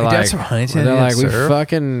 So they were Your like, dad's from Huntington, they're he like, we didn't surf?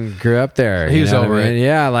 fucking grew up there. He You was know what over I mean? it.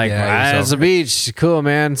 Yeah, like, Yeah, he was it's a over it. beach. Cool,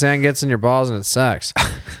 man. Sand gets in your balls and it sucks.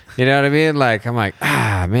 You know what I mean? Like, I'm like,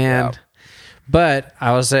 man. Yeah. But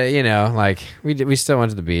I will say, you know, like we still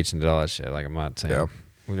went to the beach and did all that shit. Like I'm not saying Yeah.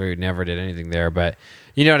 we never did anything there, but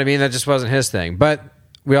you know what I mean? That just wasn't his thing. But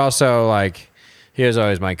we also like, he was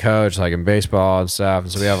always my coach, like in baseball and stuff.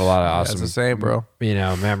 And so we have a lot of awesome, That's the same, bro. you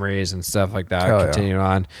know, memories and stuff like that. Hell yeah. Continuing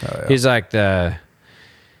on. Hell yeah. He's like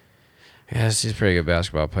he's a pretty good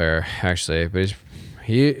basketball player actually, but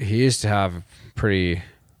he used to have a pretty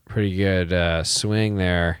good swing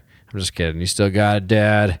there. I'm just kidding. He still got it,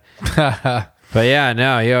 Dad. But yeah,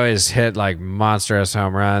 no, he always hit like monstrous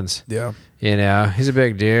home runs. Yeah. You know, he's a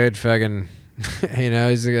big dude. Fucking, you know,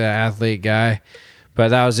 he's an athlete guy. But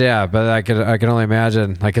that was, yeah. But I can only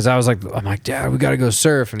imagine, like, cause I'm like, Dad, we got to go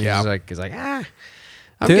surf, and he's like, I'm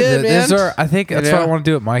Dude, good, man. I think that's You know? what I want to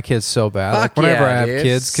do with my kids so bad. Fuck Like whenever yeah, I have dude.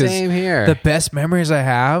 kids, because Same here. the best memories I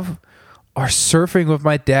have are surfing with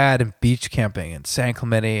my dad and beach camping in San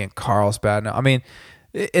Clemente and Carlsbad. No, I mean,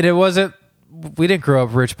 it wasn't. We didn't grow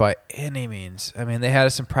up rich by any means. I mean, they had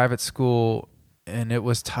us in private school, and it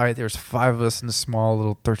was tight. There was 5 of us in a small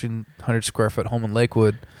little 1,300 square foot home in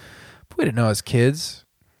Lakewood. But we didn't know as kids.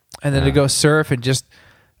 And then to go surf and just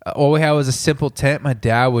all we had was a simple tent. My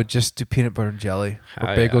dad would just do peanut butter and jelly or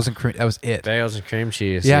Hell bagels yeah. and cream. That was it. Bagels and cream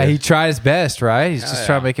cheese. Yeah, dude. he tried his best, right? He's just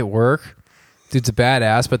trying to make it work. Dude's a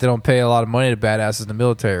badass, but they don't pay a lot of money to badasses in the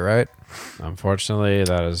military, right? Unfortunately,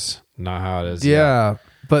 that is not how it is. Yeah.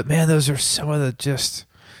 But man, those are some of the just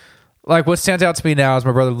like what stands out to me now is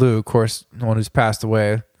my brother Lou, of course, the one who's passed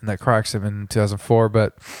away in that car accident in 2004.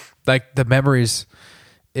 But like the memories,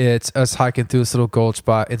 it's us hiking through this little gulch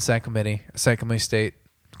spot in San Clemente State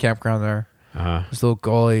campground there. There's little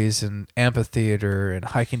gullies and amphitheater and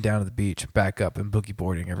hiking down to the beach, back up and boogie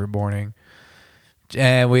boarding every morning.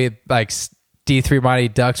 And we like D3 Mighty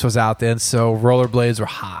Ducks was out then, so rollerblades were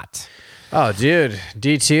hot. Oh, dude.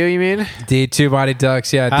 D2, you mean? D2 Mighty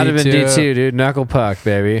Ducks, yeah. I'd have been D2, dude. Knuckle puck,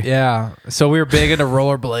 baby. Yeah. So we were big into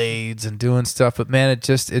rollerblades and doing stuff, but man,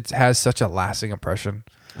 it has such a lasting impression.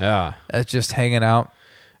 Yeah. It's just hanging out.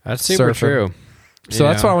 That's super surfing. true. So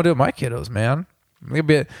that's what I want to do with my kiddos, man.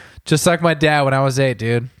 Maybe be just like my dad when I was 8,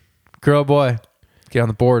 dude. Girl, boy, get on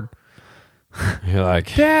the board. You're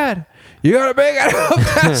like, Dad, you gotta make it up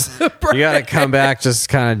past the break. you got to come back just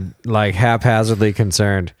kind of like haphazardly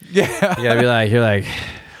concerned. Yeah. You got to be like, you're like,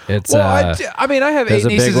 it's, Well, I mean, I have 8 there's a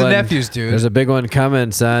nieces big and one. nephews, dude. There's a big one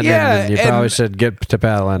coming, son. Yeah, and you and- probably should get to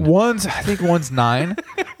paddling. I think one's 9.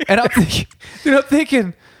 And I'm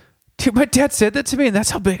thinking, dude, my dad said that to me, and that's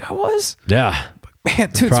how big I was. Yeah. Man,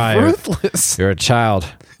 dude, it's Probably. ruthless. You're a child.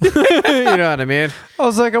 You know what I mean? I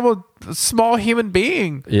was like, I'm a small human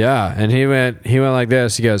being. Yeah. And he went like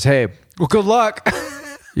this. He goes, hey, Well, good luck.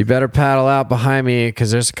 you better paddle out behind me because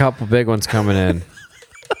there's a couple big ones coming in.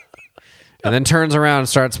 And then turns around and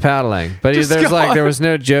starts paddling. But Just there's go like, on. there was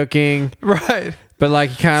no joking. Right. But like,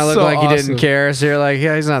 he kind of looked So like he awesome. didn't care. So you're like,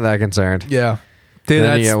 yeah, he's not that concerned. Yeah. Dude,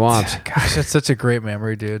 Then you that's get whomped. Gosh, that's such a great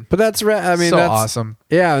memory, dude. But that's, I mean, so that's awesome.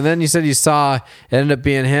 Yeah. And then you said you saw, it ended up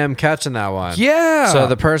being him catching that one. Yeah. So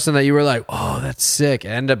the person that you were like, oh, that's sick,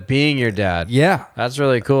 ended up being your dad. Yeah. That's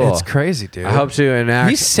really cool. It's crazy, dude. I hope to enact.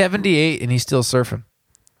 He's 78 and he's still surfing.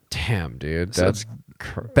 Damn, dude. So That's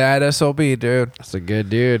bad SOB, dude. that's a good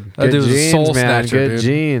dude. That Good dude was a genes, soul man. snatcher, Good dude.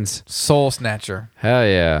 genes. Soul snatcher. Hell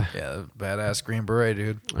yeah. Yeah, badass Green Beret,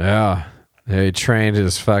 dude. Yeah. He trained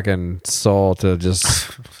his fucking soul to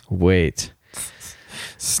just wait.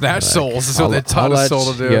 Snatch souls is what they I'll taught his let soul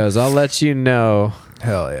to you- do. He goes, I'll let you know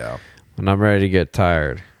Hell yeah. when I'm ready to get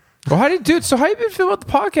tired. Well, how do you do it? So how you been feeling about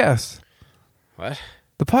the podcast? What?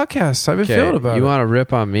 The podcast. How you been feeling about you it? want to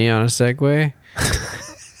rip on me on a segue?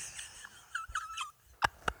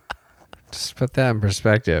 Just put that in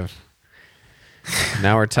perspective.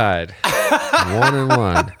 Now we're tied.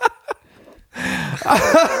 1-1.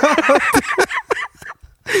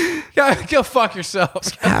 Go fuck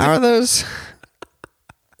yourselves. How are those?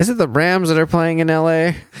 Is it the Rams that are playing in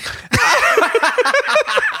LA?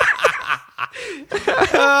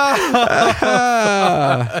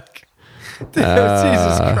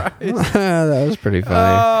 Jesus Christ. That was pretty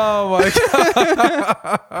funny. Oh my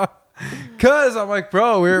god. Cause I'm like,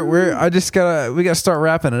 bro, we gotta start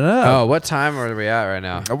wrapping it up. Oh, what time are we at right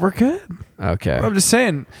now? Oh, we're good. Okay. I'm just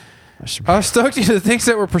saying. I was stoked to the things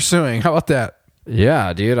that we're pursuing. How about that?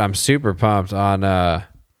 Yeah, dude, I'm super pumped on. I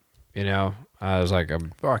was like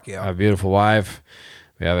Fuck yeah. a beautiful wife.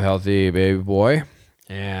 We have a healthy baby boy.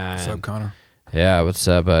 And What's up, Connor? yeah, what's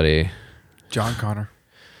up, buddy? John Connor.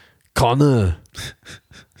 Connor.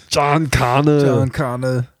 John Connor. John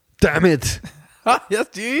Connor. Damn it. Yes,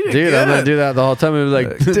 dude. Dude, I'm gonna do that the whole time. It was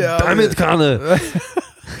like, damn it, Connor.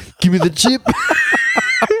 Give me the chip.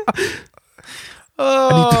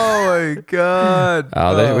 Oh my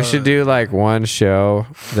god! We should do like one show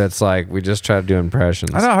that's like we just try to do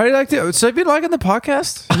impressions. I know. How do you like to? So have you liking the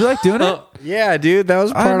podcast? You like doing it? Yeah, dude, that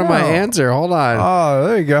was part of my answer. Hold on. Oh,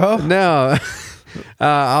 there you go. No.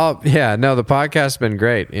 The podcast's been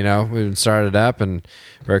great. You know, we've started up and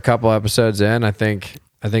we're a couple episodes in. I think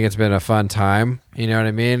it's been a fun time. You know what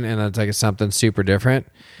I mean? And it's like something super different.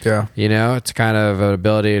 Yeah. You know, it's kind of an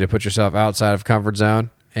ability to put yourself outside of comfort zone.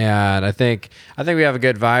 And I think we have a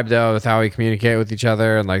good vibe though with how we communicate with each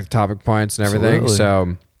other and like the topic points and everything. Absolutely.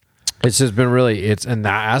 So it's just been it's in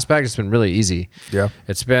that aspect, it's been really easy. Yeah.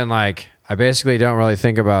 It's been like, I basically don't really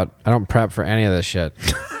I don't prep for any of this shit.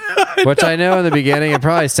 Which I know in the beginning, it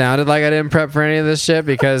probably sounded like I didn't prep for any of this shit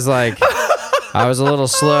because like I was a little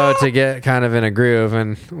slow to get kind of in a groove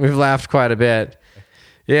and we've laughed quite a bit.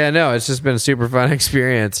 Yeah, no, it's just been a super fun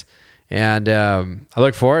experience. And I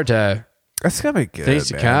look forward to That's gonna be good. things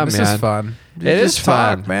to man. come, This man. is fun. It is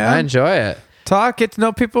fun, man. I enjoy it. Talk, get to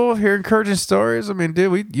know people, hear encouraging stories. I mean,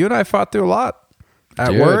 dude, you and I fought through a lot at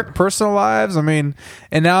Dude. work, personal lives. I mean,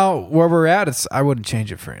 and now where we're at, I wouldn't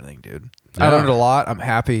change it for anything, dude. I Yeah. learned a lot. I'm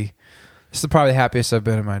happy. This is probably the happiest I've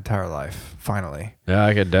been in my entire life. Finally. Yeah,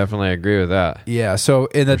 I could definitely agree with that. Yeah. So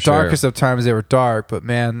in the For sure. darkest of times, they were dark, but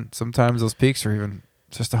man, sometimes those peaks are even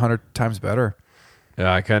just 100 times better.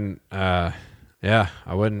 Yeah, I couldn't. I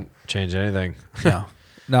wouldn't change anything.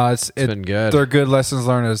 No, it's been good. They're good lessons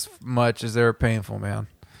learned as much as they're painful, man.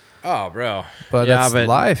 Oh, bro. But Yeah, that's but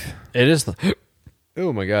life. It is.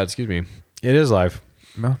 Oh my God, excuse me. It is life.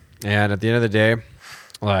 No, And at the end of the day,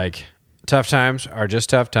 like tough times are just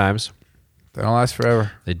tough times. they don't last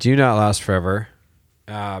forever. They do not last forever,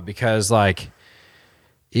 because like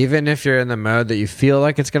even if you're in the mode that you feel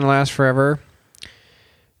like it's going to last forever,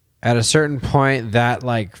 at a certain point that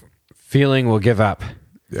like feeling will give up.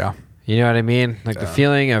 Yeah. You know what I mean? Like the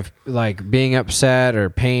feeling of like being upset or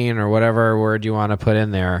pain or whatever word you want to put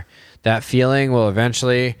in there, that feeling will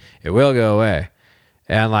eventually, it will go away.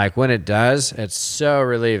 And like when it does, it's so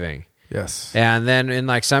relieving. Yes. And then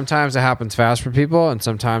sometimes it happens fast for people and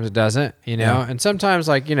sometimes it doesn't, you know? Yeah. And sometimes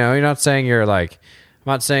like, you know, I'm not saying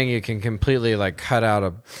you can completely like cut out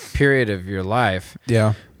a period of your life,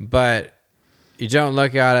 Yeah. but you don't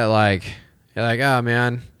look at it like, you're like, oh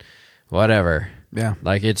man, whatever. Yeah.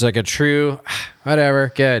 Like it's like a true,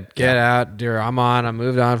 whatever, good, get out, dude, I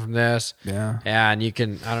moved on from this. Yeah. And you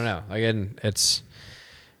can, I don't know, again, it's good.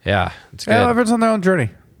 Yeah, everyone's on their own journey.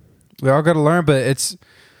 We all got to learn, but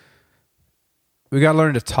we got to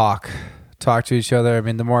learn to talk to each other. I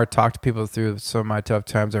mean, the more I talk to people through some of my tough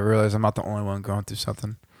times, I realize I'm not the only one going through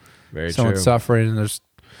something. Very Someone's true. suffering, and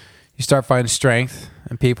you start finding strength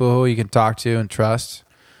in people who you can talk to and trust.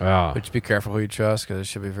 Wow. Which be careful who you trust because it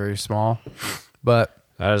should be very small. But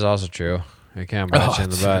That is also true. It can bite you in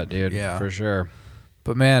the butt, dude. yeah. For sure.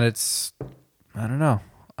 man, I don't know.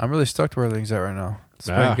 I'm really stuck to where things at right now. It's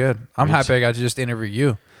Yeah. pretty good. I'm Me happy too. I got to just interview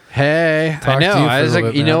you. Hey, Talk I to know. you for I a was little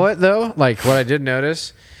like, bit, you know man. what though? Like what I did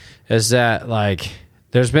notice is that like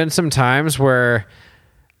there's been some times where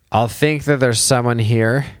I'll think that there's someone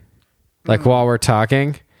here, like while we're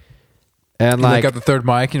talking, and You like look at the third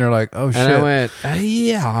mic and you're like, oh shit. and I went,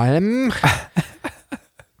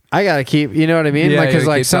 I gotta keep, you know what I mean? Yeah, like, you cause gotta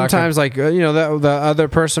like keep talking. sometimes like, you know, the other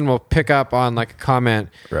person will pick up on like a comment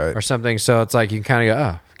Right. or something. So it's like, you kind of go,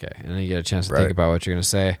 oh, okay. And then you get a chance to think Right. about what you're going to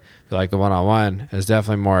say. But like the one-on-one is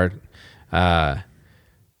definitely more,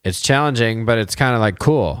 it's challenging, but it's kind of like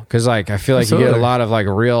cool. Cause like, I feel like you get a Absolutely. lot of like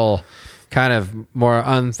real kind of more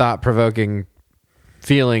unthought provoking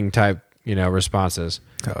feeling type, you know, responses.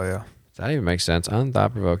 Hell yeah. Does that even make sense?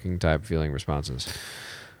 Unthought provoking type feeling responses.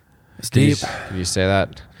 It's Did you- deep. Did you say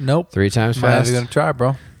that Nope. 3 times I'm not fast? even going to try,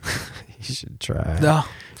 bro. You should try. No.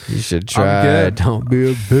 You should try. good. Don't be a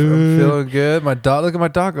I'm bitch. feeling good. My dog, look at my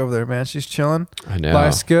dog over there, man. She's chilling. I know.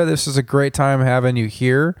 Life's good. This is a great time having you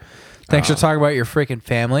here. Thanks for talking about your freaking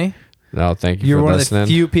family. No, thank you You're for one listening. of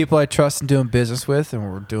the few people I trust in doing business with, and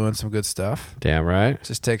we're doing some good stuff. Damn right. It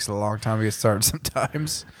just takes a long time to get started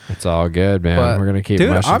sometimes. It's all good, man. But, We're gonna keep. dude,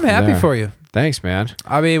 mushing I'm from happy there. for you. Thanks, man.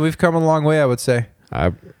 I mean, we've come a long way, I would say.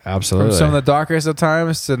 Absolutely. From some of the darkest of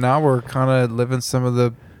times to now we're kind of living some of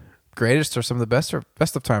the greatest or some of the best of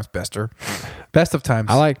times. Best of times.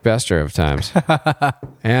 I like bester of times,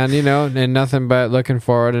 and you know, and nothing but looking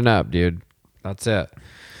forward and up, dude. That's it.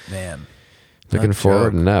 Man. Looking No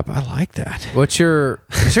forward joke. and up. I like that. Is your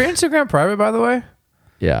Instagram private, by the way?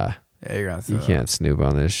 Yeah. Yeah, you're gonna You can't snoop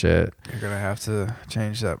on this shit. You're gonna have to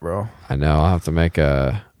change that, bro. I know. I'll have to make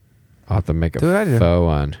a Do what I do. faux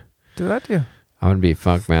one. Do that to you. I'm gonna be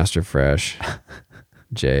Funk Master Fresh,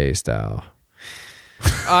 J style.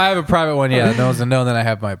 I have a private one. Yeah, no one's known that I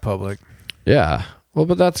have my public. Yeah, Yeah. Well,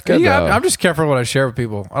 but that's good. Yeah, though. I'm just careful what I share with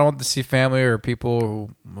people. I don't want to see family or people who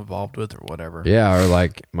I'm involved with or whatever. Yeah, or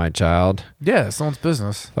like my child. Yeah, it's someone's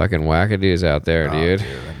business. Fucking wackadoos out there, dude.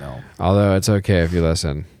 I know. Although it's okay if you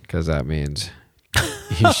listen, because that means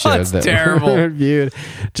you should. That's terrible. Reviewed.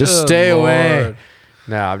 Just Good stay Lord. away.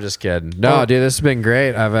 No, I'm just kidding. No, dude, this has been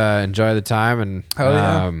great. I've enjoyed the time, and Hell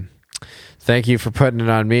yeah. thank you for putting it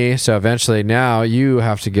on me. So eventually, now you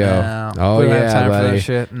have to go. No. Oh We don't have yeah, time for buddy. that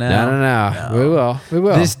shit. No. No. We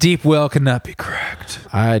will. This deep well cannot be cracked.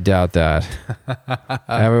 I doubt that.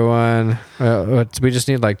 Everyone, we just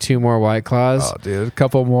need like 2 more White Claws. Oh, dude, a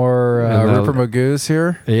couple more And the- Rupert Magoos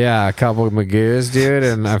here. Yeah, a couple of Magoos, dude,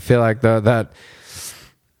 and I feel like that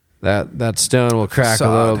stone will crack a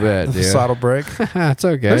little bit, The dude. facade will break. It's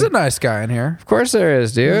okay. There's a nice guy in here. Of course there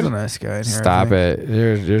is, There's dude. a nice guy in here. Stop it.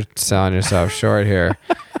 You're selling yourself short here.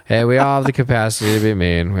 Hey, we all have the capacity to be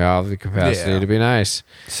mean. We all have the capacity Yeah. to be nice.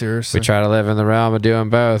 Seriously. We try to live in the realm of doing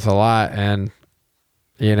both a lot, and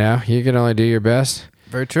you can only do your best.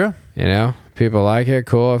 Very true. People like it,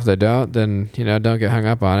 cool. If they don't, then don't get hung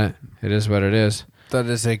up on it. It is what it is. That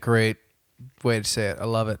is a great way to say it. I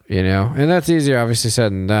love it. And that's easier obviously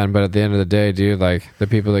said than done, but at the end of the day, dude, like the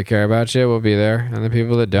people that care about you will be there, and the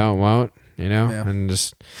people that don't won't. Yeah. And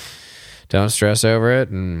just don't stress over it.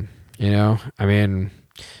 And I mean,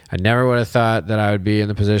 I never would have thought that I would be in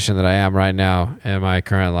the position that I am right now in my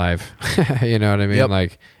current life. You know what I mean? Yep.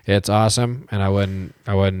 Like, it's awesome, and I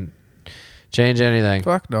wouldn't change anything.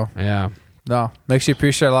 Fuck no. Yeah. No. Makes you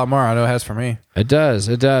appreciate it a lot more. I know it has for me. It does.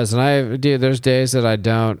 And there's days that I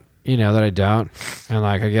don't, and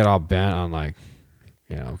like I get all bent on like,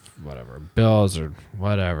 whatever, bills or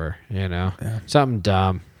whatever, something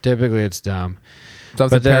dumb. Typically it's dumb.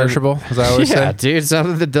 Something But then- perishable, as I always Yeah, say. dude,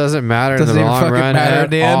 something that doesn't matter Doesn't in the even long fucking run matter at at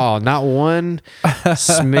the end. all. Not one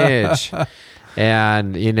smidge.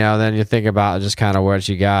 And, then you think about just kind of what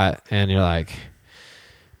you got, and you're like,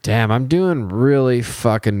 damn, I'm doing really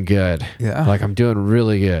fucking good. Yeah. Like, I'm doing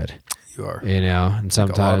really good. You are. And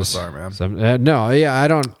sometimes, a lot of us are,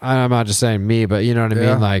 man. I'm not just saying me, but you know what I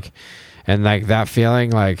Yeah. mean? Like, and like that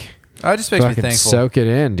feeling, like, It just makes me fucking thankful. soak it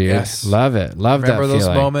in, dude. Yes. Love it. Love Remember that those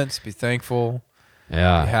feeling. moments. Be thankful. Be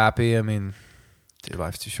Yeah. happy. I mean, dude,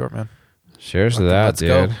 life's too short, man. Cheers to that, Let's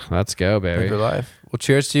dude. go. Let's go, Live baby. your life. Well,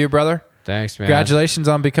 cheers to you, brother. Thanks, man. Congratulations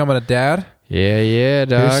on becoming a dad. Yeah, Here's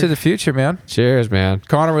dog. to the future, man. Cheers, man.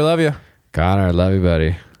 Connor, we love you. Connor, I love you,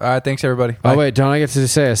 buddy. All right, thanks, everybody. Oh, Bye. wait, don't I get to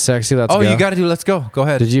say a sexy let's go? You got to do let's go. Go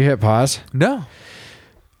ahead. Did you hit pause? No.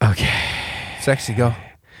 Okay. Sexy, go.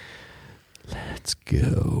 Let's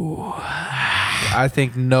go. I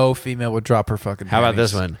think no female would drop her fucking How about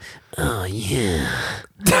this panties. one? Oh, yeah.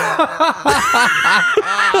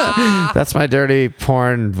 That's my dirty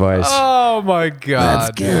porn voice. Oh, my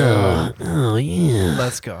God. go. Oh, yeah.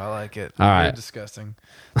 Let's go. I like it. All right. You're disgusting.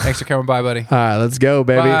 Thanks for coming by, buddy. All right, let's go,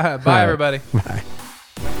 baby. Bye. All Bye, right. everybody. Bye.